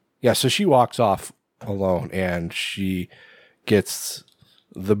she walks off alone, and she gets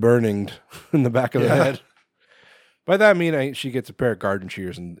the burning in the back of the head. By that I mean she gets a pair of garden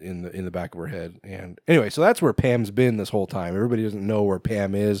shears in the back of her head. And anyway, so that's where Pam's been this whole time. Everybody doesn't know where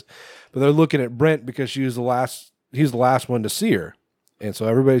Pam is, but they're looking at Brent because she was he's the last one to see her. And so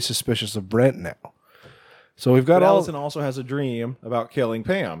everybody's suspicious of Brent now. So we've got Allison also has a dream about killing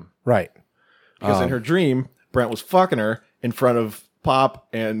Pam. Right. Because in her dream, Brent was fucking her in front of Pop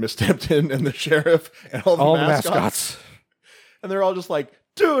and Miss Tipton and the sheriff and all the mascots. And they're all just like,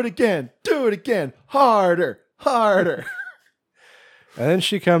 Do it again, harder. And then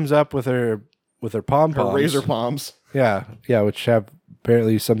she comes up with her pom-poms. Her razor palms. Yeah, which have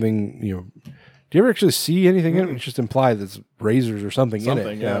apparently something, do you ever actually see anything in it? It's just implied there's razors or something in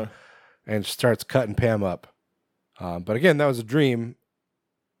it. Yeah. And starts cutting Pam up. But again, that was a dream.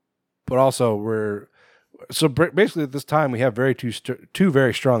 But also basically at this time we have two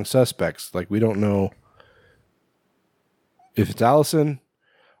very strong suspects. Like we don't know if it's Allison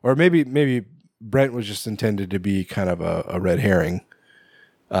or maybe Brent was just intended to be kind of a red herring.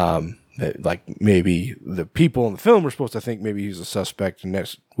 Like maybe the people in the film were supposed to think maybe he's a suspect,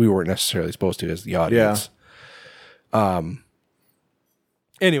 and we weren't necessarily supposed to as the audience. Yeah.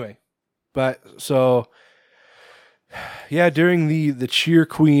 Anyway, but so yeah, during the cheer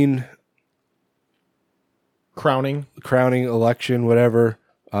queen crowning election, whatever.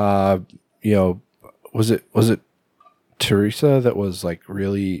 Was it Teresa that was like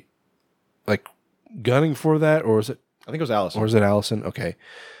really like gunning for that, or was it? I think it was Allison. Or is it Allison? Okay.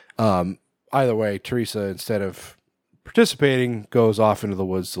 Either way, Teresa, instead of participating, goes off into the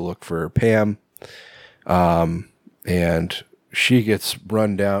woods to look for Pam. And she gets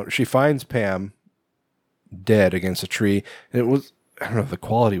run down. She finds Pam dead against a tree. And it was, I don't know, the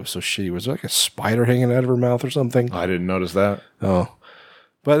quality was so shitty. Was there like a spider hanging out of her mouth or something? I didn't notice that. Oh.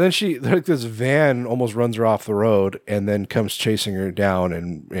 But then this van almost runs her off the road and then comes chasing her down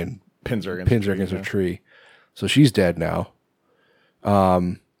and pins her against a tree. So she's dead now.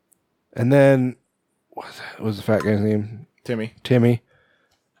 And then what was the fat guy's name? Timmy.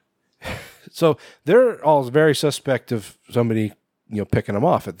 So they're all very suspect of somebody, picking them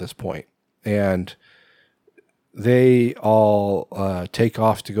off at this point. And they all take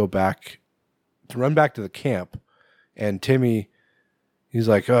off to run back to the camp. And Timmy, he's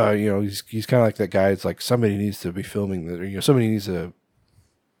like, he's kind of like that guy. It's like somebody needs to be filming this, or somebody needs to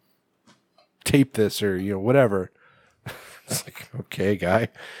tape this, or whatever. It's like, okay, guy.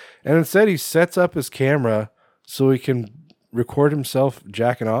 And instead, he sets up his camera so he can record himself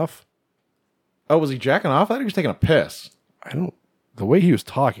jacking off. Oh, was he jacking off? I thought he was taking a piss. The way he was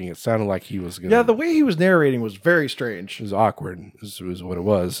talking, it sounded like he was gonna. Yeah, the way he was narrating was very strange. It was awkward. This was what it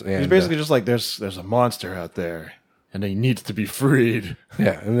was. And he's basically just like, there's a monster out there, and he needs to be freed.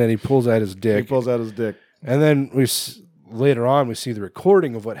 Yeah, and then he pulls out his dick. And then later on, we see the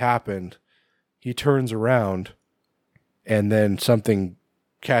recording of what happened. He turns around, and then something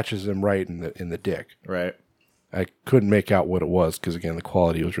catches him right in the dick. Right. I couldn't make out what it was because again the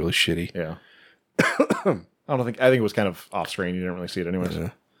quality was really shitty. Yeah. I think it was kind of off screen. You didn't really see it anyways. Yeah.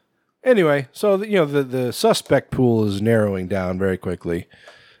 Anyway, so the suspect pool is narrowing down very quickly,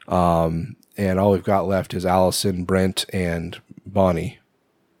 and all we've got left is Allison, Brent, and Bonnie,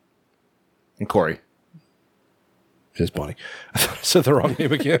 and Corey. Is Bonnie? I thought I said the wrong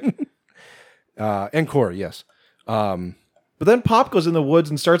name again. And Corey, yes. But then Pop goes in the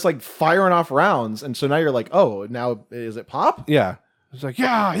woods and starts like firing off rounds. And so now you're like, oh, now is it Pop? Yeah. It's like,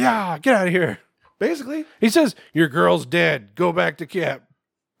 yeah, get out of here. Basically. He says, your girl's dead. Go back to camp.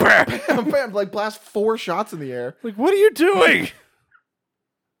 Bam, bam, like blast 4 shots in the air. Like, what are you doing?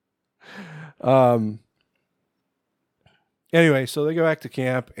 Anyway, so they go back to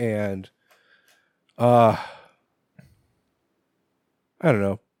camp and I don't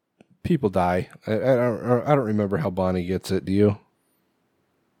know. People die. I don't remember how Bonnie gets it. Do you?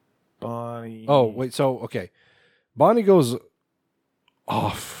 Bonnie. Oh, wait. So, okay. Bonnie goes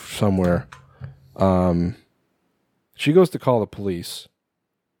off somewhere. She goes to call the police.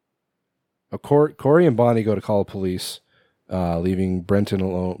 Corey and Bonnie go to call the police, leaving Brent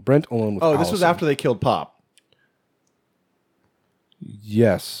alone with Allison. This was after they killed Pop.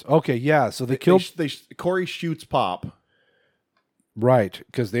 Yes. Okay, yeah. So they killed... Corey shoots Pop. Right,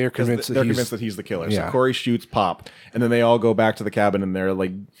 because they're convinced that he's the killer. Yeah. So Corey shoots Pop, and then they all go back to the cabin, and they're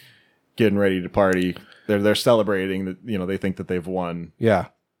like getting ready to party. They're celebrating that they think that they've won. Yeah,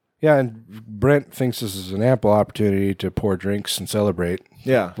 yeah. And Brent thinks this is an ample opportunity to pour drinks and celebrate.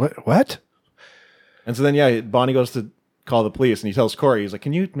 Yeah. What? And so then Bonnie goes to call the police, and he tells Corey, he's like,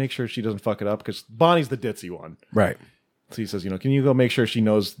 "Can you make sure she doesn't fuck it up?" Because Bonnie's the ditzy one, right? So he says, "Can you go make sure she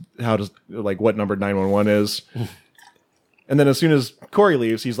knows how to what number 911 is?" And then as soon as Corey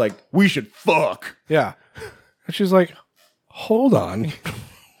leaves, he's like, "We should fuck." Yeah. And she's like, hold on.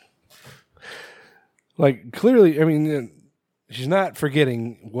 Like, clearly, I mean, she's not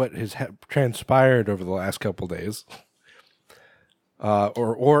forgetting what has transpired over the last couple days.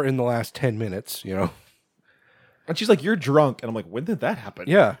 Or in the last 10 minutes, And she's like, "You're drunk." And I'm like, when did that happen?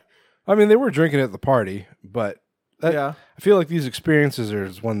 Yeah. I mean, they were drinking at the party, but I feel like these experiences are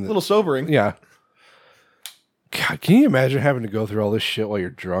one that... a little sobering. Yeah. God, can you imagine having to go through all this shit while you're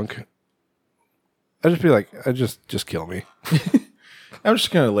drunk? I'd just be like, just kill me. I'm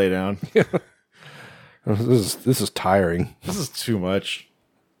just gonna lay down. This is tiring. This is too much.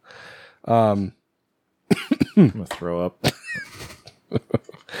 I'm gonna throw up.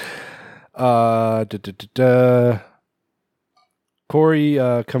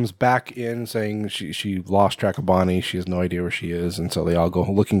 Corey comes back in saying she lost track of Bonnie. She has no idea where she is, and so they all go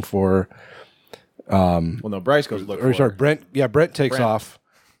looking for her. Well, no, Bryce goes look for her. Brent. Yeah, Brent takes off,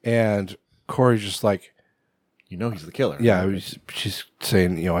 and Corey's just like, he's the killer. Yeah, she's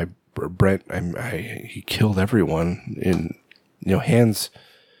saying, Brent, he killed everyone, and hands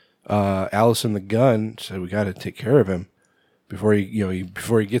Allison the gun. Said we got to take care of him before he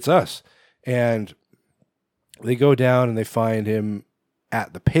gets us. And they go down and they find him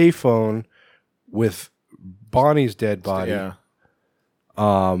at the payphone with Bonnie's dead body. Yeah.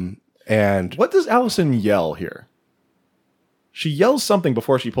 And what does Allison yell here? She yells something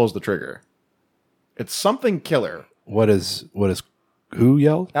before she pulls the trigger. It's something killer. What is who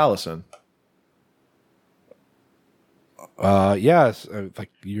yelled? Allison. Yes,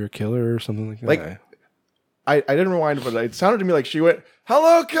 like you're a killer or something like that. Like, I didn't rewind, but it sounded to me like she went,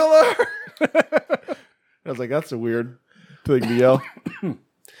 "Hello, killer." I was like, that's a weird thing to yell.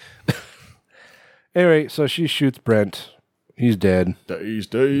 Anyway, so she shoots Brent. He's dead. Days.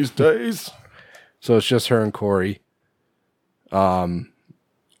 So it's just her and Corey. And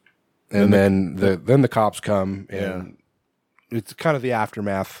then the cops come, and it's kind of the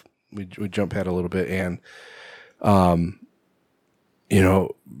aftermath. We jump ahead a little bit, and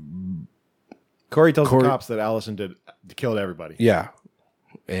Corey tells the cops that Allison killed everybody. Yeah,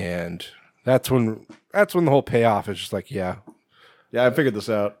 and that's when the whole payoff is just like, yeah, I figured this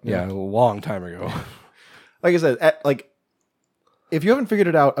out. Yeah, a long time ago. Like I said, if you haven't figured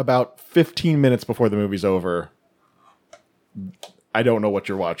it out about 15 minutes before the movie's over, I don't know what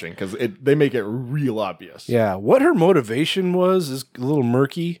you're watching, because they make it real obvious. Yeah, what her motivation was is a little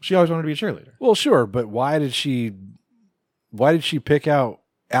murky. She always wanted to be a cheerleader. Well, sure, but why did she pick out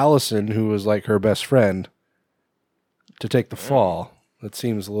Allison, who was like her best friend, to take the fall? That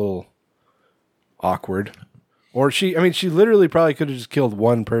seems a little awkward. Or she literally probably could have just killed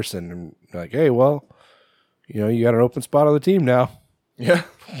one person and like, hey, well, you got an open spot on the team now. Yeah.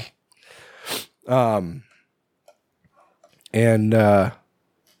 And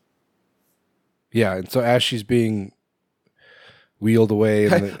so as she's being wheeled away,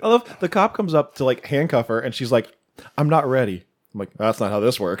 and I love the cop comes up to like handcuff her, and she's like, "I'm not ready." I'm like, "That's not how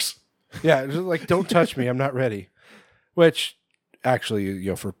this works." Yeah, just like, don't touch me, I'm not ready. Which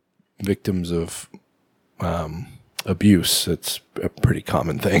actually, for victims of abuse, it's a pretty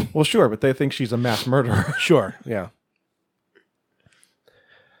common thing. Well, sure, but they think she's a mass murderer. Sure, yeah.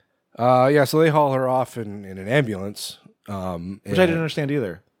 So they haul her off in an ambulance. Which I didn't understand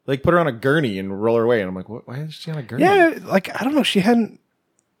either. Like, put her on a gurney and roll her away, and I'm like, why is she on a gurney? Yeah, like, I don't know, she didn't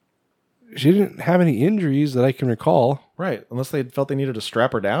have any injuries that I can recall. Right, unless they felt they needed to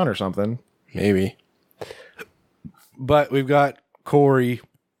strap her down or something. Maybe. But we've got Corey,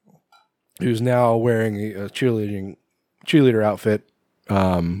 who's now wearing a cheerleader outfit,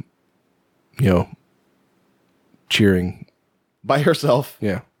 cheering. By herself.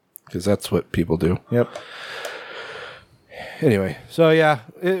 Yeah, because that's what people do. Yep. Anyway, so yeah,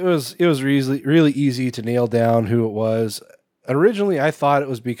 it was really easy to nail down who it was. Originally, I thought it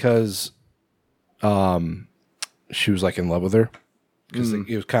was because she was like in love with her, because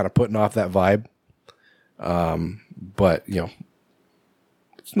he was kind of putting off that vibe. But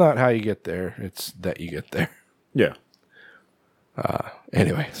it's not how you get there; it's that you get there. Yeah.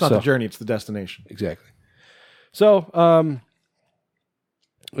 Anyway, it's not the journey; it's the destination. Exactly. So,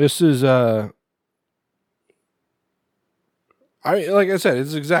 this is like I said,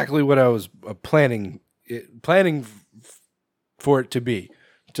 it's exactly what I was planning for it to be.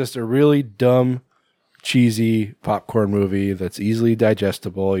 Just a really dumb, cheesy popcorn movie that's easily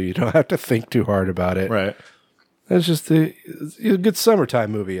digestible. You don't have to think too hard about it. Right. It's just a good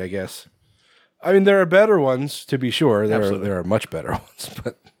summertime movie, I guess. I mean, there are better ones, to be sure. There are much better ones,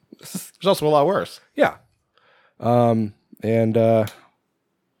 but there's also a lot worse. Yeah.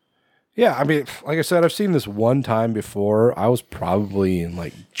 Yeah, I mean, like I said, I've seen this one time before. I was probably in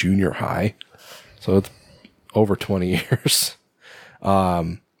like junior high, so it's over 20 years.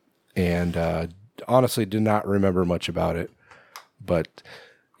 Honestly did not remember much about it. But,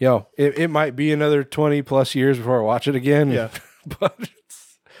 it might be another 20 plus years before I watch it again. Yeah. But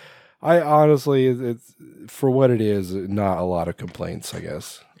it's for what it is, not a lot of complaints, I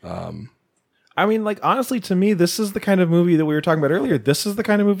guess. I mean, like, honestly, to me, this is the kind of movie that we were talking about earlier. This is the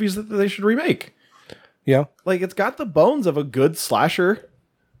kind of movies that they should remake. Yeah. Like, it's got the bones of a good slasher.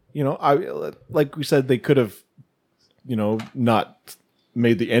 You know, like we said, they could have, you know, not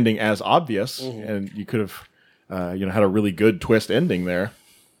made the ending as obvious, and you could have, you know, had a really good twist ending there.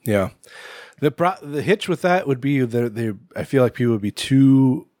 Yeah. The hitch with that would be that I feel like people would be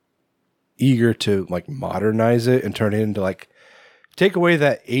too eager to like modernize it and turn it into like take away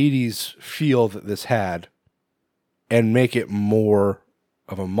that 80s feel that this had and make it more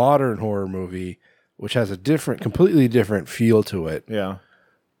of a modern horror movie, which has a completely different feel to it. Yeah.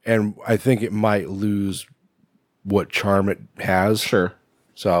 And I think it might lose what charm it has. Sure.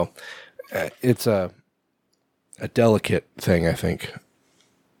 So it's a delicate thing, I think.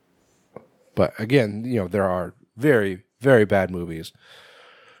 But again, you know, there are very, very bad movies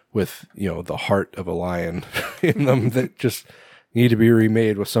with, you know, the heart of a lion in them that just need to be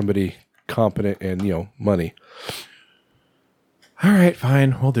remade with somebody competent and, you know, money. All right,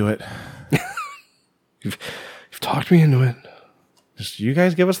 fine. We'll do it. You've talked me into it. Just you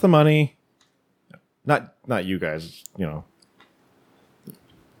guys give us the money. Not you guys, you know.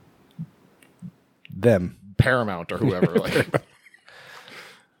 Them. Paramount or whoever. Like.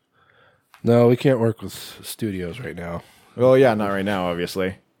 No, we can't work with studios right now. Well, yeah, not right now,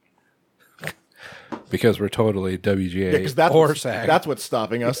 obviously. Because we're totally WGA or SAG. That's what's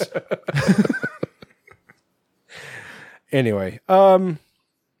stopping us. Anyway, but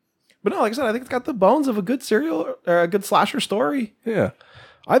no, like I said, I think it's got the bones of a good serial or a good slasher story. Yeah.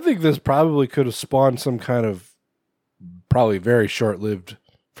 I think this probably could have spawned some kind of probably very short-lived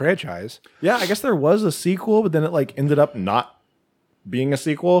franchise. Yeah, I guess there was a sequel, but then it like ended up not being a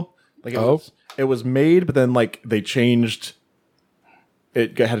sequel. Like it was made, but then like they changed.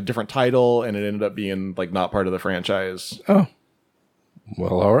 It had a different title, and it ended up being like not part of the franchise. Oh,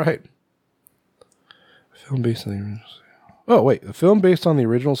 well, all right. Film based on the original. Oh wait, the film based on the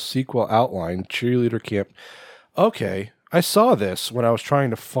original sequel outline, Cheerleader Camp. Okay, I saw this when I was trying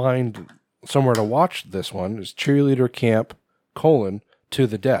to find somewhere to watch this one. It's Cheerleader Camp: To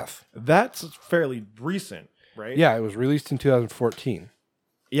the Death. That's fairly recent, right? Yeah, it was released in 2014.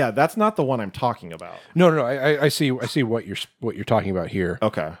 Yeah, that's not the one I'm talking about. No. I see what you're talking about here.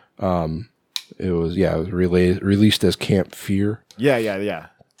 Okay. It was released as Camp Fear. Yeah.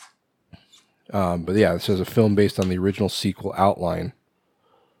 But yeah, this is a film based on the original sequel outline.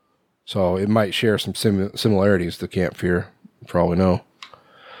 So it might share some similarities to Camp Fear, for all we know.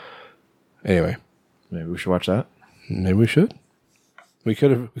 Anyway, maybe we should watch that. Maybe we should. We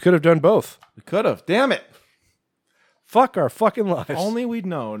could have done both. We could have. Damn it. Fuck our fucking lives. If only we'd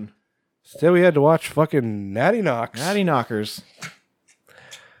known. Instead, we had to watch fucking Natty Knocks. Natty Knockers.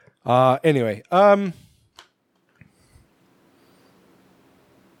 Anyway,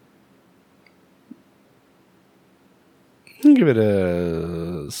 give it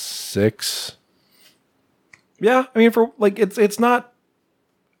a 6. Yeah, I mean, for like, it's not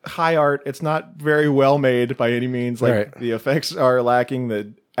high art. It's not very well made by any means. Like right. The effects are lacking.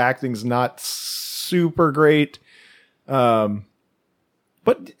 The acting's not super great.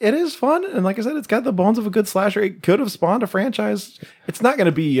 But it is fun, and like I said, it's got the bones of a good slasher. It could have spawned a franchise. It's not going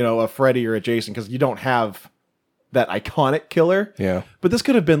to be, you know, a Freddy or a Jason because you don't have that iconic killer. Yeah. But this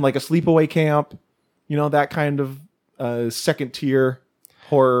could have been like a Sleepaway Camp, you know, that kind of second-tier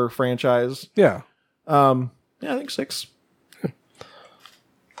horror franchise. Yeah. Yeah, I think 6.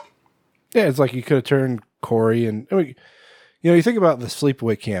 Yeah, it's like you could have turned Corey and I mean, you know, you think about the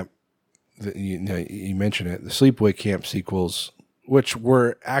Sleepaway Camp. You mentioned it. The Sleepaway Camp sequels, which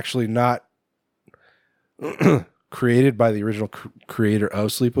were actually not created by the original creator of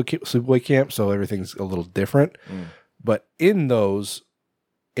Sleepaway Camp, so everything's a little different. But in those,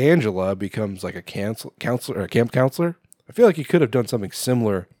 Angela becomes like a counselor or a camp counselor. I feel like you could have done something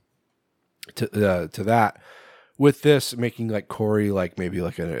similar to that. With this, making like Corey like maybe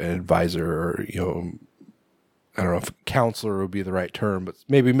like an advisor or, you know, I don't know if counselor would be the right term, but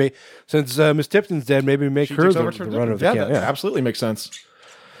maybe since Miss Tipton's dead, maybe make her the runner of the camp. Yeah, that absolutely makes sense.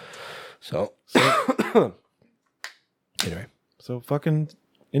 So anyway, so fucking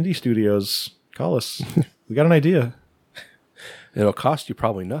indie studios, call us. We got an idea. It'll cost you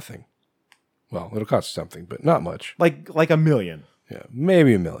probably nothing. Well, it'll cost you something, but not much. Like $1 million. Yeah,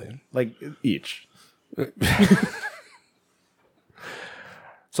 maybe $1 million. Like each.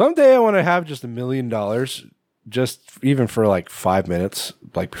 Someday I want to have just $1 million, just even for like 5 minutes,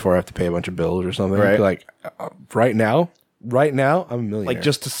 like before I have to pay a bunch of bills or something. Right. Like right now, I'm a millionaire. Like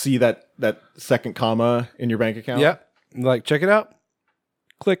just to see that second comma in your bank account. Yeah. Like check it out.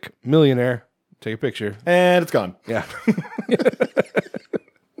 Click millionaire. Take a picture. And it's gone. Yeah.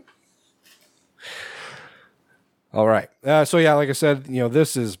 All right. So yeah, like I said, you know,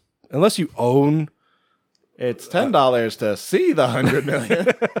 this is, unless you own It's $10 to see the 100 million.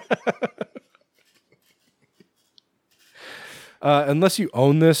 Unless you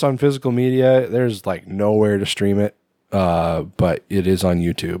own this on physical media, there's like nowhere to stream it. But it is on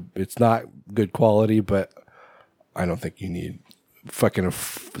YouTube. It's not good quality, but I don't think you need fucking a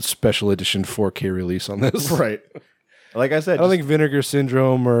special edition 4K release on this. Right. Like I said, I don't think Vinegar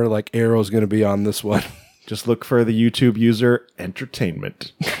Syndrome or like Arrow's going to be on this one. Just look for the YouTube user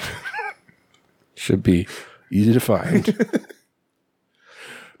entertainment. Should be easy to find.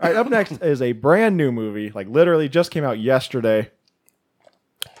 All right, up next is a brand new movie, like literally just came out yesterday.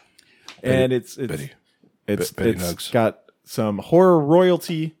 And it's Nugs. got some horror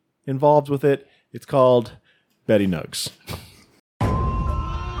royalty involved with it. It's called Betty Nugs.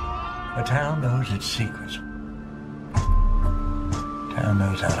 A town knows its secrets. Town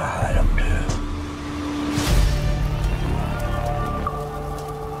knows how to hide them too.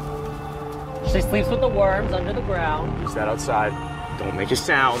 She sleeps with the worms under the ground. Who's that outside? Don't make a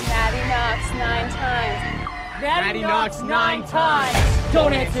sound. Natty knocks 9 times. Natty knocks 9 times.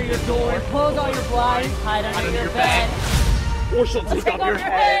 Don't answer your door. Close all your blinds. Hide under your bed. Or she'll take off your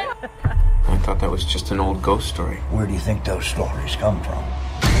head. I thought that was just an old ghost story. Where do you think those stories come from?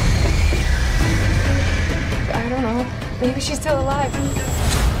 I don't know. Maybe she's still alive. We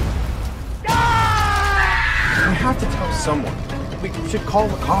have to tell someone. We should call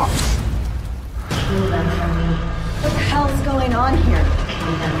the cops. What the hell is going on here?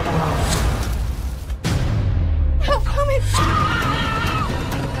 Help coming!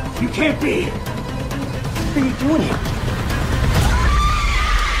 You can't be! What are you doing here?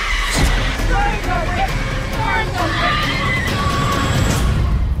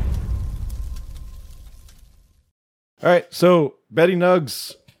 All right, so Betty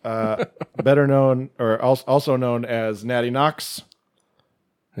Nugs, better known or also known as Natty Knox.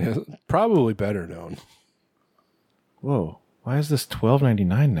 Yeah, probably better known. Whoa, why is this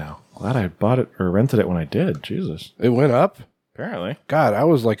 $12.99 now? Glad I bought it or rented it when I did. Jesus, it went up. Apparently, God, I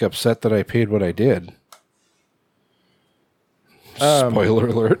was like upset that I paid what I did. Spoiler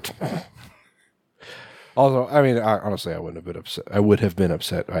alert. Also, I mean, honestly, I wouldn't have been upset. I would have been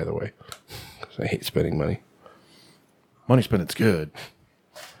upset either way because I hate spending money. Money spending's good.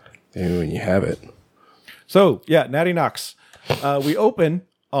 Maybe when you have it. So yeah, Natty Knox. We open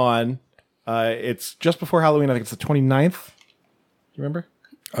on. It's just before Halloween. I think it's the 29th. Do you remember?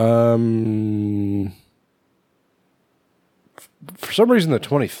 For some reason, the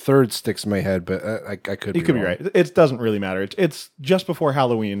 23rd sticks in my head, but I could. You could be right. It doesn't really matter. It's just before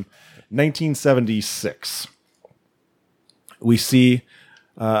Halloween, 1976. We see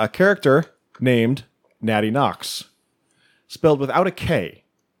a character named Natty Knox, spelled without a K,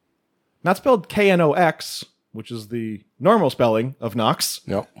 not spelled Knox, which is the normal spelling of Knox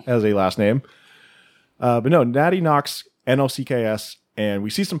as a last name. But no, Natty Knox, Nocks, and we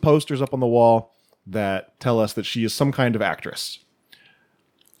see some posters up on the wall that tell us that she is some kind of actress.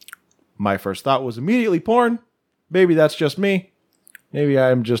 My first thought was immediately porn. Maybe that's just me. Maybe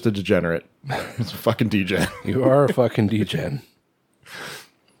I'm just a degenerate. It's a fucking degen. You are a fucking degen.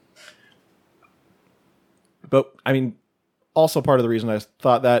 But, I mean, also part of the reason I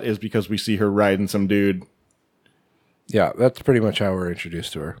thought that is because we see her riding some dude. Yeah, that's pretty much how we're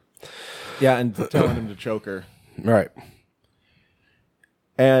introduced to her. Yeah, and telling him to choke her. Right.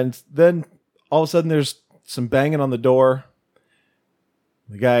 And then all of a sudden there's some banging on the door.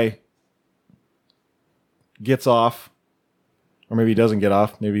 The guy gets off. Or maybe he doesn't get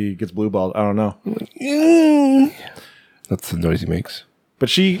off. Maybe he gets blue balled. I don't know. That's the noise he makes. But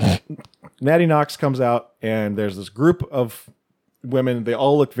Natty Knox comes out, and there's this group of women. They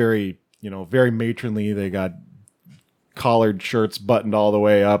all look very, very matronly. They got collared shirts buttoned all the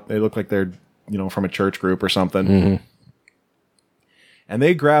way up. They look like they're, from a church group or something. Mm-hmm. And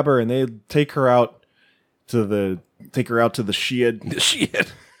they grab her and they take her out to the shed. The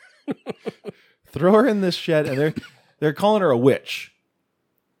shed. Throw her in this shed, and they're calling her a witch.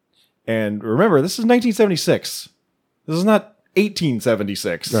 And remember, this is 1976. This is not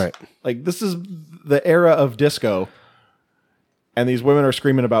 1876. Right. Like, this is the era of disco. And these women are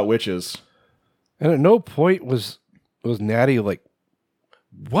screaming about witches. And at no point was Natty like,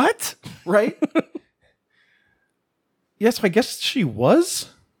 what? Right? Yes, I guess she was.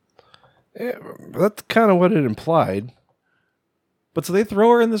 Yeah, that's kind of what it implied. But so they throw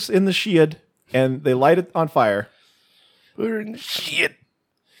her in the shed, and they light it on fire. Put her in the shit.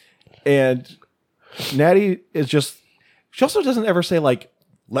 And Natty is just... She also doesn't ever say, like,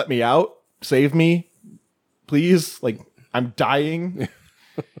 let me out, save me, please. Like, I'm dying.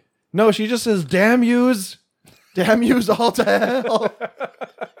 No, she just says, damn yous all to hell.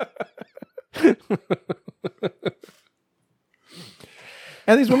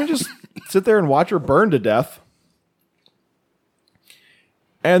 And these women just sit there and watch her burn to death.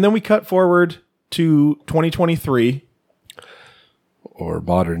 And then we cut forward to 2023. Or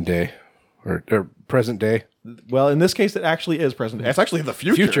modern day. Or present day. Well, in this case, it actually is present day. It's actually the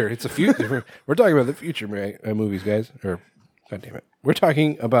future. It's a future. We're talking about the future movies, guys. Or, God damn it. We're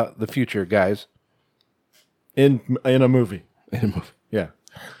talking about the future, guys. In a movie. In a movie. Yeah.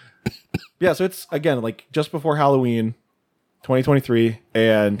 Yeah, so it's, again, like just before Halloween, 2023.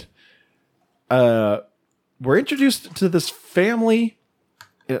 And we're introduced to this family.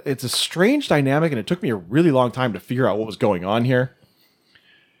 It's a strange dynamic, and it took me a really long time to figure out what was going on here.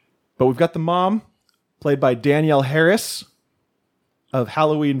 But we've got the mom, played by Danielle Harris of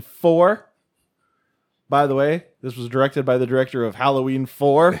Halloween 4. By the way, this was directed by the director of Halloween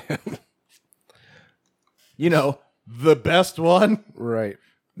 4. You know, the best one. Right.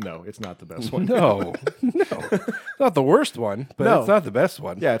 No, it's not the best one. No. Not the worst one, but it's not the best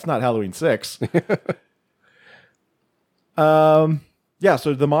one. Yeah, it's not Halloween 6. Yeah,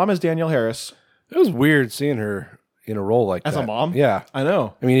 so the mom is Danielle Harris. It was weird seeing her in a role like that. As a mom? Yeah. I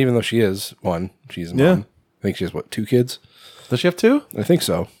know. I mean, even though she is one, she's a mom. I think she has, 2 kids? Does she have 2? I think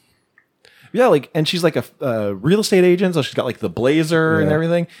so. Yeah, and she's like a real estate agent, so she's got like the blazer and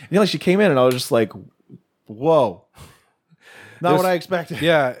everything. And she came in and I was just like, whoa. Not what I expected.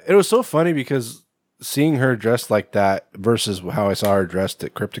 Yeah, it was so funny because seeing her dressed like that versus how I saw her dressed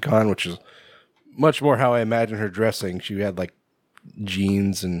at Crypticon, which is much more how I imagine her dressing. She had like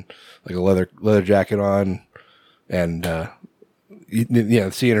jeans and like a leather jacket on, and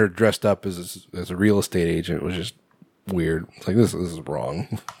seeing her dressed up as a real estate agent was just weird. It's like this is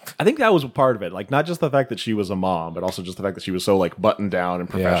wrong. I think that was part of it. Like not just the fact that she was a mom, but also just the fact that she was so like buttoned down and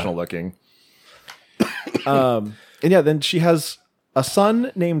professional looking. And yeah, then she has a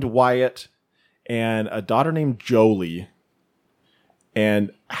son named Wyatt and a daughter named Jolie.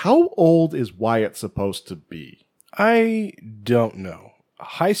 And how old is Wyatt supposed to be? I don't know.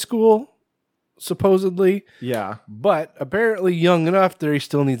 High school, supposedly. Yeah. But apparently young enough that he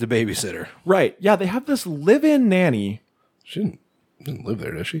still needs a babysitter. Right. Yeah, they have this live-in nanny. She doesn't live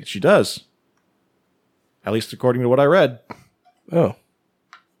there, does she? She does. At least according to what I read. Oh.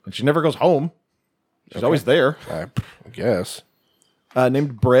 And she never goes home. She's always there. I guess.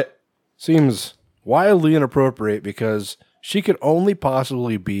 Named Britt. Seems wildly inappropriate because she could only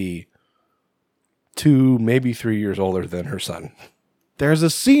possibly be 2, maybe 3 years older than her son. There's a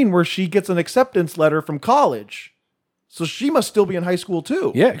scene where she gets an acceptance letter from college. So she must still be in high school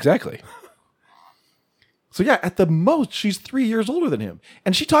too. Yeah, exactly. So yeah, at the most, she's 3 years older than him.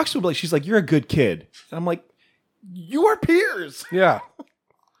 And she talks to him like, she's like, you're a good kid. And I'm like, you are peers. Yeah.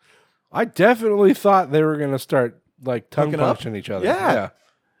 I definitely thought they were going to start like tongue punching each other. Yeah.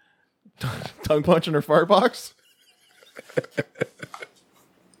 Tongue punching her fart box.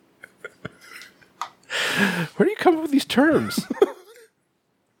 Where do you come up with these terms?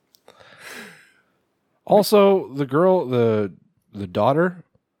 Also, the girl, the daughter,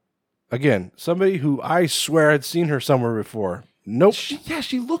 again, somebody who I swear I'd seen her somewhere before. Nope.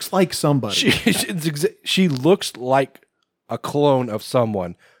 She looks like somebody. She looks like a clone of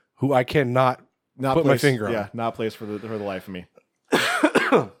someone who I cannot put my finger on. Yeah, not placed for the life of me.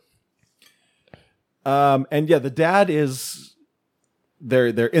 And yeah, the dad is they're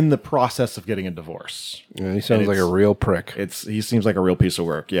in the process of getting a divorce. Yeah, he sounds like a real prick. He seems like a real piece of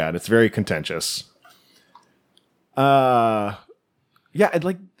work. Yeah, and it's very contentious. Yeah, and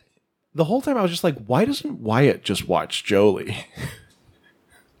like the whole time I was just like, why doesn't Wyatt just watch Jolie?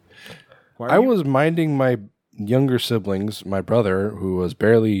 I was minding my younger siblings, my brother, who was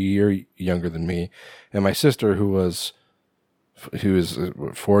barely a year younger than me, and my sister, who was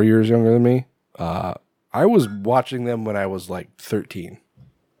 4 years younger than me. I was watching them when I was like 13.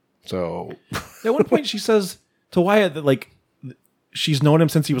 So at one point she says to Wyatt that like she's known him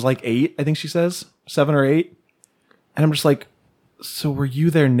since he was like 8, I think she says 7 or 8. And I'm just like, so were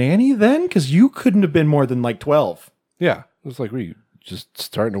you their nanny then? Because you couldn't have been more than like 12. Yeah. It was like, were you just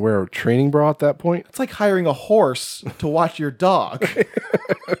starting to wear a training bra at that point? It's like hiring a horse to watch your dog.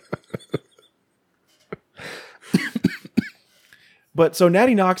 But so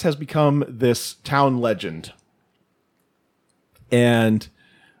Natty Knox has become this town legend. And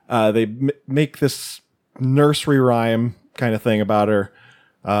they make this nursery rhyme kind of thing about her.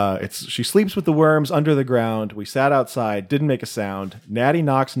 She sleeps with the worms under the ground. We sat outside, didn't make a sound. Natty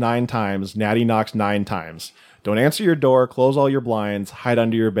knocks 9 times. Natty knocks 9 times. Don't answer your door. Close all your blinds. Hide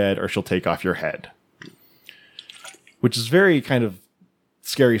under your bed, or she'll take off your head. Which is very kind of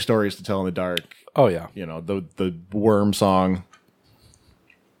scary stories to tell in the dark. Oh yeah, you know the worm song.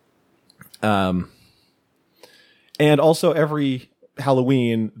 And also every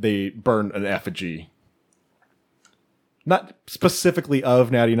Halloween, they burn an effigy. Not specifically of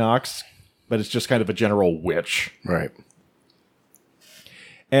Natty Knox, but it's just kind of a general witch. Right.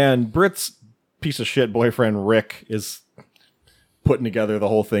 And Britt's piece of shit boyfriend, Rick, is putting together the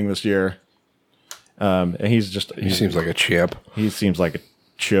whole thing this year. And he seems like a champ. He seems like a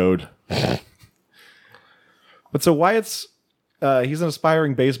chode. But so Wyatt's, he's an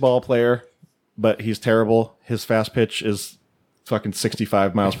aspiring baseball player, but he's terrible. His fast pitch is fucking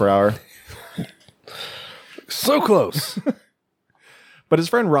 65 miles per hour. So close. But his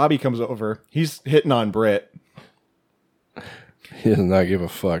friend Robbie comes over. He's hitting on Britt. He does not give a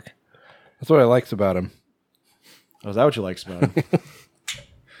fuck. That's what I liked about him. Oh, is that what you liked about him?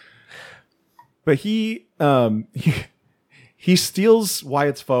 But he steals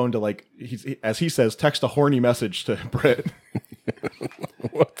Wyatt's phone to, like, as he says, text a horny message to Britt.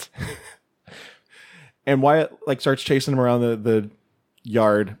 What? And Wyatt, like, starts chasing him around the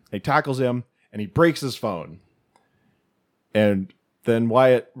yard. He tackles him, and he breaks his phone. And then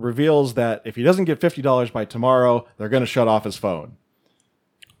Wyatt reveals that if he doesn't get $50 by tomorrow, they're going to shut off his phone.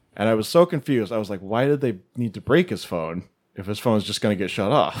 And I was so confused. I was like, why did they need to break his phone if his phone's just going to get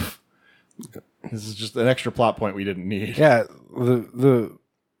shut off? This is just an extra plot point we didn't need. Yeah, the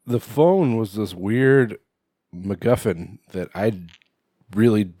phone was this weird MacGuffin that I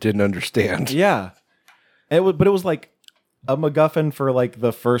really didn't understand. Yeah. But it was like a MacGuffin for like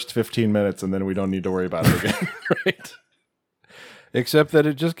the first 15 minutes, and then we don't need to worry about it again. Right. Except that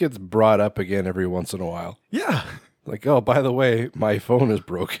it just gets brought up again every once in a while. Yeah. Like, oh, by the way, my phone is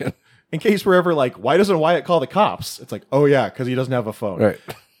broken. In case we're ever like, why doesn't Wyatt call the cops? It's like, oh yeah, because he doesn't have a phone. Right.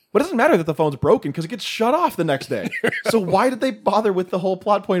 But it doesn't matter that the phone's broken because it gets shut off the next day. So why did they bother with the whole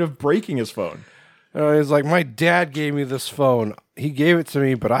plot point of breaking his phone? He's like, my dad gave me this phone. He gave it to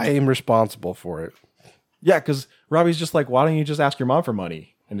me, but I am responsible for it. Yeah, because Robbie's just like, why don't you just ask your mom for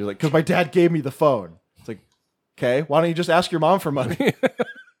money? And he's like, because my dad gave me the phone. It's like, okay, why don't you just ask your mom for money?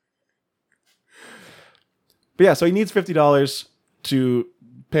 But yeah, so he needs $50 to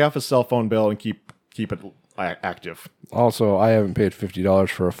pay off his cell phone bill and keep it active. Also, I haven't paid $50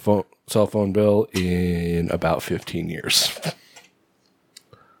 for a cell phone bill in about 15 years.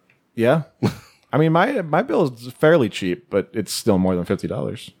 Yeah. I mean, my bill is fairly cheap, but it's still more than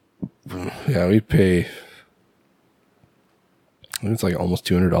 $50. Yeah, we pay... It's like almost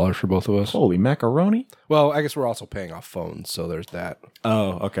 $200 for both of us. Holy macaroni. Well, I guess we're also paying off phones, so there's that.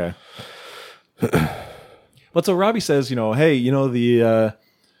 Oh, okay. But so Robbie says, hey, the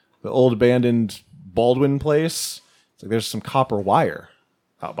old abandoned Baldwin place, it's like there's some copper wire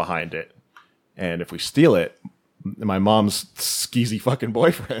out behind it. And if we steal it, my mom's skeezy fucking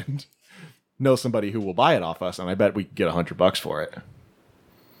boyfriend knows somebody who will buy it off us, and I bet we can get $100 for it.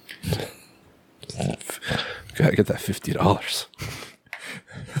 Gotta get that $50.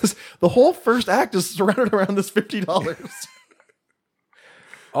 The whole first act is surrounded around this $50.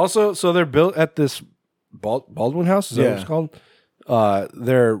 Also, so they're built at this Baldwin house, is that what it's called?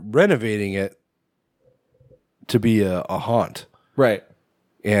 They're renovating it to be a haunt. Right.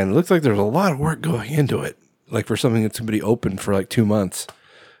 And it looks like there's a lot of work going into it, like for something that's going to be open for like 2 months.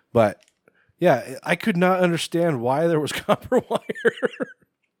 But yeah, I could not understand why there was copper wire.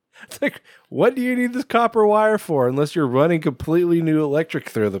 It's like, what do you need this copper wire for unless you're running completely new electric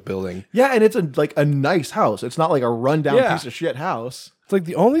through the building? Yeah, and it's a nice house. It's not like a rundown piece of shit house. It's like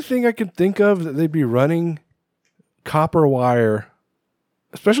the only thing I can think of that they'd be running copper wire,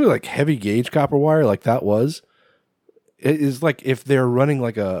 especially like heavy gauge copper wire like that was, it is like if they're running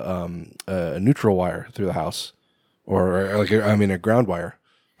like a neutral wire through the house or like, a ground wire.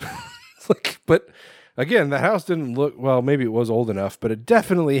 It's like, but again, the house didn't look, well, maybe it was old enough, but it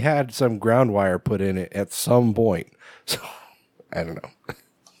definitely had some ground wire put in it at some point. So I don't know.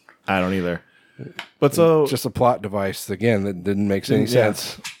 I don't either. But so just a plot device again that didn't make any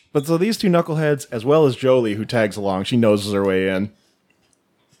sense. But so these two knuckleheads, as well as Jolie, who tags along, she noses her way in.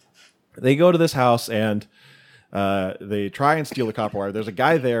 They go to this house and they try and steal the copper wire. There's a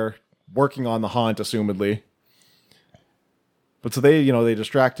guy there working on the haunt, assumedly. But so they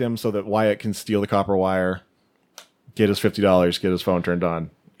distract him so that Wyatt can steal the copper wire, get his $50, get his phone turned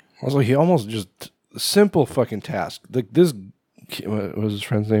on. Also, he almost just simple fucking task. Like this, what was his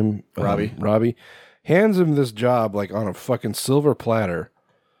friend's name? Robbie. Robbie hands him this job like on a fucking silver platter.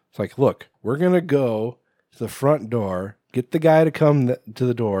 It's like, look, we're gonna go to the front door, get the guy to come to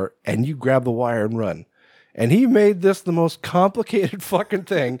the door, and you grab the wire and run. And he made this the most complicated fucking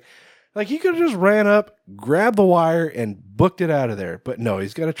thing. Like, he could have just ran up, grabbed the wire, and booked it out of there. But no,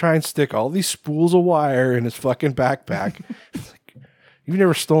 he's got to try and stick all these spools of wire in his fucking backpack. It's like, you've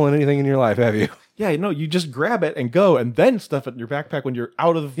never stolen anything in your life, have you? Yeah, no, you just grab it and go, and then stuff it in your backpack when you're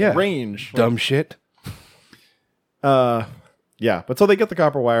out of range. Dumb shit. Yeah, but so they get the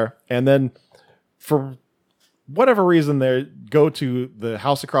copper wire, and then for whatever reason, they go to the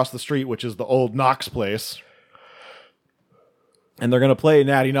house across the street, which is the old Knox place. And they're going to play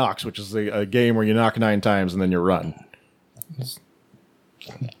Natty Knox, which is a game where you knock 9 times and then you run.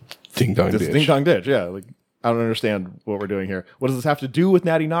 Ding dong ditch. Ding dong ditch, yeah. Like, I don't understand what we're doing here. What does this have to do with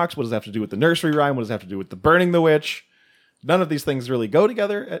Natty Knox? What does it have to do with the nursery rhyme? What does it have to do with the burning the witch? None of these things really go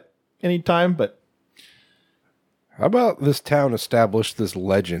together at any time, but... How about this town established this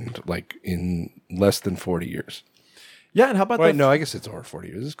legend like in less than 40 years? Yeah, and how about no, I guess it's over 40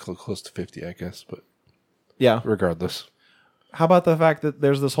 years. It's close to 50, I guess, but yeah, regardless. How about the fact that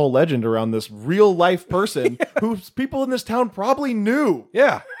there's this whole legend around this real life person who people in this town probably knew?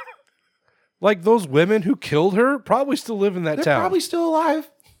 Yeah. Like those women who killed her probably still live in that They're town. Probably still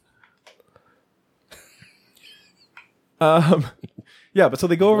alive. Yeah, but so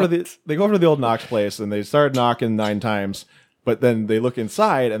they go over to the old Knox place and they start knocking 9 times, but then they look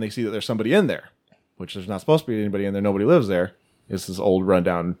inside and they see that there's somebody in there, which there's not supposed to be anybody in there. Nobody lives there. It's this old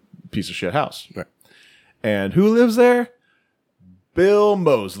rundown piece of shit house. Right. And who lives there? Bill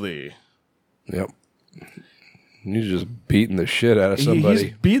Moseley. Yep. He's just beating the shit out of somebody.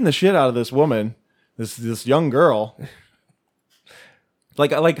 He's beating the shit out of this woman, this young girl,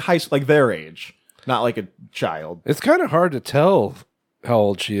 like their age, not like a child. It's kind of hard to tell how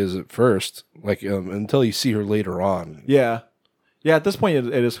old she is at first, like until you see her later on. Yeah. At this point,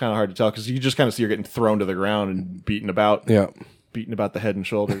 it is kind of hard to tell because you just kind of see her getting thrown to the ground and beaten about. Yeah, beaten about the head and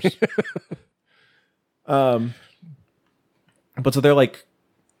shoulders. But so they're like,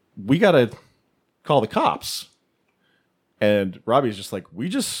 we gotta call the cops. And Robbie's just like, we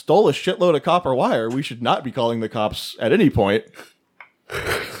just stole a shitload of copper wire. We should not be calling the cops at any point.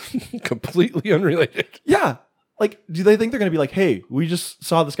 Completely unrelated. Yeah. Like, do they think they're going to be like, hey, we just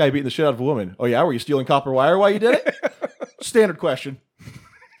saw this guy beating the shit out of a woman. Oh, yeah? Were you stealing copper wire while you did it? Standard question.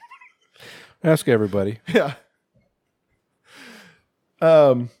 Ask everybody. Yeah.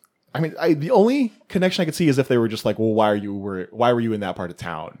 I mean, the only connection I could see is if they were just like, well, why were you in that part of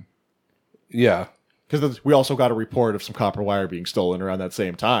town? Yeah. Because we also got a report of some copper wire being stolen around that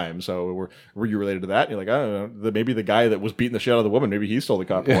same time. So were you related to that? And you're like, I don't know. Maybe the guy that was beating the shit out of the woman, maybe he stole the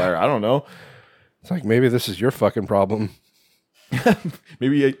copper wire. I don't know. It's like, maybe this is your fucking problem.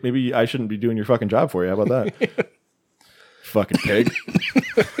 maybe I shouldn't be doing your fucking job for you. How about that? Fucking pig.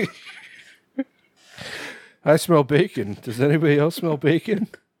 I smell bacon. Does anybody else smell bacon?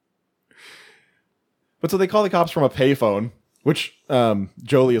 But so they call the cops from a payphone, which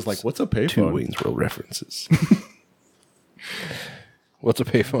Jolie is like, what's a payphone? 2 Wayne's World references. What's a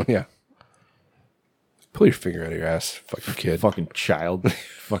payphone? Yeah. Pull your finger out of your ass, fucking kid. Fucking child.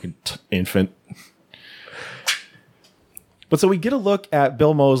 Fucking infant. But so we get a look at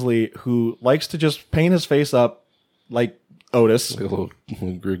Bill Moseley, who likes to just paint his face up like Otis. Like a little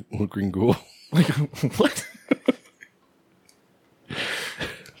green ghoul. Like, what?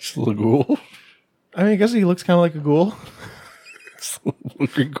 Just a little ghoul. I mean, I guess he looks kind of like a ghoul.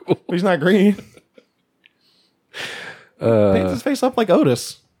 Green ghoul. But he's not green. Paints his face up like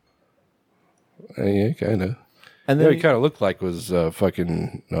Otis. Yeah, kind of. And then what he kind of looked like was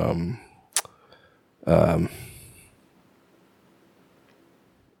fucking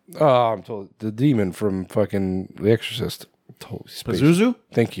I'm told the demon from fucking The Exorcist. Pazuzu?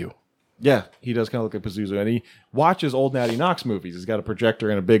 Thank you. Yeah, he does kind of look like Pazuzu, and he watches old Natty Knox movies. He's got a projector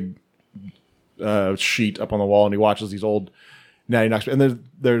and a big sheet up on the wall, and he watches these old Natty Knox. And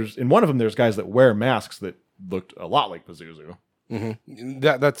there's in one of them, there's guys that wear masks that looked a lot like Pazuzu. Mm-hmm.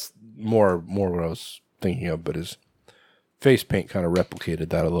 That's more what I was thinking of, but his face paint kind of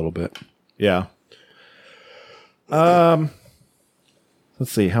replicated that a little bit. Yeah. Let's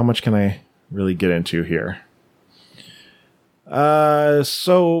see, how much can I really get into here?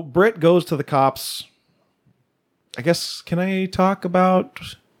 So Britt goes to the cops. I guess, can I talk about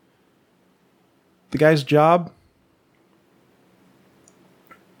the guy's job?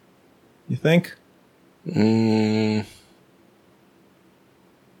 You think?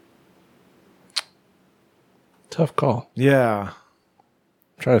 Tough call. Yeah.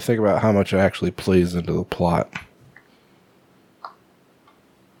 I'm trying to think about how much it actually plays into the plot.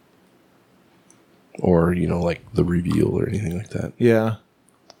 Or, like the reveal or anything like that. Yeah.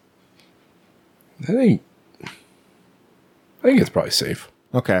 I think it's probably safe.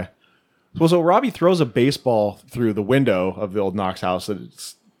 Okay. Well, so Robbie throws a baseball through the window of the old Knox house.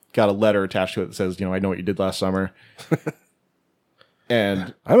 It's got a letter attached to it that says, I know what you did last summer.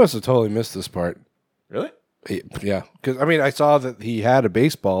 And I must have totally missed this part. Really? Yeah. Because, I saw that he had a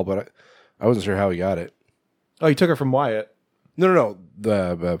baseball, but I wasn't sure how he got it. Oh, he took it from Wyatt. No.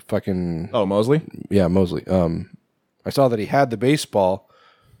 The fucking... Oh, Mosley? Yeah, Mosley. I saw that he had the baseball,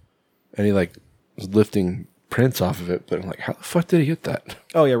 and he like was lifting prints off of it. But I'm like, how the fuck did he get that?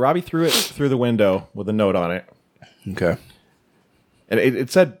 Oh yeah, Robbie threw it through the window with a note on it. Okay. And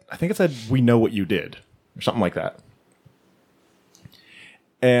it said, I think it said, "We know what you did," or something like that.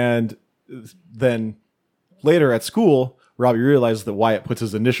 And then later at school, Robbie realized that Wyatt puts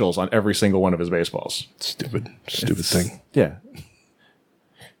his initials on every single one of his baseballs. Stupid thing. Yeah.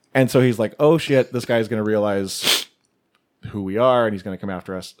 And so he's like, "Oh shit, this guy's going to realize who we are, and he's going to come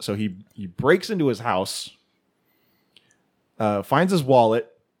after us." So he breaks into his house, finds his wallet,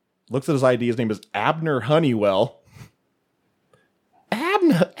 looks at his ID. His name is Abner Honeywell.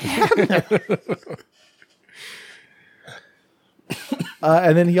 Abner.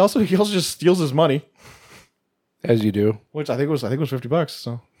 And then he also just steals his money, as you do. which I think was $50.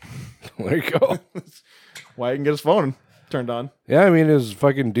 So There you go. why he can get his phone turned on. Yeah, I mean, his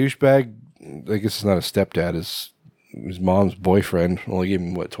fucking douchebag. I guess it's not a stepdad. His mom's boyfriend only gave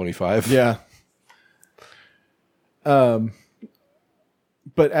him what, 25. Yeah. But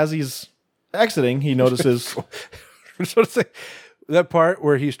as he's exiting, he notices. That part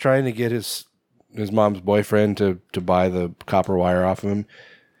where he's trying to get his mom's boyfriend to buy the copper wire off of him.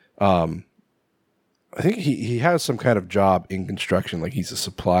 I think he has some kind of job in construction, like he's a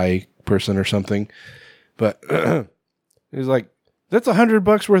supply person or something. But he's like, "That's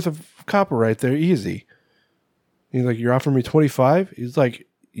 $100 worth of copper right there, easy." He's like, "You're offering me 25?" He's like,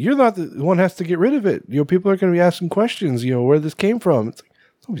 "You're not the one who has to get rid of it. People are going to be asking questions. Where this came from." It's like,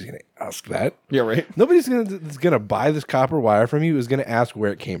 nobody's going to ask that. Yeah, right. Nobody's going to buy this copper wire from you. Is going to ask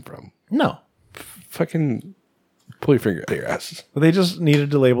where it came from. No. Fucking pull your finger out of your ass. But they just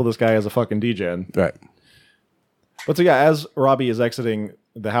needed to label this guy as a fucking degen. Right. But so yeah, as Robbie is exiting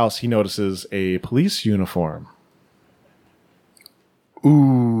the house, he notices a police uniform.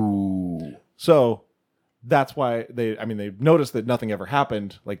 Ooh. So that's why they noticed that nothing ever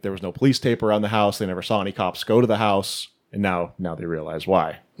happened. Like there was no police tape around the house. They never saw any cops go to the house. And now they realize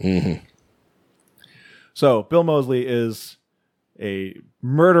why. Mm-hmm. So Bill Mosley is a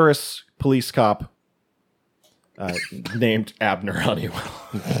murderous police cop named Abner Honeywell.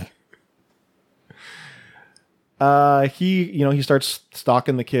 He starts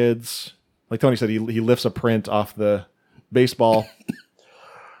stalking the kids. Like Tony said, he lifts a print off the baseball.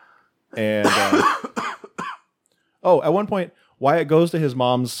 And at one point, Wyatt goes to his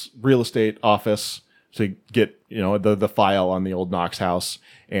mom's real estate office to get the file on the old Knox house,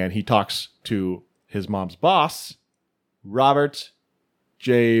 and he talks to his mom's boss, Robert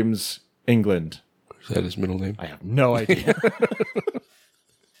James England. Is that his middle name? I have no idea.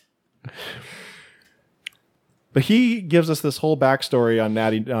 But he gives us this whole backstory on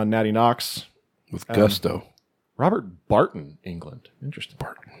Natty Knox with gusto. Robert Barton England. Interesting.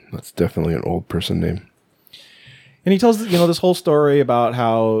 Barton. That's definitely an old person name. And he tells this whole story about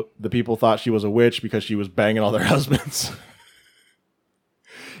how the people thought she was a witch because she was banging all their husbands.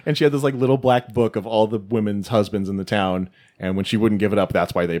 And she had this like little black book of all the women's husbands in the town, and when she wouldn't give it up,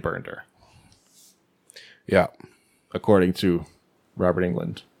 that's why they burned her. Yeah. According to Robert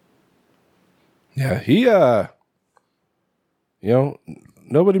England. Yeah, he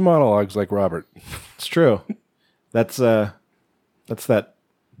nobody monologues like Robert. It's true. That's that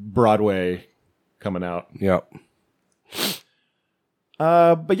Broadway coming out. Yep.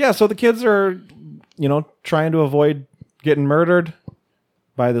 But yeah, so the kids are, trying to avoid getting murdered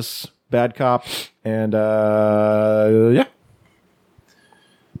by this bad cop, and yeah,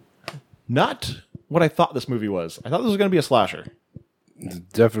 not what I thought this movie was. I thought this was going to be a slasher.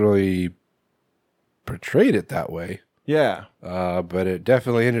 Definitely portrayed it that way. Yeah. But it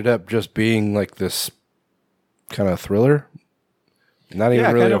definitely ended up just being like this kind of thriller. Not even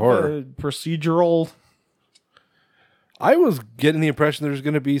really kind a of horror. A procedural. I was getting the impression there's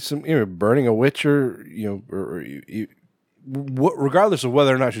going to be some burning a witch or regardless of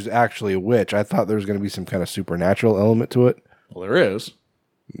whether or not she's actually a witch. I thought there was going to be some kind of supernatural element to it. Well, there is.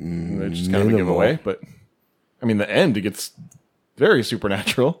 It's just kind of a giveaway, but I mean, the end, it gets very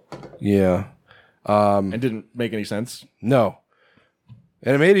supernatural. Yeah. And didn't make any sense. No.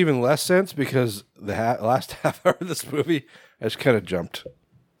 And it made even less sense because the last half hour of this movie, I just kind of jumped.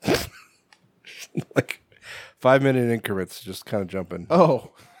 Like 5-minute increments, just kind of jumping.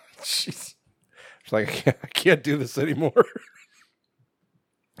 Oh, jeez. It's like, I can't do this anymore.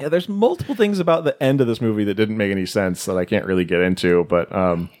 Yeah, there's multiple things about the end of this movie that didn't make any sense that I can't really get into, but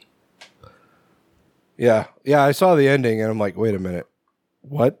yeah, I saw the ending and I'm like, wait a minute,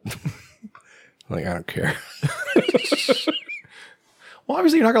 what? Like, I don't care. Well,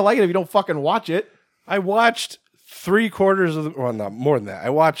 obviously you're not gonna like it if you don't fucking watch it. I watched 3/4 of the, well, not more than that.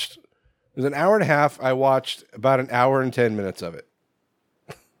 It was an hour and a half. I watched about an hour and 10 minutes of it.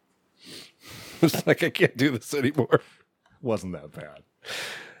 It's like, I can't do this anymore. Wasn't that bad.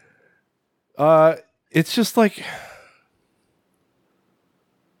 It's just like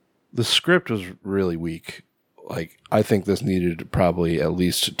the script was really weak. Like, I think this needed probably at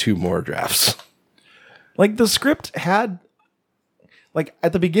least 2 more drafts. Like, the script had, like,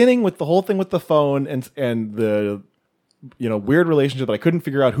 at the beginning with the whole thing with the phone and the, you know, weird relationship that I couldn't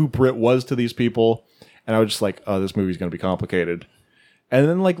figure out who Britt was to these people. And I was just like, oh, this movie's going to be complicated. And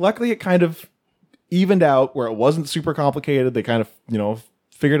then, like, luckily it kind of evened out where it wasn't super complicated. They kind of, you know,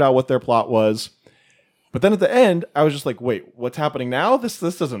 figured out what their plot was. But then at the end, I was just like, wait, what's happening now? This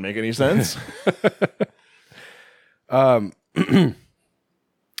doesn't make any sense. But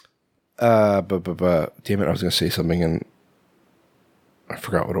damn it, I was gonna say something and I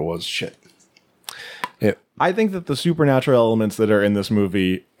forgot what it was. Shit. Yeah. I think that the supernatural elements that are in this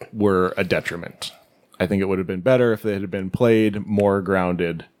movie were a detriment. I think it would have been better if they had been played more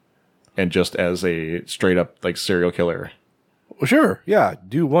grounded and just as a straight up like serial killer. Well, sure, yeah,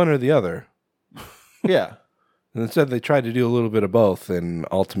 do one or the other. Yeah. And instead they tried to do a little bit of both and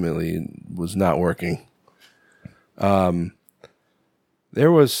ultimately was not working. There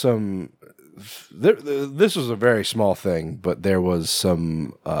was some this was a very small thing, but there was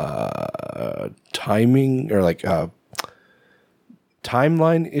some timing or like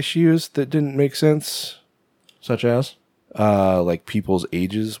timeline issues that didn't make sense. Such as? Like people's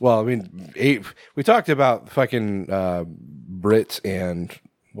ages. Well, I mean, we talked about fucking Britt and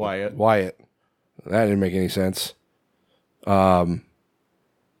Wyatt. That didn't make any sense. And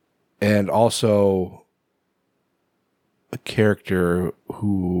also a character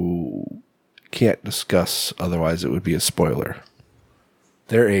who can't discuss, otherwise it would be a spoiler.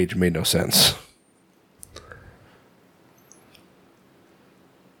 Their age made no sense. I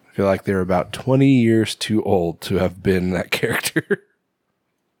feel like they're about 20 years too old to have been that character.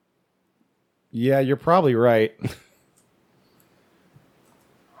 Yeah, you're probably right.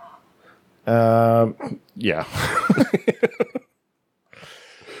 Yeah.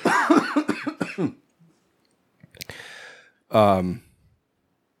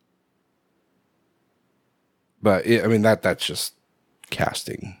 But I mean that's just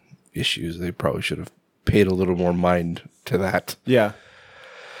casting issues. They probably should have paid a little more mind to that. Yeah.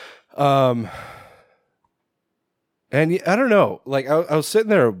 And I don't know. Like I was sitting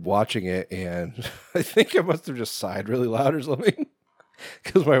there watching it, and I think I must have just sighed really loud or something,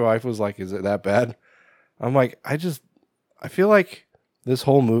 because my wife was like, "Is it that bad?" I'm like, I feel like this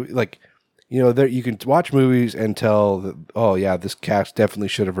whole movie, like, you know, there you can watch movies and tell that, oh yeah, this cast definitely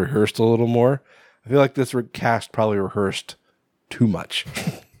should have rehearsed a little more. I feel like this cast probably rehearsed too much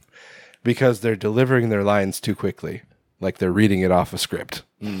because they're delivering their lines too quickly, like they're reading it off a script.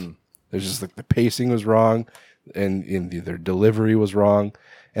 There's just like the pacing was wrong, and their delivery was wrong,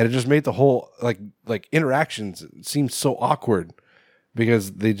 and it just made the whole like interactions seem so awkward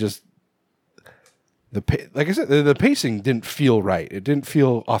because they just like I said, the pacing didn't feel right. It didn't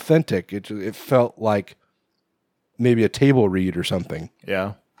feel authentic. It felt like maybe a table read or something.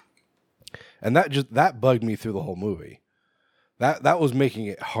 Yeah. And that bugged me through the whole movie. That was making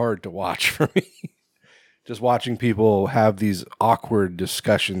it hard to watch for me. Just watching people have these awkward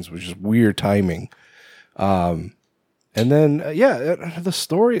discussions with just weird timing. And then, the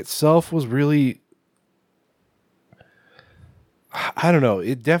story itself was really, I don't know.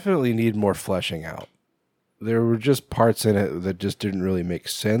 It definitely needed more fleshing out. There were just parts in it that just didn't really make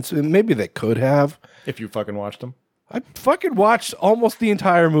sense. And maybe they could have. If you fucking watched them. I fucking watched almost the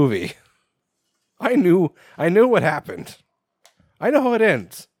entire movie. I knew what happened. I know how it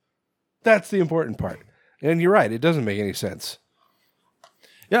ends. That's the important part. And you're right, it doesn't make any sense.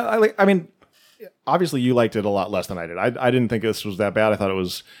 Yeah, I mean, obviously you liked it a lot less than I did. I didn't think this was that bad. I thought it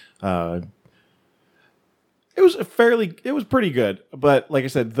was pretty good. But like I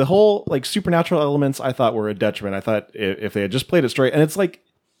said, the whole like supernatural elements I thought were a detriment. I thought if they had just played it straight, and it's like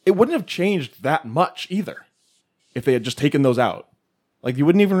it wouldn't have changed that much either if they had just taken those out. Like, you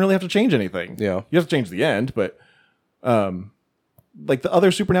wouldn't even really have to change anything. Yeah. You have to change the end, but like the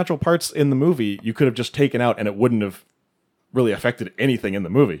other supernatural parts in the movie, you could have just taken out and it wouldn't have really affected anything in the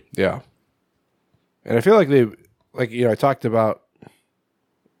movie. Yeah. And I feel like I talked about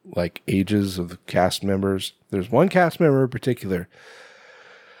like ages of the cast members. There's one cast member in particular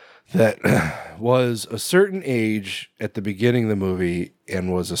that was a certain age at the beginning of the movie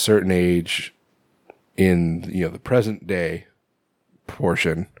and was a certain age in, the present day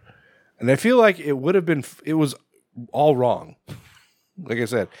portion, and I feel like it was all wrong. Like I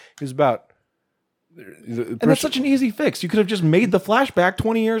said, he was about. And that's such an easy fix. You could have just made the flashback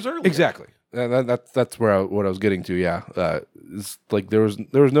 20 years earlier. Exactly. That's where what I was getting to. Yeah, it's like there was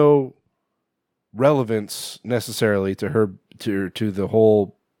no relevance necessarily to her to the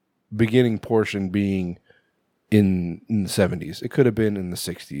whole beginning portion being in the 70s. It could have been in the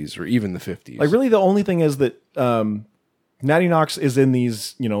 60s or even the 50s. Like really, the only thing is that Natty Knox is in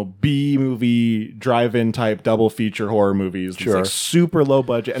these, B movie drive-in type double feature horror movies. These, like, super low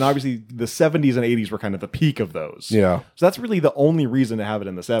budget, and obviously the 70s and 80s were kind of the peak of those. Yeah. So that's really the only reason to have it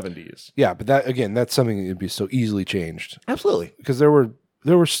in the 70s. Yeah, but that's something that would be so easily changed. Absolutely. Because there were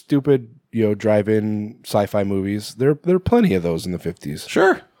stupid, drive-in sci-fi movies. There are plenty of those in the 50s.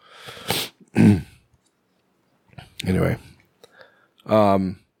 Sure. Anyway.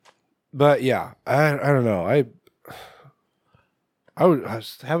 But yeah, I don't know. I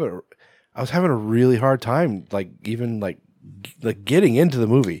was having a really hard time, like even like getting into the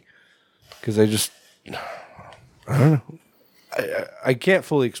movie, because I don't know. I can't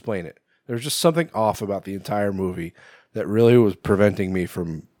fully explain it. There's just something off about the entire movie that really was preventing me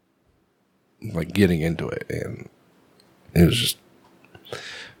from like getting into it, and it was just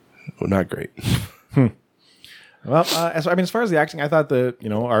not great. Well, as far as the acting, I thought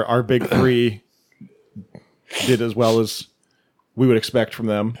our big three did as well as we would expect from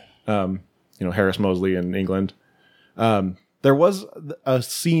them. Harris, Moseley, and England. There was a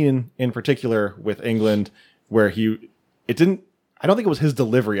scene in particular with England where I don't think it was his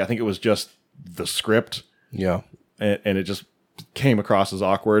delivery. I think it was just the script. Yeah. And it just came across as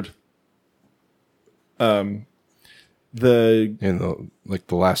awkward. The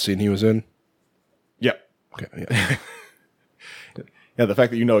last scene he was in. Yep. Okay. Yeah. Yeah. The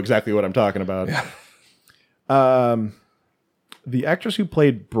fact that you know exactly what I'm talking about. Yeah. The actress who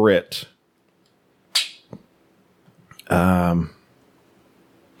played Brit,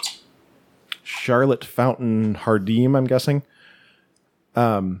 Charlotte Fountain Hardim, I'm guessing.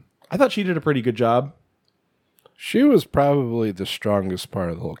 I thought she did a pretty good job. She was probably the strongest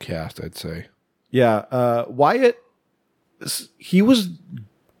part of the whole cast, I'd say. Yeah. Wyatt, he was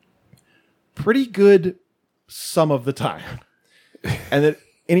pretty good some of the time. And then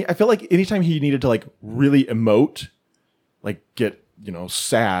I feel like anytime he needed to like really emote, like get,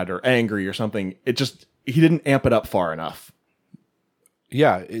 sad or angry or something, he didn't amp it up far enough.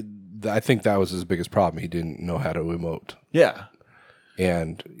 Yeah. I think that was his biggest problem. He didn't know how to emote. Yeah.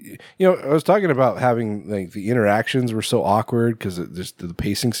 And, I was talking about having like the interactions were so awkward because the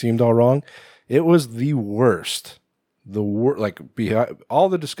pacing seemed all wrong. It was the worst. Behind all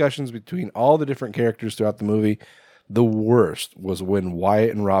the discussions between all the different characters throughout the movie, the worst was when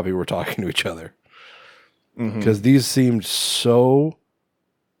Wyatt and Robbie were talking to each other. Because these seemed so,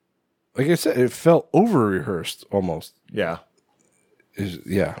 like I said, it felt over-rehearsed almost. Yeah.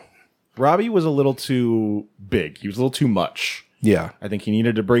 Yeah. Robbie was a little too big. He was a little too much. Yeah. I think he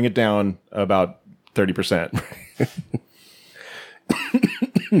needed to bring it down about 30%.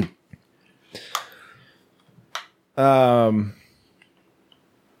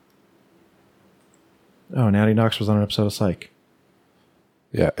 Natty Knox was on an episode of Psych.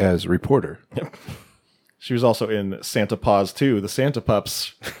 Yeah, as reporter. Yep. She was also in Santa Paws 2, the Santa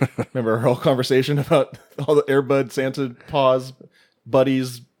Pups. Remember our whole conversation about all the Air Bud, Santa Paws,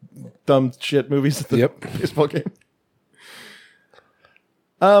 buddies, dumb shit movies at the baseball game?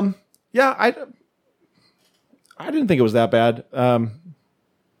 Yeah, I didn't think it was that bad.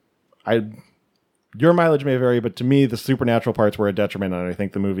 Your mileage may vary, but to me, the supernatural parts were a detriment, and I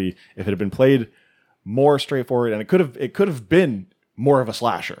think the movie, if it had been played more straightforward, and it could have been more of a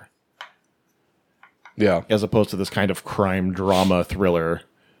slasher. Yeah. As opposed to this kind of crime drama thriller.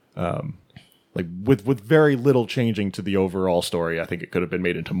 Like with very little changing to the overall story, I think it could have been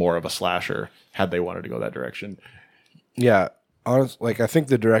made into more of a slasher had they wanted to go that direction. Yeah. Honestly, I think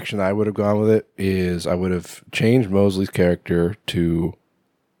the direction I would have gone with it is I would have changed Moseley's character to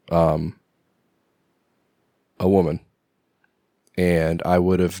a woman. And I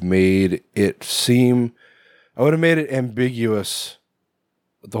would have made it ambiguous,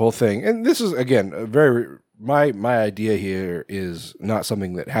 the whole thing. And this is, again, my idea here is not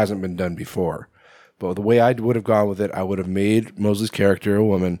something that hasn't been done before. But the way I would have gone with it, I would have made Moseley's character a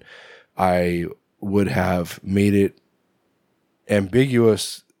woman. I would have made it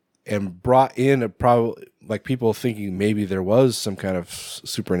ambiguous and brought in probably like people thinking maybe there was some kind of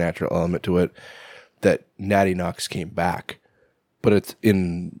supernatural element to it, that Natty Knox came back. But it's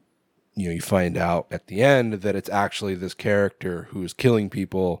in, you find out at the end that it's actually this character who's killing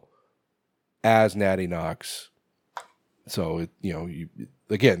people as Natty Knox. So,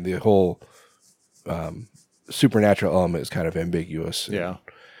 again, the whole supernatural element is kind of ambiguous. Yeah.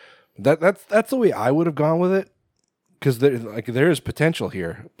 That's the way I would have gone with it, because there is potential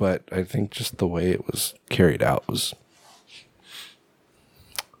here, but I think just the way it was carried out was.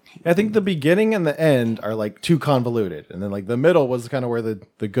 I think the beginning and the end are like too convoluted, and then like the middle was kind of where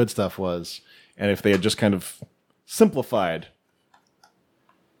the good stuff was. And if they had just kind of simplified,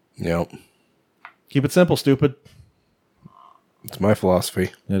 Yep. Keep it simple, stupid. It's my philosophy.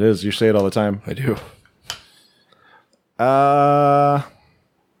 It is. You say it all the time. I do. 5.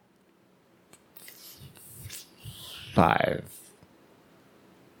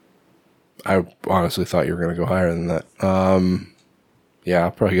 I honestly thought you were going to go higher than that. Yeah,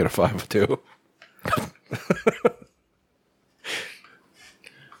 I'll probably get a 5 too.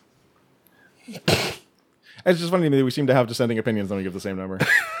 It's just funny to me that we seem to have dissenting opinions when we give the same number.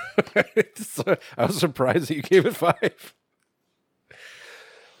 I was surprised that you gave it 5.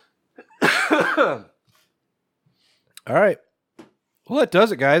 All right. Well, that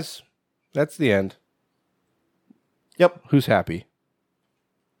does it, guys. That's the end. Yep. Who's happy?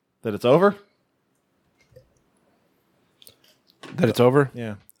 That it's over? That it's over?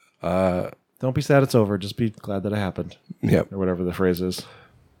 Yeah. Don't be sad it's over. Just be glad that it happened. Yep. Or whatever the phrase is.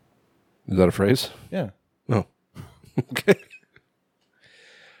 Is that a phrase? Yeah. Oh. Okay.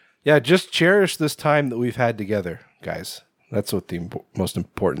 Yeah, just cherish this time that we've had together, guys. That's what the most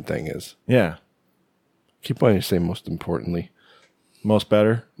important thing is. Yeah. Keep wanting to say most importantly. Most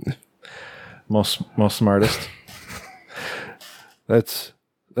better. most smartest. That's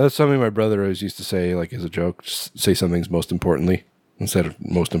something my brother always used to say, like as a joke. Just say something's most importantly instead of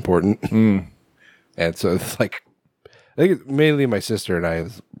most important. And so it's like, I think it's mainly my sister and I,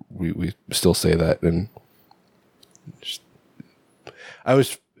 we still say that. And just, I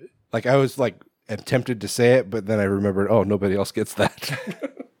was tempted to say it, but then I remembered, oh, nobody else gets that.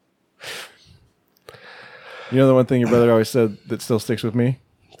 You know the one thing your brother always said that still sticks with me?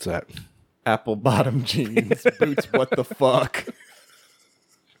 What's that? Apple bottom jeans, boots, what the fuck?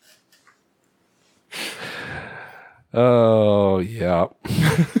 Oh, yeah.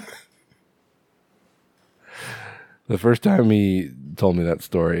 The first time he told me that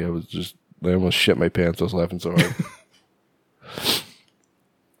story, I almost shit my pants. I was laughing so hard.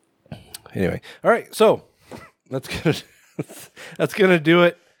 Anyway, all right. So that's gonna do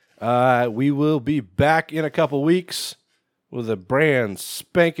it. We will be back in a couple weeks with a brand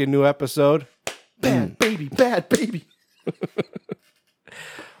spanking new episode. Bad baby, bad baby.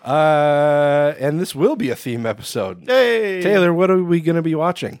 And this will be a theme episode. Hey, Taylor, what are we going to be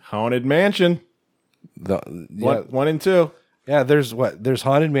watching? Haunted Mansion. 1 and 2. Yeah, there's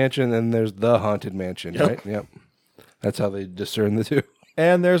Haunted Mansion and there's The Haunted Mansion, right? Yep. That's how they discern the two.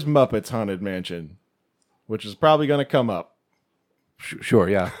 And there's Muppets Haunted Mansion, which is probably going to come up. Sure,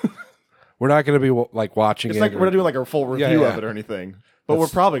 yeah. We're not going to be like watching it's it. Like we're not doing like a full review of it or anything, but we're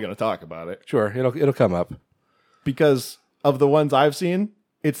probably going to talk about it. Sure, it'll come up. Because of the ones I've seen,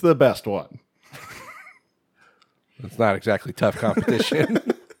 it's the best one. It's not exactly tough competition.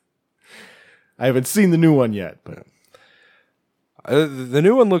 I haven't seen the new one yet, but the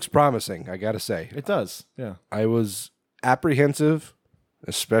new one looks promising, I got to say. It does, yeah. I was apprehensive,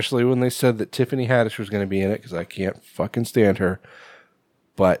 especially when they said that Tiffany Haddish was going to be in it, because I can't fucking stand her.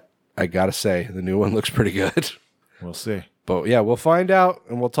 But I got to say, the new one looks pretty good. We'll see. But yeah, we'll find out,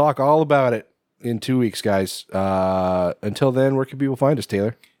 and we'll talk all about it in 2 weeks, guys. Until then, where can people find us,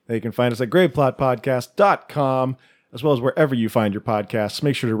 Taylor? They can find us at graveplotpodcast.com, as well as wherever you find your podcasts.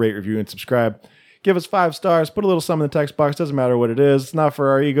 Make sure to rate, review, and subscribe. Give us 5 stars. Put a little something in the text box. Doesn't matter what it is. It's not for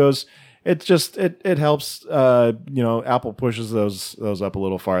our egos. It's just it helps. Apple pushes those up a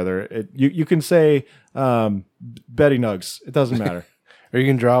little farther. You can say Betty Nugs. It doesn't matter. Or you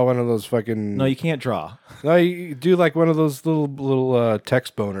can draw one of those fucking. No, you can't draw. No, you do like one of those little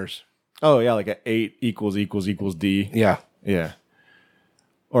text boners. Oh yeah, like a 8 = D. Yeah. Yeah.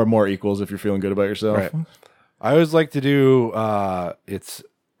 Or more equals if you're feeling good about yourself. Right. I always like to do it's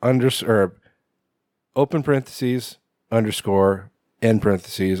open parentheses, underscore, end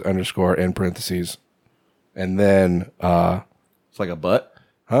parentheses, underscore, end parentheses. And then it's like a butt?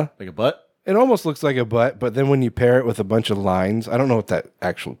 Huh? Like a butt? It almost looks like a butt, but then when you pair it with a bunch of lines, I don't know what that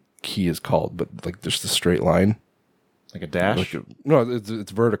actual key is called, but like just a straight line. Like a dash? No,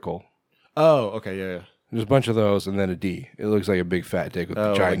 it's vertical. Oh, okay, yeah. There's a bunch of those and then a D. It looks like a big fat dick with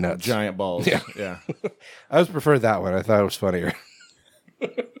giant nuts. Giant balls. Yeah. I always preferred that one. I thought it was funnier. I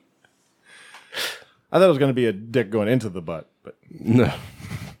thought it was going to be a dick going into the butt, but no.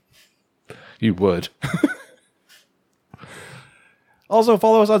 You would. Also,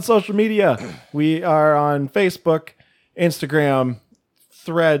 follow us on social media. We are on Facebook, Instagram,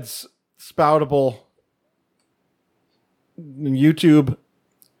 Threads, Spoutable, YouTube.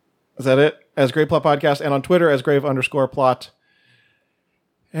 Is that it? As Grave Plot Podcast, and on Twitter as Grave_plot.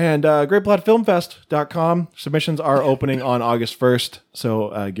 And GravePlotFilmFest.com. Submissions are opening on August 1st,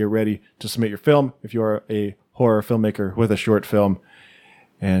 so get ready to submit your film if you are a horror filmmaker with a short film.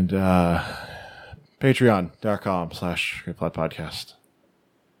 And Patreon.com/GravePlotPodcast.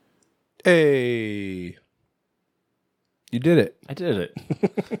 Hey. You did it. I did it.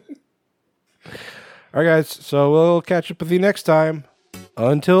 All right, guys. So we'll catch up with you next time.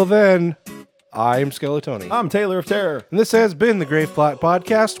 Until then, I'm Skeletoni. I'm Taylor of Terror. And this has been the Grave Plot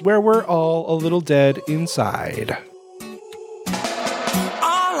Podcast, where we're all a little dead inside. All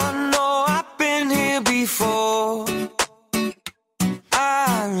I know, I've been here before.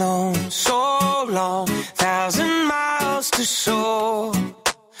 Alone, so long, 1,000 miles to soar.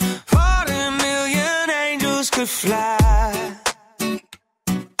 40 million angels could fly.